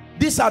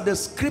 These are the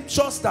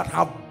scriptures that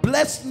have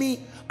blessed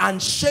me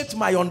and shaped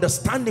my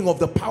understanding of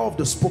the power of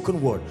the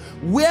spoken word.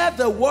 Where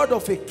the word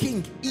of a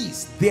king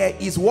is, there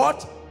is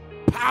what?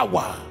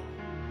 Power.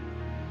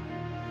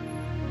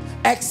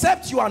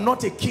 Except you are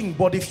not a king,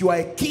 but if you are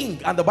a king,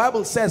 and the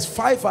Bible says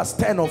 5 verse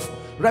 10 of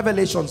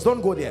Revelations,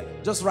 don't go there,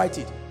 just write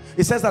it.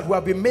 It says that we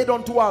have been made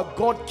unto our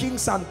God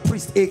kings and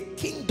priests, a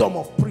kingdom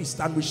of priests,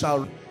 and we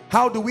shall.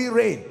 How do we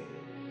reign?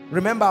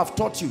 Remember, I've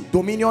taught you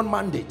dominion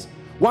mandate.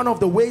 One of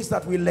the ways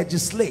that we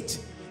legislate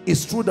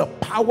is through the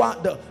power,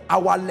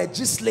 our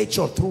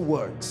legislature through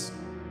words.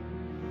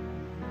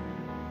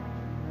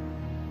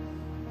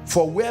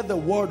 For where the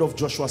word of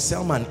Joshua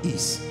Selman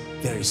is,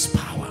 there is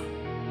power.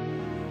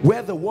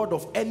 Where the word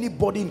of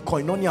anybody in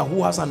Koinonia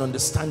who has an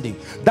understanding,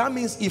 that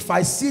means if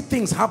I see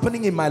things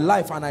happening in my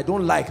life and I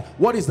don't like,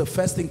 what is the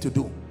first thing to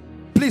do?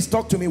 Please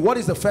talk to me. What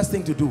is the first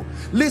thing to do?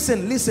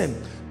 Listen, listen.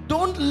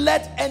 Don't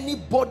let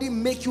anybody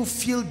make you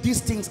feel these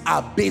things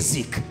are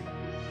basic.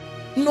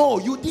 No,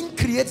 you didn't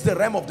create the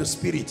realm of the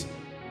spirit.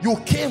 You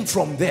came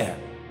from there.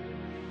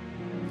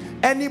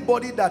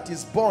 Anybody that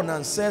is born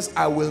and says,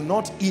 I will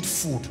not eat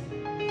food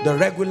the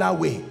regular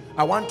way,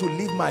 I want to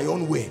live my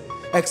own way,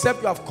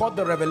 except you have caught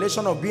the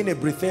revelation of being a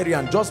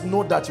breatharian, just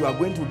know that you are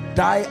going to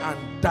die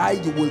and die.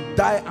 You will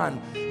die and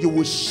you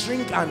will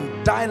shrink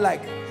and die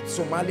like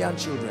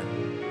Somalian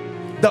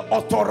children. The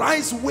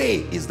authorized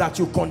way is that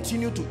you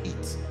continue to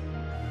eat.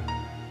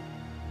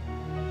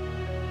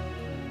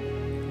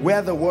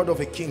 Where the word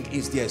of a king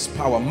is, there is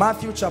power.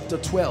 Matthew chapter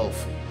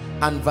 12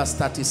 and verse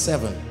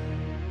 37.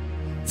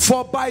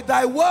 For by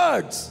thy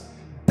words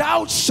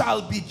thou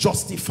shalt be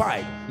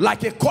justified.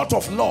 Like a court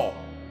of law,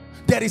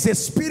 there is a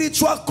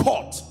spiritual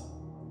court,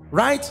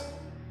 right?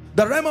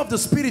 The realm of the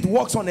spirit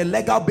works on a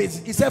legal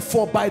basis. He said,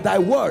 for by thy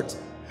words,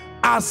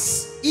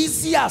 as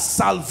easy as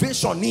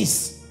salvation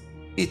is,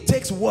 it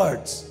takes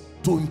words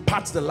to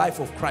impart the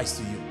life of Christ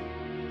to you.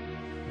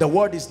 The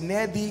word is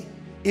near thee,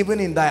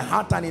 even in thy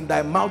heart and in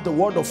thy mouth, the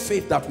word of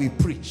faith that we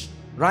preach,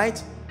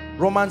 right?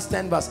 Romans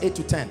 10 verse 8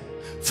 to 10.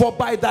 For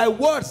by thy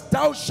words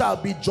thou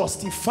shalt be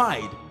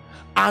justified,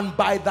 and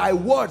by thy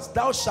words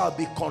thou shalt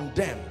be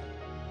condemned.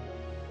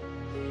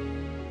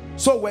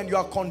 So when you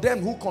are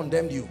condemned, who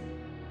condemned you?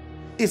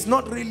 It's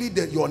not really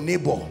your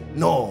neighbor.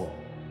 No.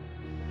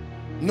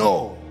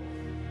 No.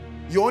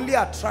 You're only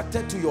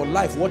attracted to your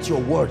life what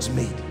your words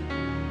made.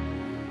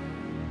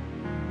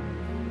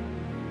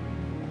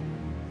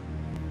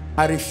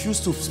 I refuse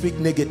to speak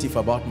negative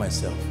about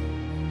myself.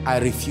 I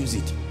refuse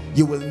it.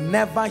 You will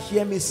never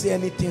hear me say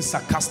anything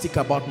sarcastic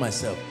about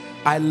myself.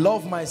 I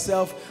love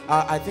myself.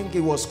 I think it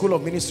was School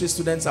of Ministry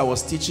students I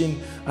was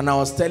teaching, and I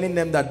was telling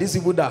them that these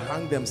people that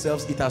hang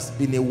themselves, it has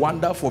been a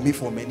wonder for me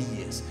for many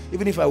years.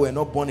 Even if I were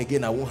not born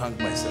again, I won't hang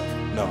myself.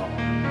 No.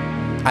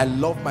 I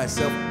love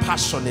myself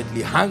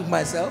passionately. Hang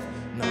myself?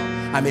 No.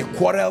 I may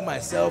quarrel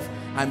myself.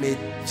 I may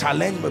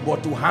challenge me,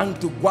 but to hang,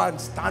 to go and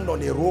stand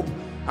on a rope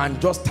and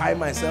just tie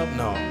myself?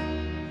 No.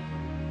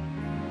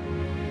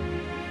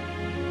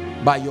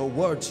 By your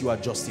words you are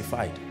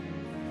justified.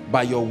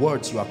 By your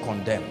words you are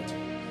condemned.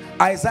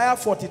 Isaiah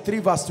 43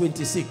 verse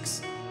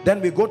 26.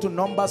 Then we go to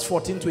Numbers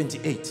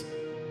 14:28.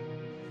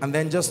 And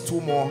then just 2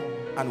 more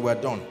and we're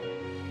done.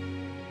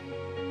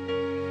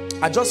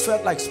 I just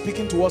felt like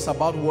speaking to us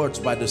about words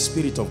by the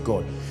Spirit of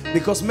God,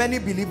 because many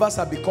believers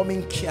are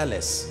becoming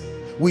careless.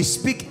 We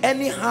speak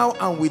anyhow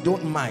and we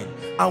don't mind,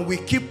 and we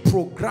keep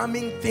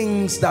programming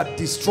things that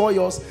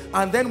destroy us,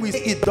 and then we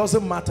say it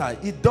doesn't matter.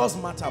 It does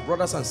matter,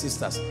 brothers and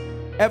sisters.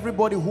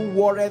 Everybody who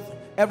warreth,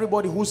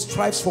 everybody who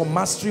strives for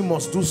mastery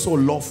must do so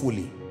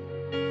lawfully.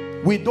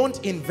 We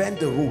don't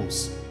invent the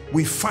rules.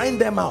 We find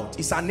them out.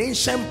 It's an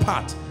ancient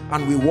path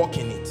and we walk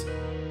in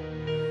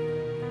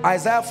it.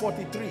 Isaiah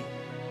 43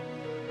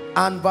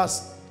 and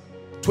verse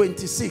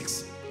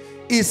 26.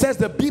 It says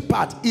the B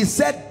part, it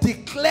said,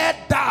 declare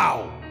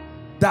thou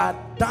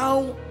that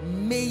thou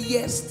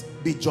mayest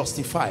be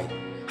justified.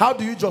 How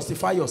do you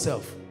justify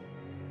yourself?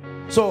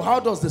 So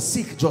how does the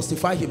sick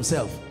justify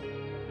himself?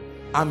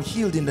 I'm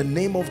healed in the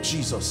name of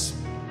Jesus.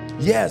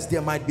 Yes,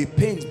 there might be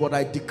pains, but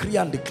I decree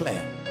and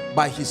declare,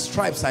 by his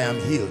stripes I am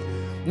healed.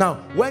 Now,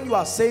 when you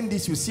are saying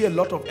this, you see a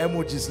lot of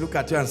emojis look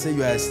at you and say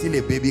you are still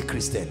a baby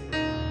Christian.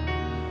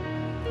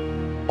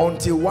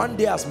 Until one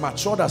day, as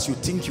matured as you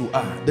think you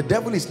are, the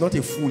devil is not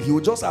a fool. He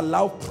will just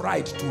allow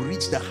pride to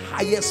reach the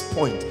highest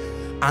point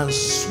and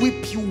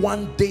sweep you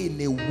one day in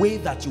a way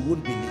that you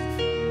won't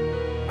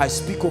believe. I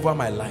speak over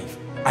my life.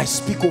 I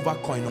speak over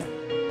koinonia.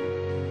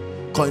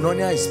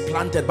 Koinonia is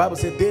planted. Bible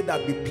says, they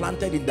that be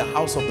planted in the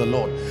house of the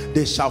Lord,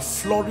 they shall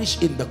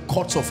flourish in the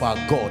courts of our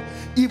God.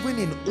 Even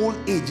in old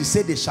age, he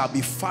said they shall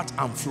be fat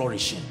and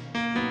flourishing.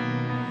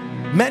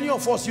 Many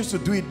of us used to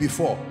do it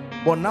before,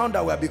 but now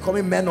that we are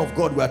becoming men of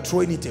God, we are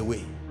throwing it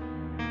away.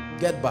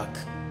 Get back.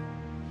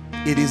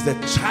 It is the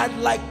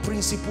childlike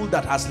principle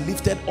that has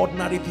lifted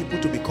ordinary people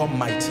to become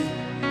mighty.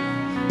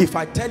 If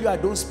I tell you I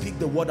don't speak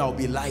the word, I'll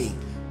be lying.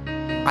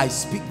 I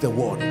speak the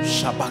word.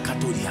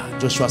 Shabakatoria.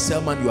 Joshua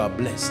Selman, you are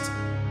blessed.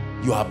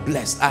 You are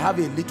blessed. I have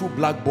a little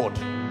blackboard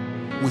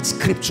with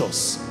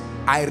scriptures.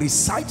 I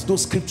recite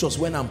those scriptures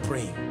when I'm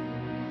praying.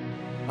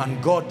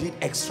 And God did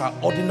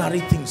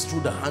extraordinary things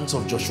through the hands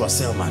of Joshua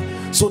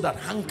Selman, so that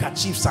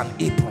handkerchiefs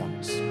and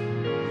aprons.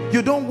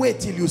 You don't wait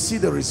till you see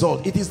the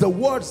result. It is the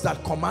words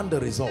that command the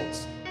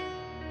results.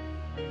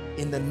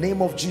 In the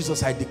name of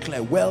Jesus, I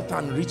declare wealth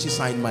and riches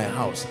are in my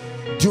house.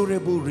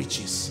 Durable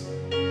riches.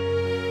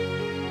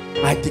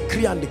 I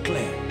decree and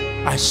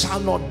declare, I shall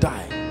not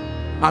die.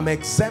 I'm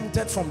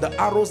exempted from the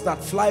arrows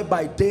that fly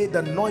by day,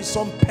 the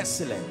noisome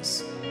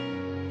pestilence.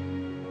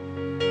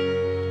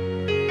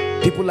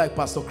 People like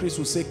Pastor Chris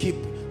who say, keep,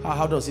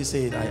 how does he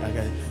say it?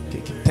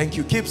 Thank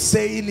you. Keep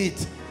saying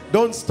it.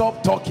 Don't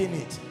stop talking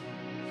it.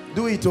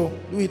 Do it, oh,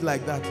 do it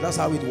like that. That's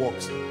how it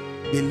works.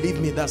 Believe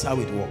me, that's how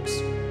it works.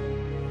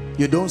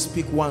 You don't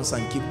speak once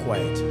and keep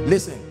quiet.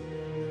 Listen,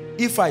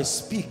 if I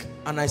speak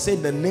and I say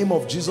in the name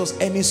of Jesus,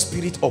 any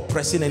spirit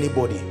oppressing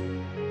anybody,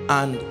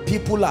 and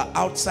people are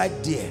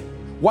outside there,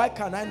 why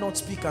can I not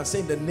speak and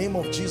say in the name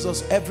of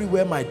Jesus,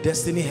 everywhere my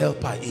destiny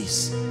helper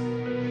is,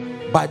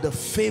 by the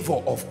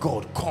favor of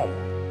God, come.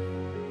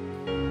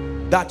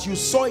 That you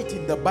saw it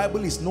in the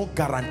Bible is no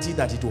guarantee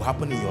that it will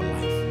happen in your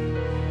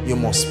life. You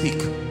must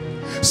speak.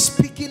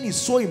 Speaking is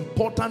so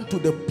important to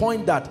the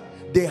point that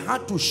they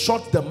had to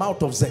shut the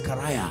mouth of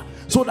Zechariah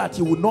so that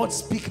he would not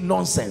speak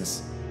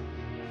nonsense.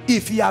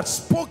 If he had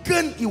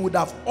spoken, he would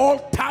have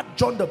altered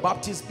John the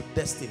Baptist's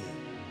destiny.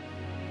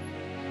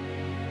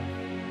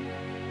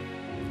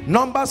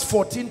 Numbers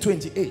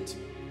 14:28.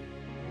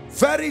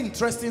 Very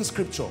interesting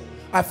scripture.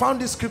 I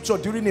found this scripture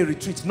during a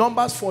retreat.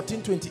 Numbers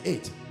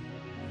 14:28.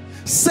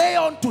 Say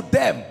unto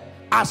them,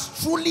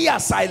 as truly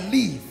as I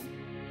live,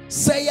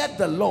 saith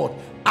the Lord,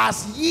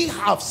 as ye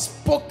have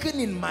spoken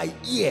in my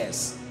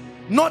ears,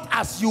 not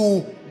as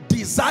you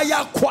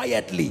desire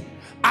quietly,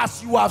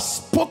 as you have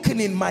spoken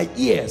in my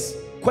ears.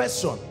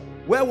 Question,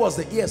 where was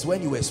the ears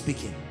when you were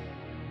speaking?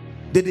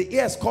 Did the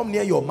ears come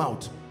near your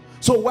mouth?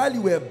 So while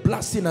you were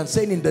blasting and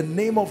saying in the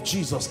name of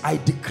Jesus, I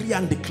decree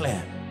and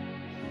declare,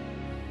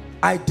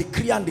 I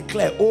decree and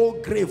declare, oh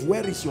grave,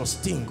 where is your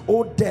sting?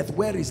 Oh death,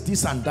 where is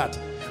this and that?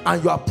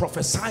 And you are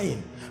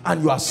prophesying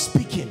and you are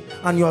speaking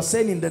and you are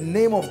saying in the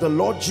name of the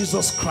Lord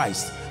Jesus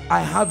Christ, I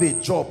have a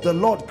job. The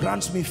Lord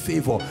grants me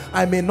favor.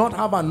 I may not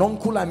have an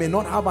uncle, I may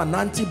not have an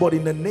auntie, but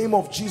in the name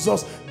of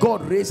Jesus,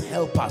 God raise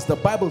helpers. The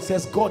Bible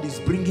says God is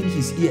bringing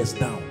his ears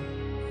down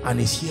and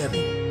is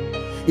hearing.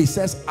 It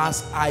says,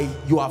 as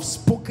you have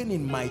spoken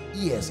in my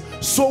ears,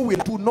 so will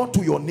I do, not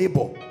to your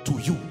neighbor, to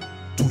you,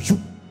 to you,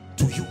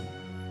 to you.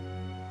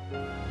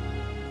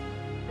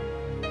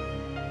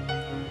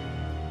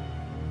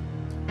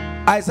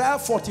 Isaiah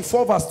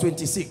 44 verse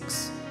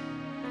 26.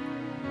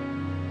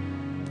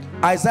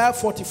 Isaiah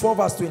 44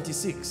 verse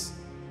 26.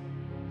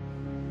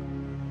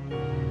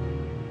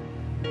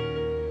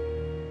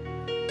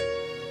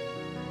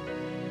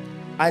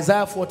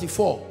 Isaiah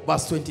 44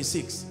 verse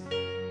 26.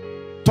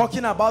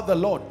 Talking about the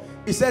Lord.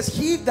 It says,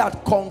 he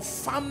that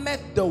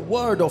confirmeth the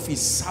word of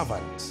his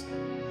servant.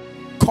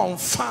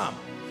 Confirm,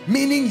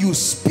 meaning you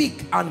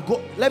speak and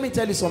go. Let me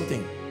tell you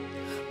something.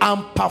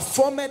 And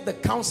performeth the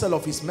counsel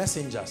of his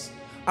messengers.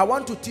 I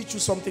want to teach you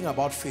something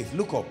about faith.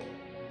 Look up.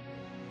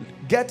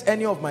 Get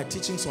any of my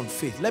teachings on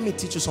faith. Let me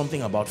teach you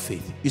something about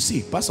faith. You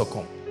see, Pastor,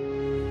 come.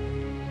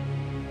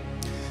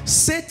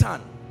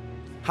 Satan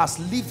has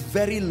lived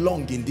very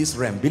long in this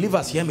realm.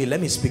 Believers, hear me. Let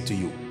me speak to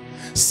you.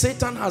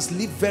 Satan has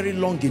lived very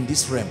long in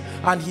this realm,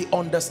 and he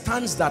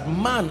understands that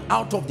man,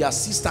 out of the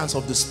assistance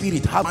of the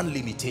spirit, has one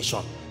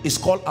limitation. It's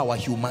called our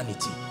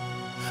humanity.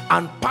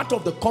 And part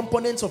of the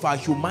components of our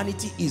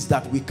humanity is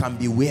that we can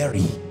be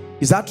weary.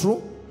 Is that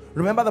true?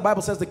 Remember, the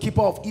Bible says the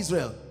keeper of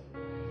Israel,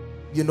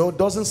 you know,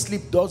 doesn't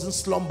sleep, doesn't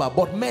slumber,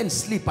 but men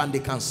sleep and they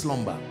can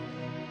slumber.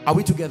 Are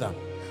we together?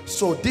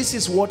 So this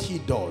is what he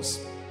does.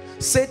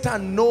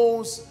 Satan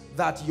knows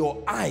that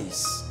your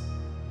eyes,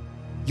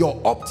 your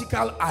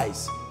optical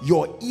eyes,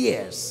 your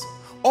ears,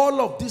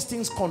 all of these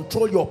things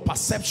control your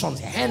perceptions,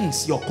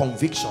 hence your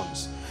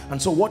convictions.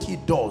 And so what he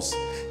does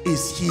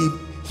is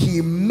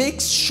he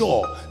makes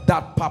sure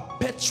that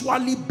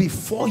perpetually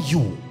before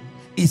you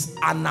is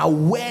an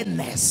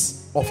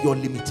awareness of your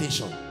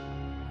limitation.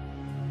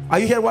 Are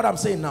you hearing what I'm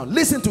saying now?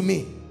 Listen to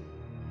me.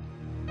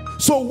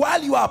 So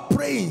while you are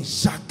praying,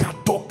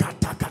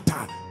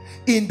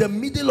 in the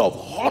middle of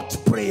hot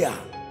prayer,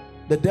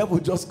 the devil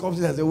just comes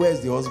in and says,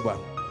 where's the husband?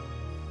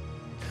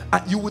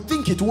 And you would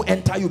think it will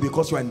enter you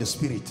because you are in the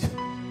spirit.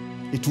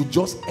 It will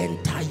just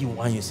enter you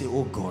and you say,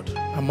 oh God,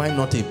 am I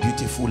not a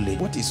beautiful lady?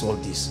 What is all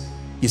this?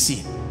 You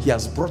see, he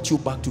has brought you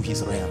back to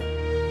his realm.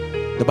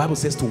 The Bible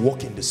says to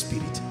walk in the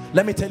spirit.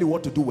 Let me tell you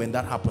what to do when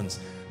that happens.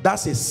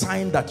 That's a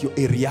sign that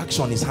a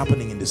reaction is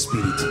happening in the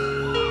spirit.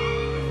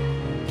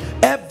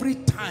 Every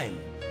time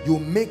you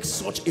make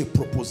such a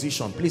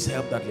proposition, please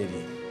help that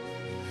lady.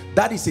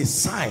 That is a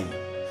sign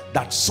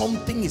that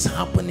something is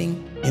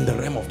happening in the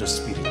realm of the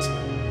spirit.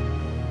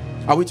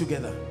 Are we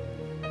together?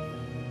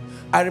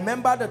 I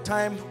remember the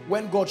time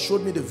when God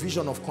showed me the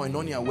vision of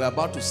Koinonia. We're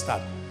about to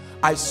start.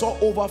 I saw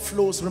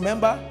overflows.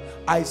 Remember,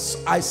 I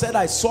said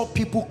I saw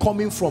people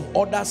coming from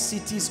other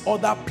cities,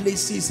 other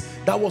places.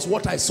 That was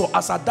what I saw.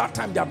 As at that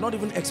time, they have not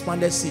even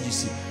expanded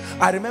CGC.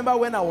 I remember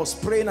when I was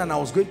praying and I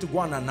was going to go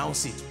and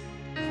announce it.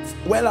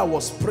 While I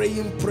was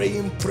praying,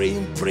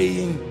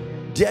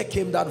 there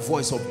came that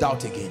voice of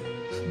doubt again.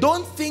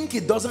 Don't think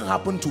it doesn't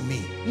happen to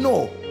me.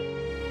 No.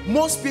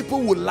 Most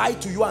people will lie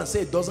to you and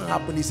say it doesn't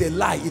happen. It's a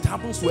lie. It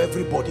happens to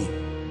everybody.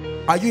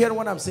 Are you hearing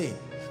what I'm saying?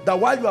 That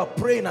while you are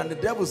praying and the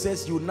devil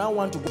says you now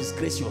want to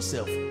disgrace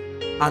yourself,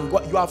 and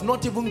you have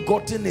not even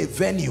gotten a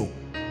venue,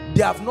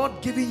 they have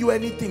not given you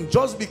anything,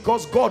 just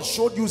because God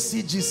showed you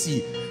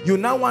CGC, you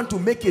now want to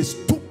make a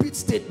stupid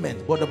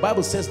statement. But the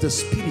Bible says the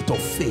spirit of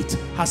faith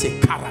has a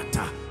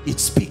character. It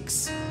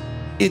speaks.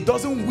 It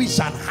doesn't wish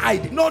and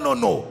hide.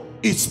 No.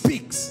 It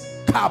speaks.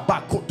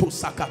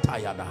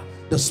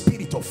 The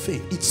spirit of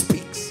faith, it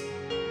speaks.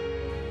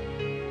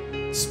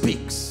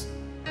 Speaks.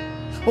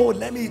 Oh,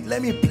 let me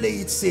play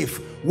it safe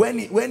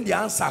when the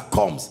answer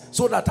comes,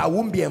 so that I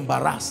won't be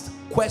embarrassed.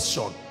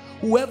 Question: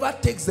 whoever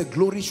takes the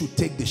glory should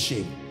take the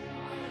shame.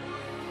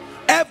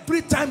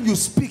 Every time you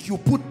speak, you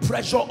put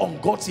pressure on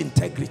God's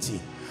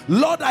integrity.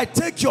 Lord, I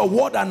take your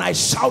word and I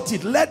shout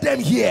it. Let them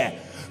hear,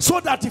 so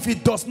that if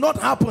it does not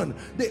happen,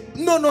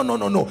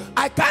 no.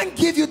 I can't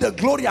give you the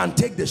glory and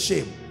take the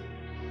shame.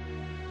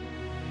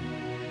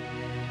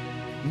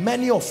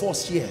 Many of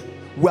us here,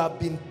 we have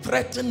been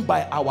threatened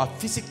by our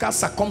physical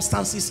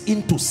circumstances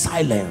into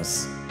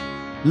silence.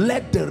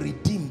 Let the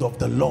redeemed of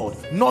the Lord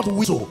not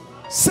whistle.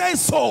 Say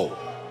so.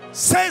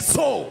 Say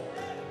so.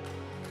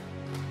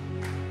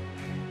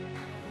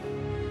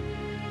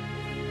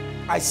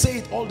 I say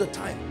it all the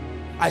time.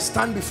 I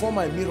stand before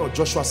my mirror.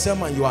 Joshua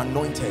Selman, you are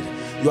anointed.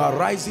 You are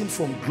rising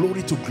from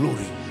glory to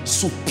glory.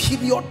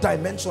 Superior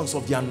dimensions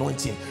of the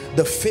anointing.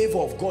 The favor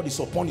of God is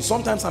upon you.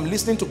 Sometimes I'm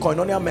listening to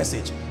Koinonia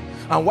Message,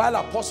 and while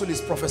Apostle is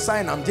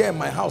prophesying, I'm there in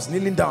my house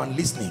kneeling down and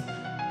listening,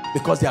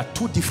 because there are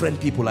two different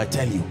people, I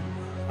tell you.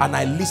 And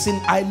I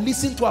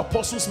listen to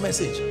Apostle's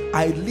message.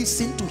 I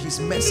listen to his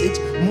message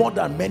more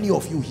than many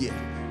of you here.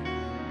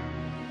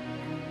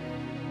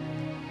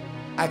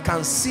 I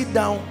can sit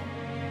down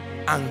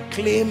and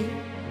claim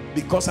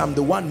because I'm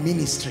the one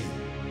ministering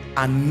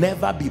and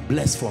never be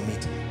blessed from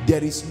it.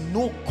 There is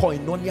no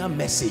Koinonia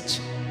message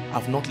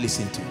I've not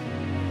listened to.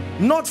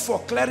 Not for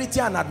clarity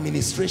and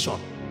administration.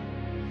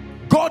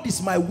 God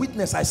is my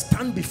witness. I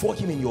stand before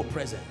him in your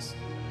presence.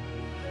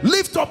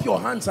 Lift up your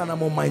hands and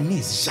I'm on my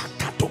knees.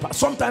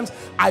 Sometimes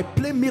I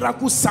play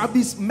miracle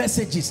service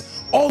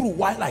messages all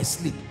while I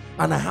sleep,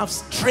 and I have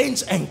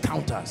strange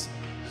encounters.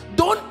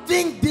 Don't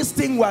think this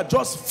thing we're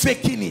just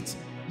faking it.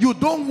 You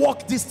don't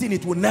walk this thing,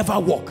 it will never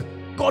work.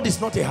 God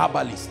is not a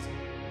herbalist.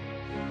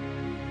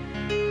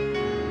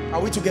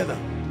 Are we together?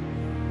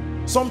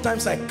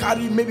 Sometimes I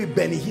carry maybe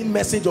Benny Hinn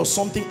message or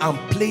something, I'm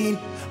playing,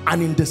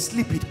 and in the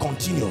sleep it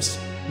continues.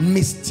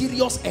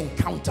 Mysterious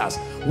encounters.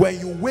 When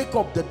you wake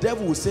up, the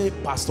devil will say,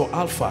 Pastor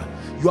Alpha,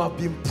 you have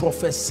been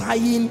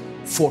prophesying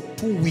for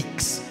 2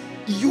 weeks.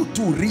 You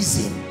too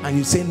reason. And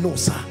you say, no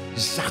sir.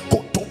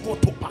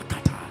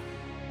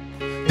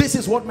 This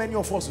is what many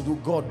of us do.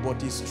 God,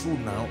 but it's true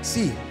now.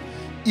 See,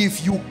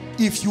 if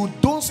you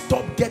don't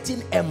stop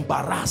getting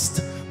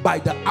embarrassed by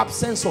the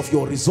absence of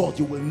your result,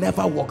 you will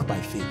never walk by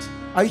faith.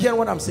 Are you hearing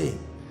what I'm saying?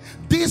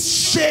 This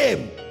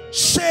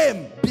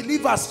shame,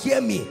 believers,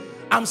 hear me.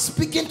 I'm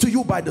speaking to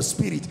you by the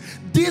Spirit.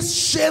 This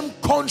shame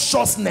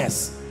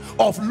consciousness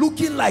of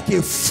looking like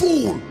a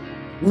fool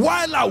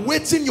while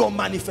awaiting your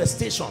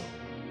manifestation.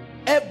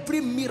 Every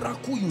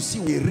miracle you see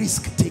will be a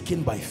risk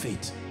taken by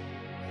faith.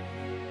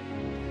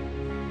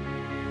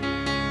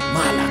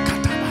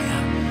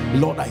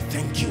 Lord, I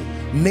thank you.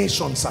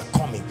 Nations are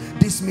coming.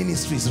 This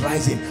ministry is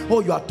rising. Oh,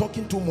 you are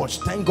talking too much.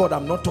 Thank God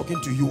I'm not talking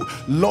to you.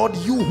 Lord,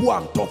 you who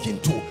I'm talking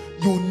to,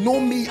 you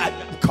know me.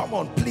 Come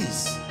on,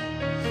 please.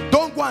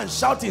 Don't go and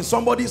shout in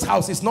somebody's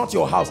house. It's not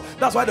your house.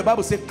 That's why the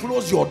Bible says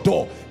close your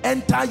door.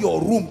 Enter your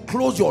room.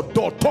 Close your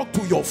door. Talk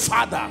to your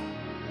father.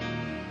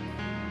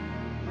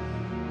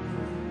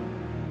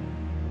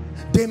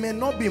 There may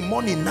not be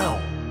money now,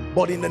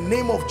 but in the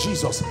name of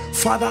Jesus,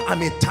 Father,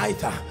 I'm a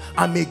tither,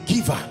 I'm a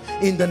giver.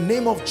 In the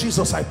name of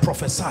Jesus, I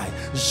prophesy.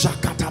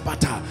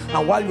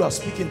 And while you are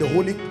speaking, the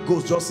Holy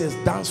Ghost just says,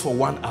 dance for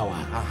 1 hour.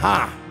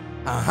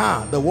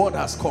 Aha, the word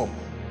has come.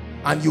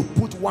 And you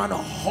put one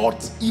hot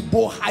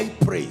Igbo high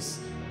praise.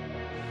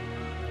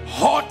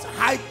 Hot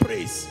high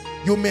praise.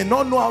 You may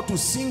not know how to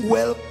sing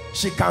well,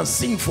 she can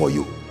sing for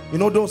you. You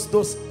know those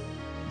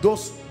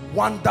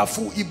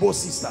wonderful Igbo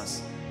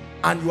sisters.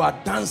 And you are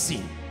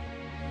dancing.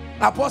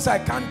 Apostle, I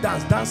can't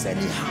dance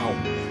anyhow.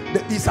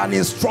 It's an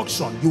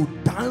instruction. You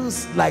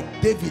dance like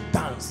David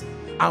danced.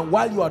 And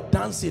while you are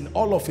dancing,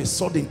 all of a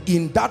sudden,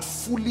 in that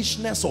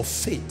foolishness of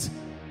faith,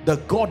 the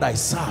God I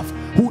serve,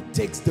 who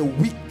takes the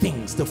weak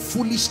things, the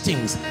foolish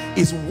things,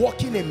 is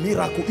working a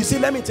miracle. You see,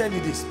 let me tell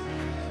you this.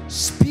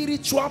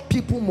 Spiritual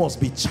people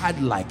must be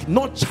childlike,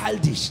 not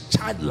childish,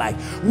 childlike.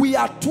 We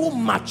are too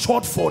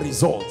matured for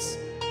results.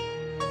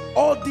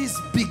 All this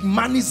big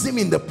manism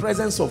in the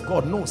presence of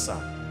God, no, sir.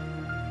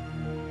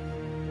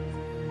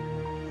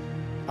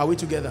 Are we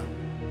together?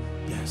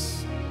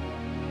 Yes.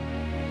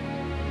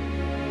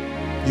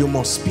 You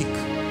must speak.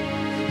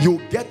 You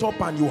get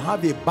up and you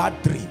have a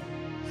bad dream.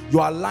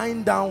 You are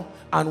lying down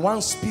and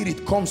one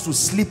spirit comes to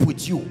sleep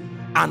with you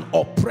and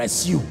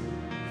oppress you,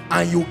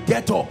 and you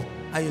get up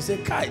and you say,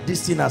 Kai,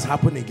 this thing has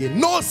happened again.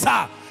 No,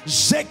 sir.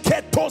 In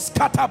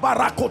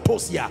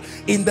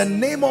the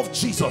name of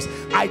Jesus,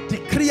 I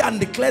decree and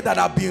declare that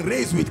I've been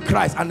raised with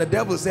Christ. And the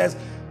devil says,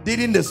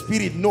 didn't the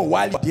spirit know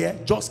while you're there?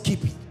 Just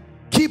keep it.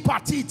 Keep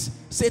at it.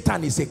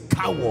 Satan is a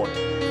coward.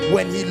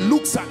 When he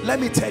looks at,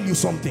 let me tell you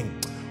something.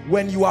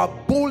 When you are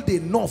bold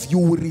enough, you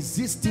will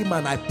resist him,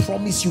 and I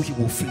promise you he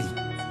will flee.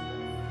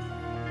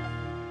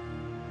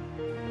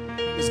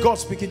 Is God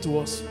speaking to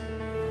us?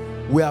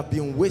 We have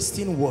been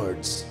wasting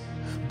words.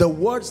 The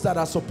words that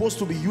are supposed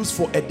to be used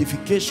for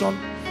edification,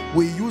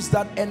 we use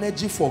that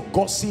energy for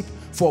gossip,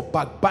 for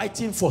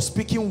backbiting, for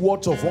speaking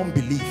words of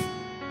unbelief.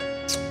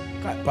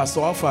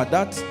 Pastor Alpha,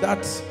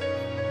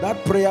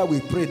 that prayer we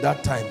prayed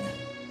that time,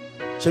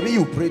 Shebi,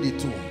 you prayed it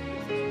too.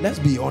 Let's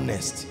be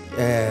honest.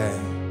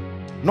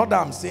 Not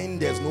that I'm saying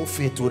there's no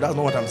faith to, that's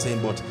not what I'm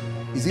saying, but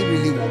is it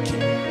really working?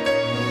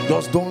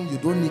 Just you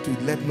don't need to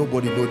let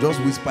nobody know,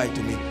 just whisper it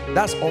to me.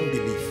 That's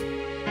unbelief.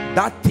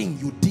 That thing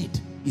you did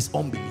is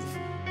unbelief.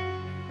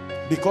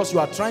 Because you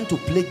are trying to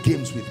play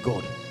games with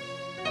God.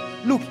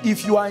 Look,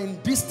 if you are in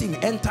this thing,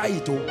 enter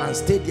it and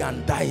stay there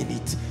and die in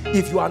it.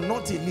 If you are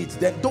not in it,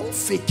 then don't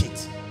fake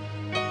it.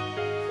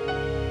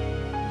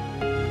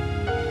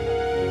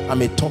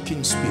 I'm a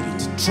talking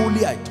spirit.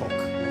 Truly I talk.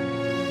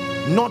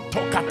 Not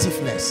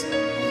talkativeness.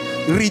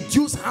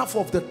 Reduce half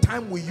of the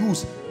time we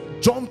use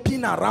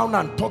jumping around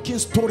and talking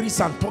stories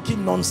and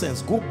talking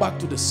nonsense. Go back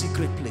to the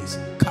secret place.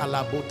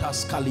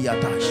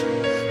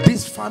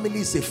 This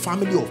family is a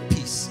family of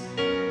peace.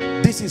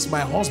 This is my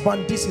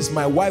husband, this is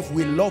my wife.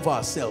 We love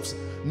ourselves.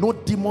 No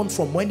demon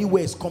from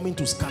anywhere is coming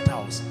to scatter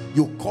us.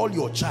 You call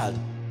your child.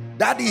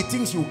 Daddy, he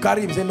thinks you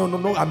carry him. Say, no,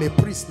 I'm a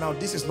priest now.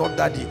 This is not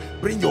daddy.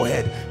 Bring your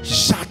head.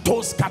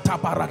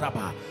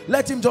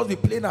 Let him just be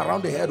playing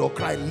around the head or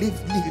crying. Leave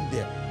him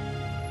there.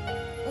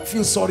 Don't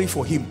feel sorry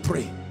for him.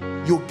 Pray.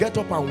 You get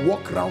up and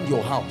walk around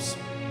your house.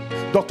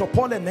 Dr.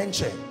 Paul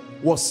Enenche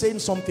was saying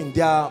something.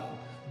 The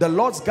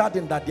Lord's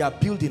garden that they are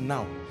building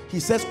now, he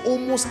says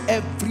almost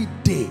every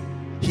day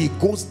he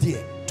goes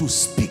there to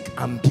speak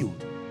and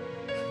build.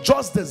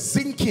 Just the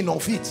zinking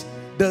of it,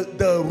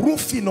 the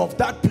roofing of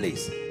that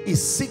place is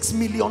 $6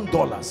 million.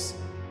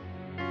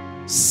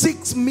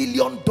 $6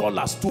 million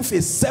to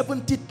a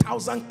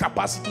 70,000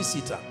 capacity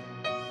seater.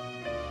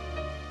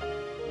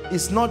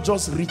 It's not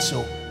just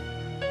ritual.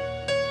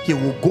 He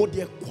will go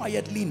there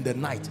quietly in the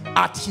night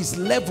at his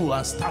level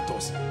and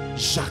status.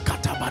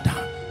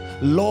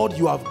 Lord,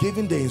 you have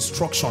given the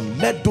instruction.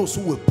 Let those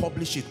who will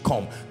publish it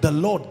come. The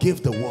Lord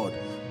gave the word.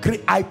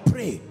 Great. I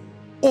pray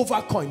over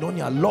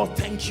Koinonia. Lord,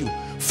 thank you.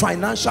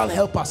 Financial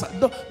help us.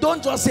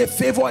 Don't just say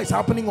favor is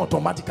happening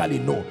automatically.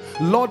 No.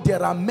 Lord,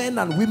 there are men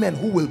and women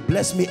who will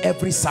bless me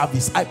every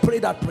service. I pray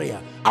that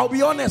prayer. I'll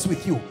be honest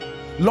with you.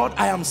 Lord,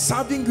 I am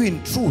serving you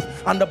in truth.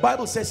 And the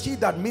Bible says, he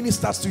that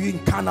ministers to you in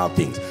carnal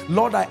things.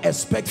 Lord, I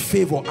expect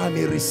favor. I'm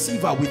a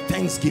receiver with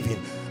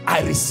thanksgiving.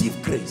 I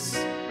receive grace.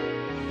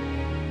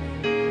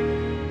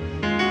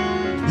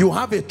 You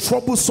have a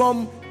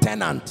troublesome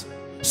tenant,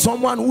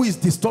 someone who is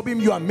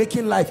disturbing you and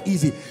making life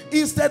easy.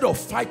 Instead of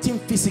fighting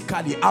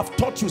physically, I've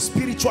taught you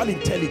spiritual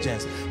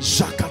intelligence.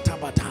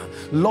 Shakatabata.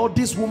 Lord,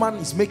 this woman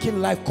is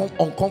making life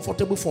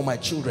uncomfortable for my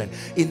children.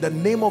 In the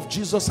name of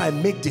Jesus, I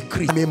make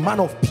decree. I'm a man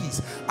of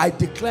peace. I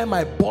declare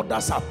my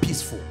borders are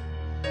peaceful.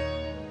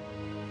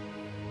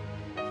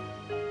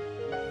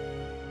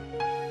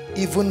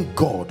 Even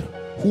God,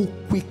 who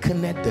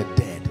quickeneth the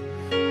dead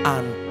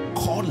and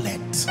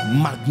calleth,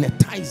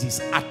 magnetizes,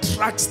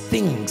 attracts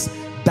things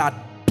that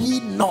be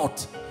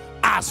not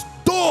as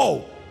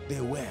though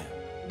they were.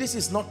 This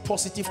is not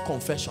positive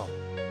confession.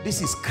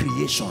 This is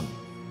creation.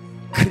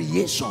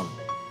 Creation.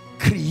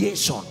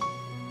 Creation.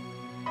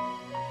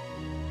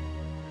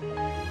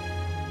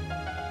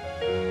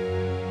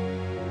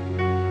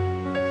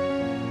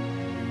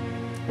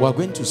 We are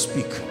going to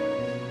speak.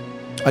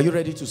 Are you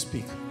ready to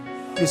speak?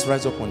 Please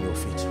rise up on your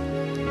feet.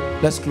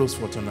 Let's close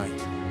for tonight.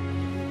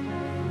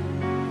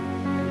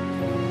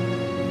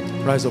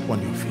 Rise up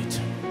on your feet.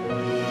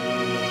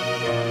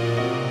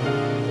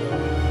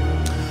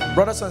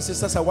 Brothers and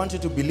sisters, I want you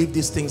to believe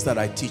these things that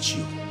I teach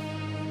you.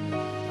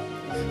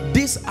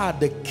 These are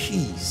the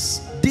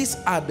keys. These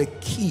are the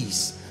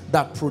keys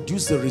that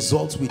produce the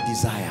results we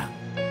desire.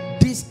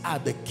 These are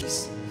the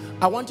keys.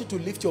 I want you to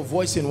lift your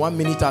voice in 1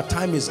 minute. Our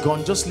time is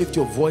gone. Just lift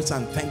your voice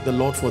and thank the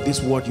Lord for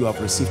this word you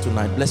have received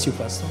tonight. Bless you,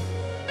 Pastor.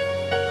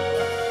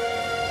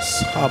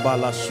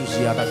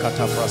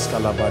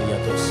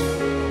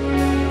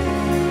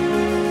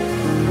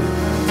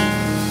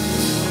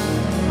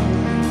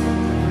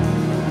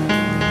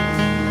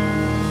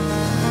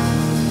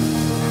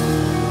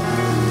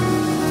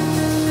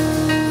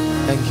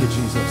 Thank you,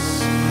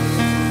 Jesus,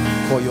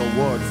 for your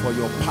word, for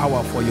your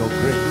power, for your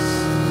grace.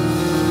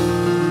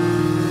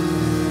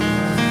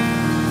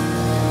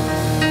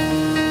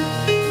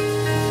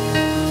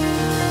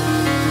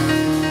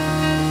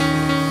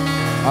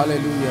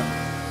 Hallelujah.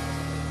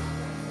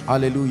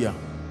 Hallelujah.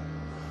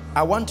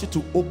 I want you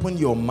to open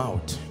your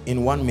mouth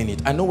in 1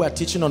 minute. I know we're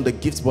teaching on the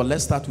gifts, but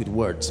let's start with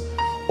words.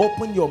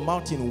 Open your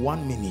mouth in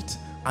 1 minute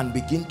and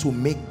begin to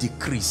make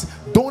decrees.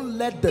 Don't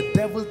let the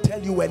devil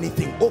tell you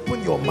anything.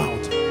 Open your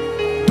mouth.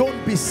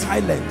 Don't be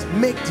silent.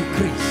 Make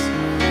decrees.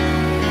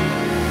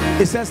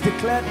 It says,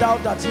 declare thou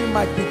that you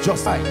might be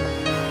justified.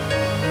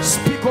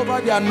 Speak over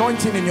the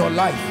anointing in your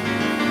life.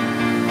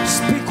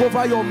 Speak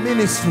over your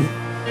ministry.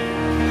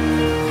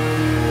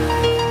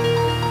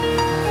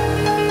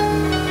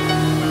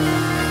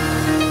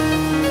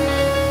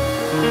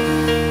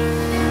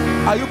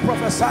 Are you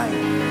prophesying?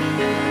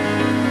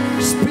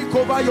 Speak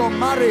over your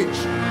marriage.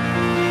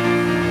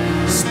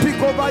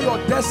 Speak over your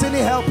destiny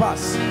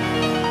helpers.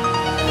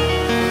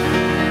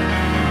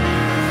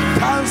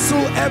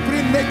 Cancel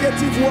every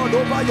negative word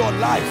over your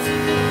life.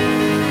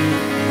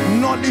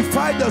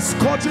 Nullify the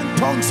scourging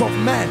tongues of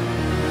men.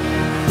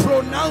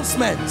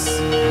 Pronouncements,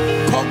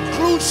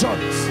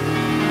 conclusions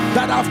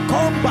that have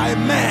come by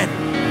men.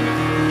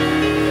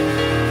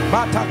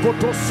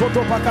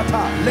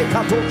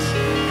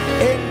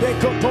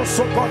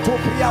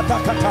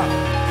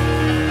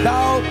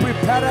 Thou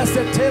preparest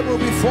a table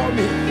before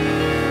me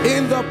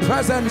in the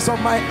presence of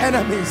my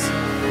enemies.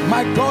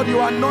 My God,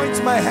 you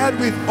anoint my head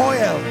with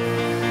oil.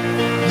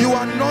 You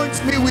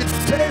anoint me with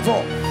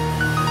favor.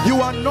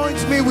 You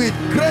anoint me with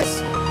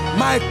grace.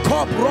 My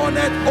cup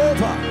runneth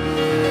over.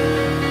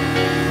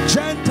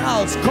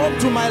 Gentiles come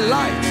to my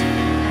light.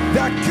 They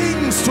are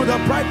kings to the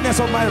brightness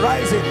of my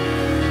rising.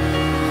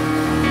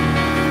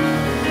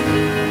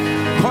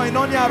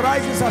 Koinonia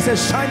rises as a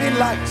shining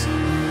light,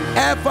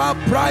 ever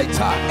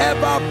brighter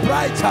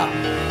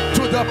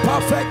to the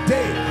perfect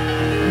day.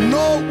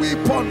 No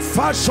weapon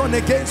fashioned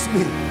against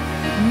me,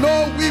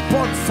 no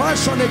weapon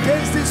fashioned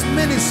against this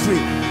ministry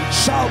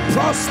shall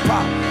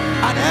prosper,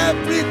 and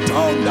every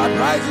tongue that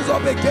rises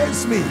up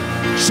against me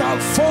shall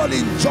fall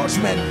in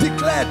judgment.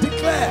 Declare,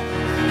 declare.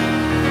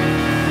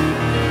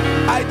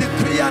 I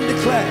decree and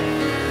declare,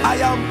 I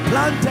am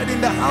planted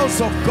in the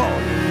house of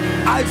God.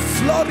 I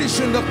flourish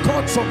in the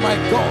courts of my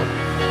God.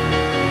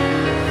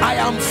 I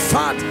am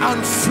fat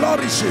and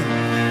flourishing.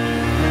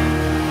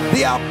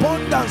 The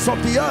abundance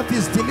of the earth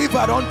is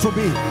delivered unto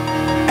me.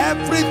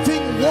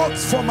 Everything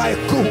works for my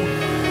good.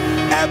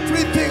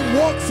 Everything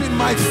works in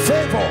my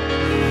favor.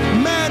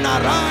 Men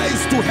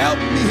arise to help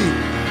me.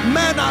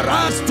 Men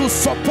arise to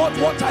support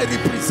what I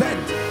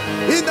represent.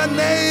 In the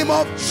name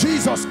of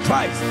Jesus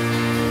Christ.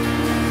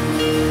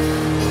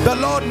 The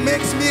Lord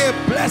makes me a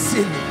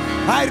blessing.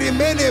 I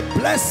remain a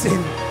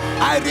blessing.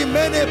 I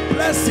remain a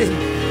blessing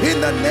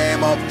in the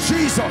name of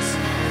Jesus.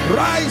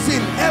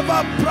 Rising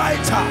ever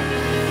brighter,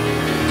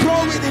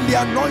 growing in the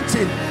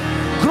anointing,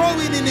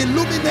 growing in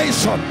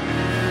illumination,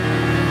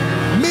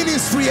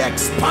 ministry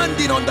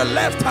expanding on the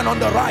left and on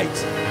the right.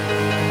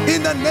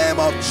 In the name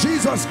of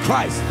Jesus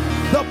Christ,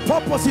 the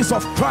purposes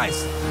of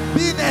Christ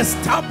being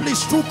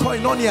established through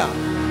Koinonia.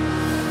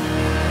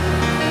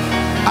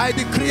 I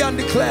decree and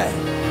declare,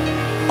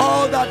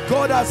 all that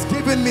God has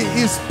given me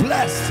is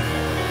blessed.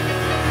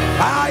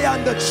 I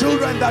and the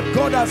children that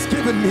God has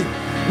given me,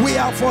 we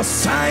are for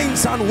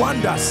signs and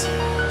wonders.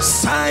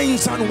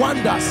 Signs and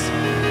wonders.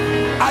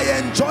 I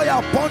enjoy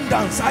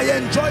abundance. I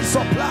enjoy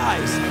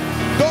supplies.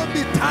 Don't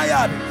be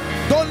tired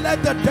Don't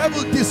let the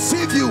devil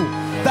deceive you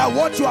that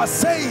what you are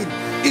saying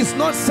is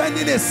not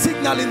sending a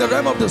signal in the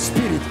realm of the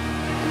spirit.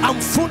 I'm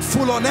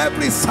fruitful on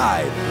every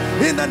side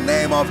in the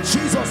name of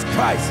Jesus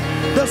Christ.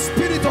 The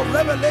spirit of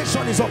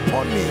revelation is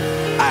upon me.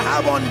 I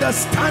have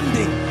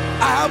understanding.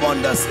 I have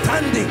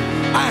understanding.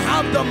 I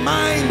have the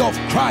mind of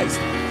Christ.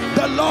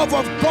 The love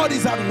of God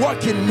is at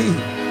work in me.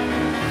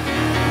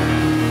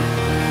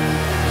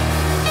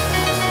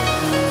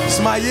 It's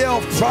my year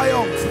of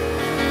triumph.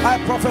 I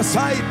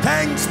prophesy,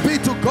 thanks be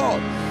to God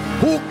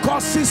who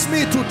causes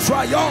me to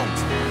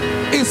triumph.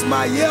 It's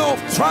my year of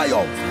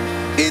triumph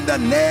in the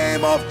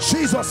name of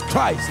Jesus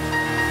Christ.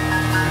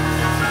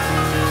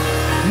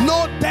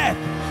 No death.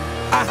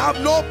 I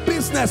have no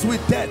business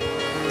with death.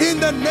 In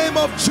the name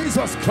of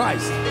Jesus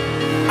Christ,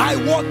 I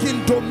walk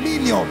in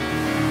dominion.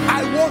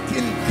 I walk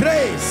in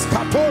grace.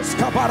 Katos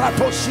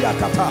kabaratoshia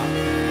kata.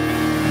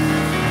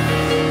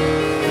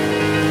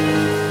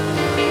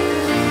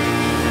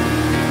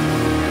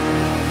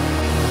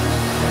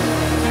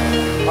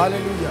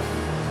 Hallelujah.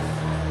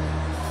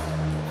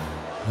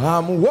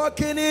 I'm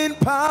walking in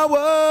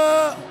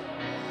power.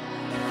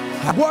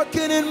 I'm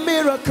walking in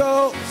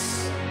miracles.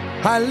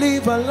 I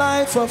live a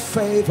life of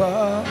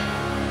favor.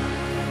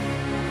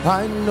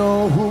 I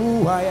know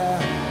who I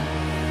am.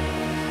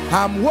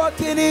 I'm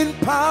walking in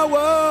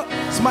power.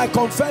 It's my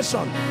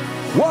confession.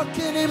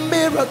 Walking in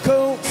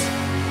miracles.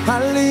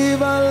 I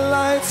live a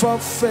life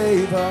of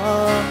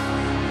favor.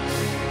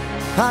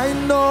 I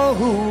know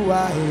who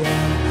I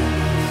am.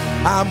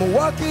 I'm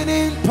walking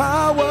in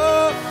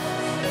power.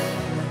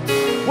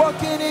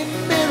 Walking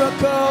in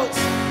miracles.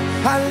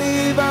 I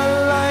live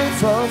a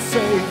life of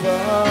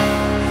favor.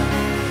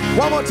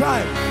 One more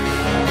time.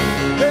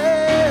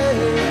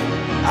 Hey,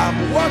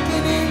 I'm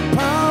walking in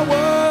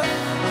power.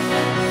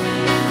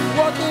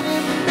 Walking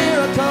in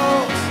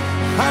miracles.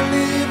 I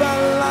live a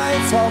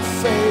life of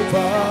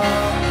favor.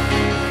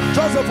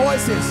 Just the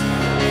voices.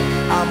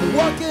 I'm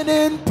walking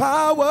in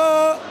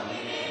power.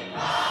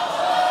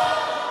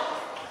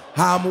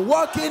 I'm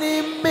walking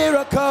in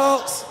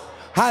miracles.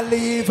 I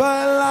live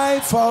a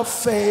life of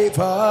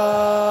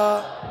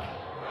favor.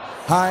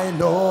 I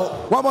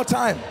know. One more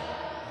time.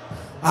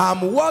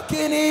 I'm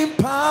walking in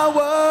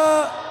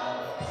power.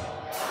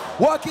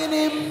 Walking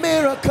in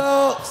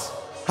miracles.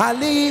 I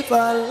live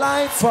a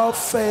life of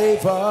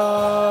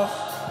favor.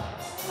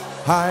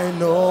 I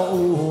know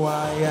who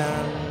I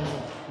am.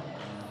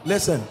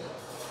 Listen.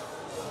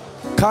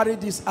 Carry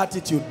this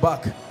attitude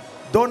back.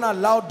 Don't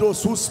allow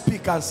those who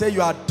speak and say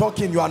you are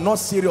talking, you are not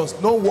serious.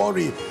 Don't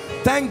worry.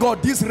 Thank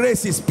God this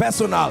race is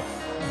personal.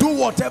 Do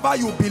whatever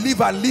you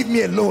believe and leave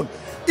me alone.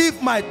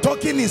 If my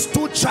talking is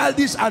too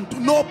childish and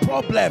no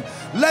problem,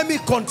 let me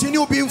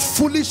continue being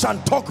foolish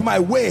and talk my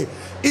way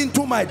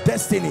into my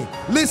destiny.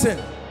 Listen,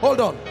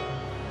 hold on.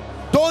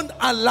 Don't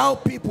allow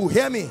people,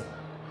 hear me,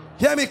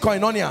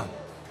 Koinonia.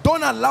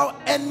 Don't allow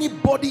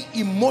anybody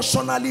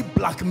emotionally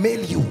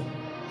blackmail you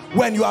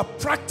when you are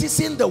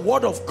practicing the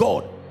word of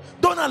God.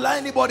 Don't allow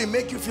anybody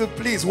make you feel,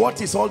 please,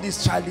 what is all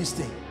this childish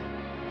thing?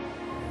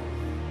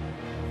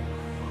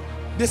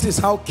 This is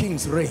how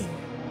kings reign.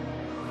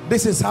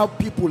 This is how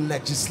people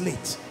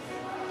legislate.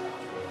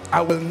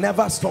 I will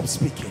never stop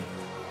speaking.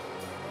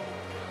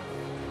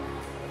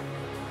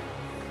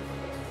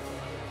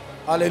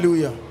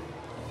 Hallelujah.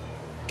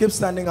 Keep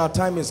standing, our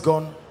time is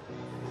gone.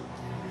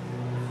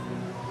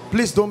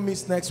 Please don't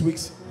miss next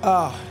week's.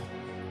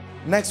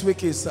 Next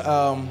week is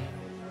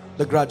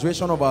the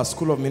graduation of our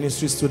School of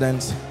Ministry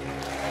students.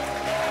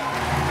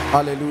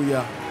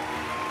 Hallelujah.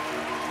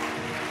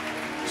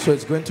 So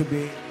it's going to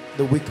be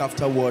the week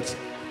afterwards.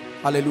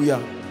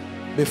 Hallelujah.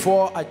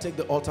 Before I take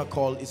the altar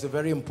call, it's a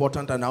very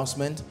important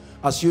announcement.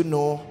 As you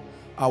know,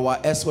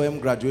 our SOM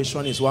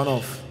graduation is one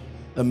of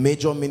the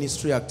major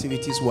ministry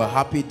activities. We're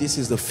happy. This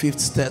is the 5th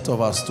set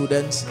of our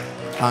students,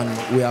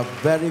 and we are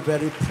very,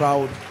 very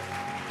proud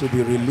to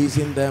be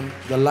releasing them.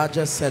 The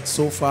largest set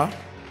so far.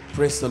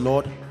 Praise the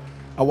Lord.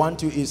 I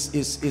want you,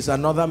 is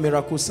another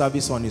miracle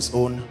service on its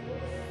own.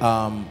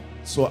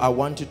 So I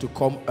want you to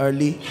come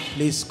early.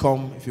 Please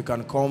come. If you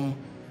can come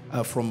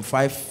from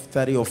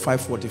 5:30 or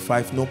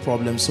 5:45, no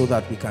problem, so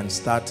that we can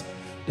start.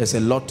 There's a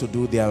lot to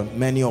do. There are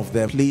many of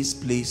them.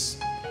 Please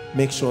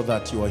make sure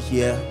that you are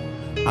here,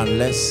 and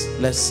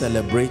let's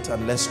celebrate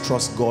and let's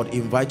trust God.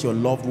 Invite your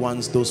loved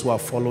ones, those who are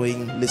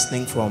following,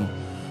 listening from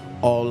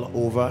all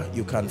over.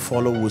 You can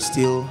follow. We'll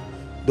still,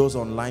 those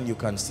online, you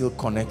can still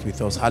connect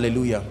with us.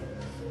 Hallelujah.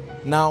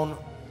 Now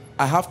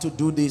I have to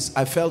do this.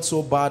 I felt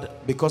so bad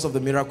because of the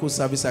miracle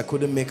service. I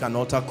couldn't make an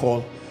altar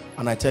call,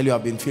 and I tell you,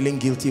 I've been feeling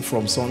guilty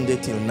from Sunday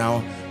till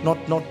now.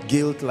 Not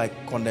guilt like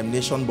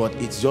condemnation, but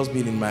it's just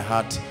been in my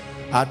heart.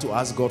 I had to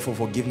ask God for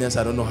forgiveness.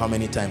 I don't know how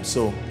many times.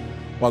 So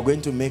we're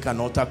going to make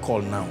an altar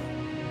call now.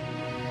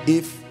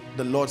 If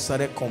the Lord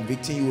started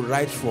convicting you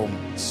right from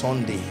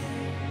Sunday,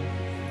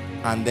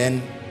 and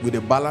then with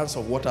the balance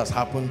of what has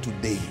happened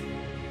today,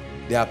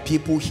 there are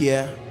people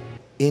here,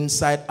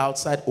 inside,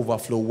 outside,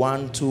 overflow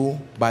 1, 2,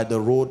 by the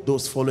road,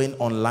 those following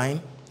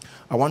online.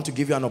 I want to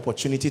give you an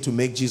opportunity to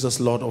make Jesus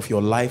Lord of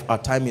your life. Our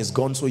time is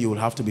gone, so you will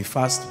have to be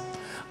fast.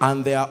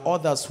 And there are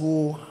others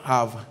who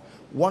have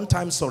one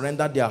time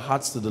surrendered their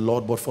hearts to the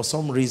Lord, but for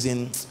some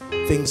reason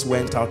things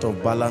went out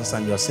of balance,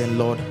 and you're saying,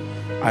 Lord,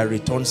 I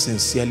return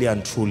sincerely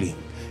and truly.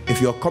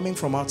 If you're coming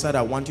from outside,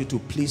 I want you to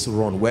please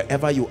run.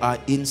 Wherever you are,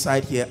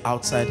 inside here,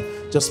 outside,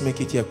 just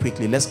make it here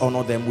quickly. Let's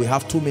honor them. We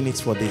have 2 minutes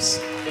for this.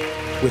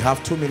 We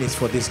have 2 minutes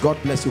for this. God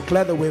bless you.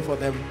 Clear the way for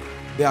them.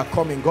 They are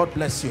coming. God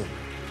bless you.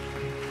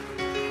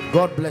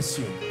 God bless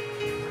you.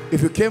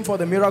 If you came for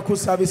the miracle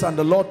service and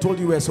the Lord told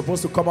you we're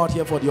supposed to come out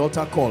here for the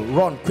altar call,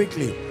 run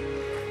quickly.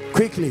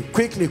 Quickly,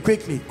 quickly,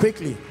 quickly,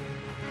 quickly.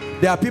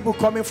 There are people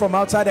coming from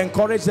outside.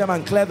 Encourage them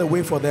and clear the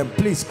way for them.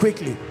 Please,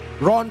 quickly.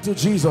 Run to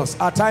Jesus.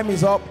 Our time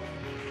is up.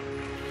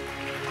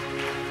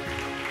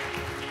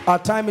 Our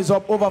time is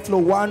up. Overflow.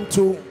 1,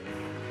 2.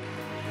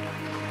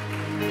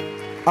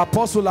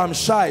 Apostle, I'm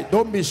shy.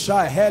 Don't be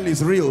shy. Hell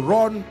is real.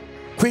 Run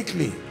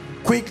quickly.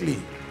 Quickly.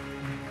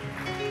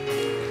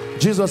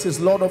 Jesus is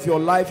Lord of your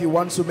life. He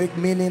wants to make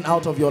meaning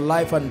out of your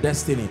life and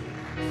destiny.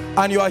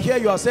 And you are here,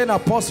 you are saying,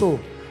 Apostle,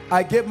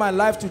 I gave my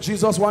life to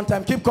Jesus one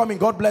time. Keep coming.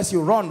 God bless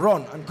you. Run,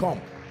 run, and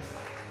come.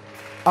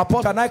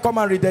 Apostle, can I come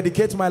and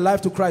rededicate my life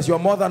to Christ? You're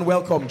more than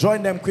welcome.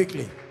 Join them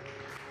quickly.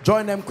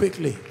 Join them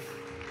quickly.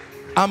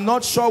 I'm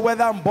not sure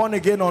whether I'm born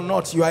again or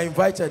not. You are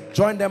invited.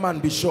 Join them and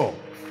be sure.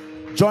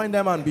 Join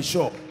them and be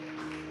sure.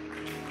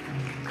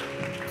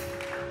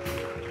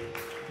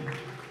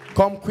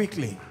 Come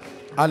quickly.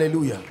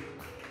 Hallelujah.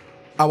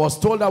 I was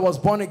told I was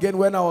born again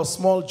when I was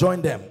small.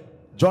 Join them.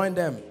 Join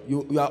them.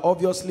 You are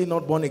obviously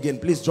not born again.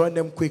 Please join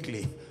them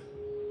quickly.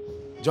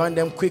 Join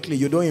them quickly.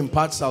 You don't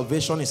impart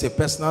salvation. It's a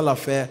personal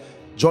affair.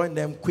 Join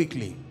them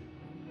quickly.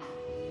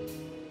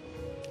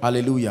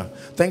 Hallelujah.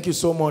 Thank you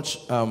so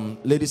much,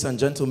 ladies and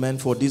gentlemen,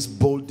 for this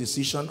bold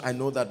decision. I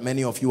know that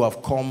many of you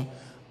have come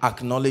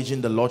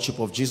acknowledging the Lordship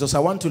of Jesus. I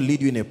want to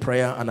lead you in a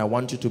prayer, and I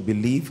want you to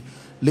believe.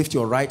 Lift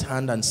your right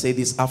hand and say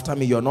this after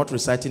me. You're not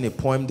reciting a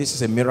poem. This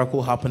is a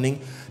miracle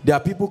happening. There are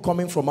people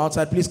coming from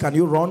outside. Please, can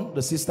you run?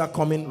 The sister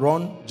coming,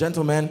 run.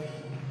 Gentlemen,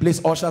 please,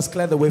 ushers,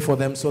 clear the way for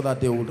them so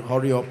that they would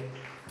hurry up.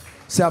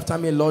 Say after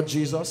me, Lord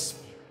Jesus,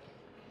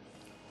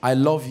 I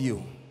love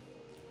you.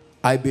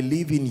 I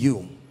believe in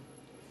you,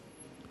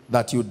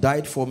 that you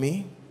died for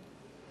me.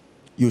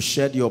 You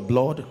shed your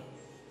blood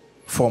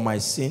for my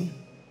sin.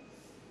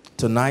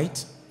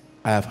 Tonight,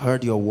 I have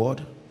heard your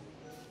word.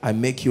 I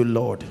make you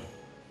Lord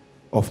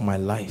of my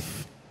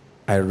life.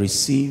 I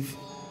receive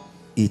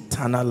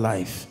eternal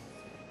life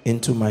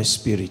into my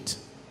spirit,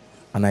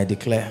 and I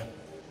declare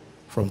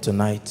from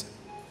tonight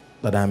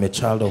that I am a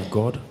child of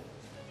God.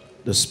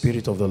 The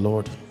Spirit of the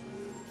Lord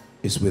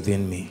is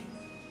within me.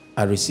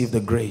 I receive the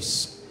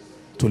grace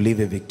to live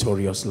a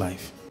victorious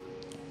life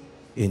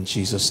in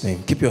Jesus'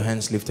 name. Keep your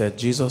hands lifted.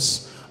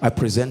 Jesus, I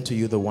present to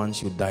you the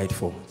ones you died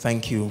for.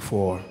 Thank you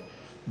for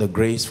the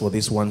grace for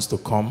these ones to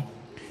come.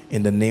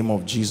 In the name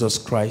of Jesus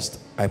Christ,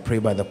 I pray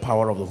by the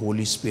power of the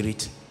Holy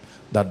Spirit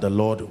that the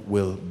Lord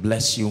will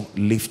bless you,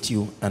 lift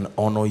you, and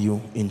honor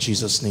you in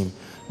Jesus' name.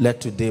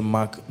 Let today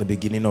mark the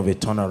beginning of a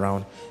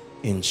turnaround.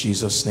 In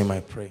Jesus' name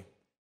I pray.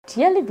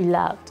 Dearly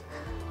beloved,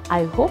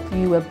 I hope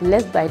you were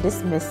blessed by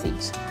this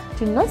message.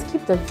 Do not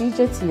keep the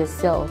video to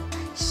yourself.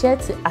 Share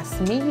to as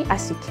many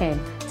as you can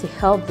to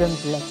help them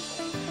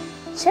bless.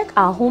 Check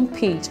our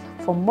homepage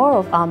for more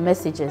of our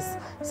messages.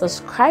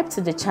 Subscribe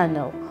to the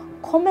channel,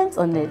 comment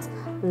on it,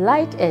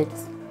 like it.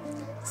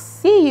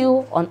 See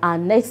you on our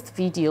next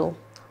video.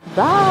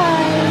 Bye.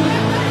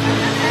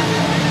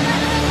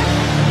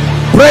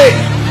 Pray,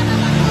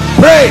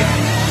 pray,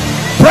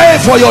 pray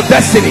for your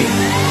destiny.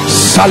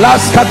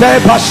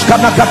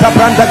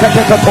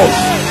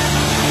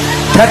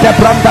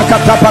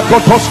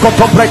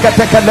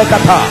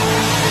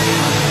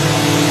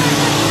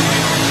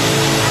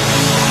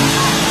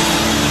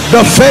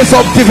 The phase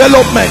of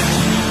development.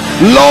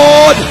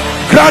 Lord,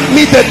 grant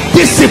me the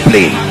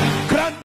discipline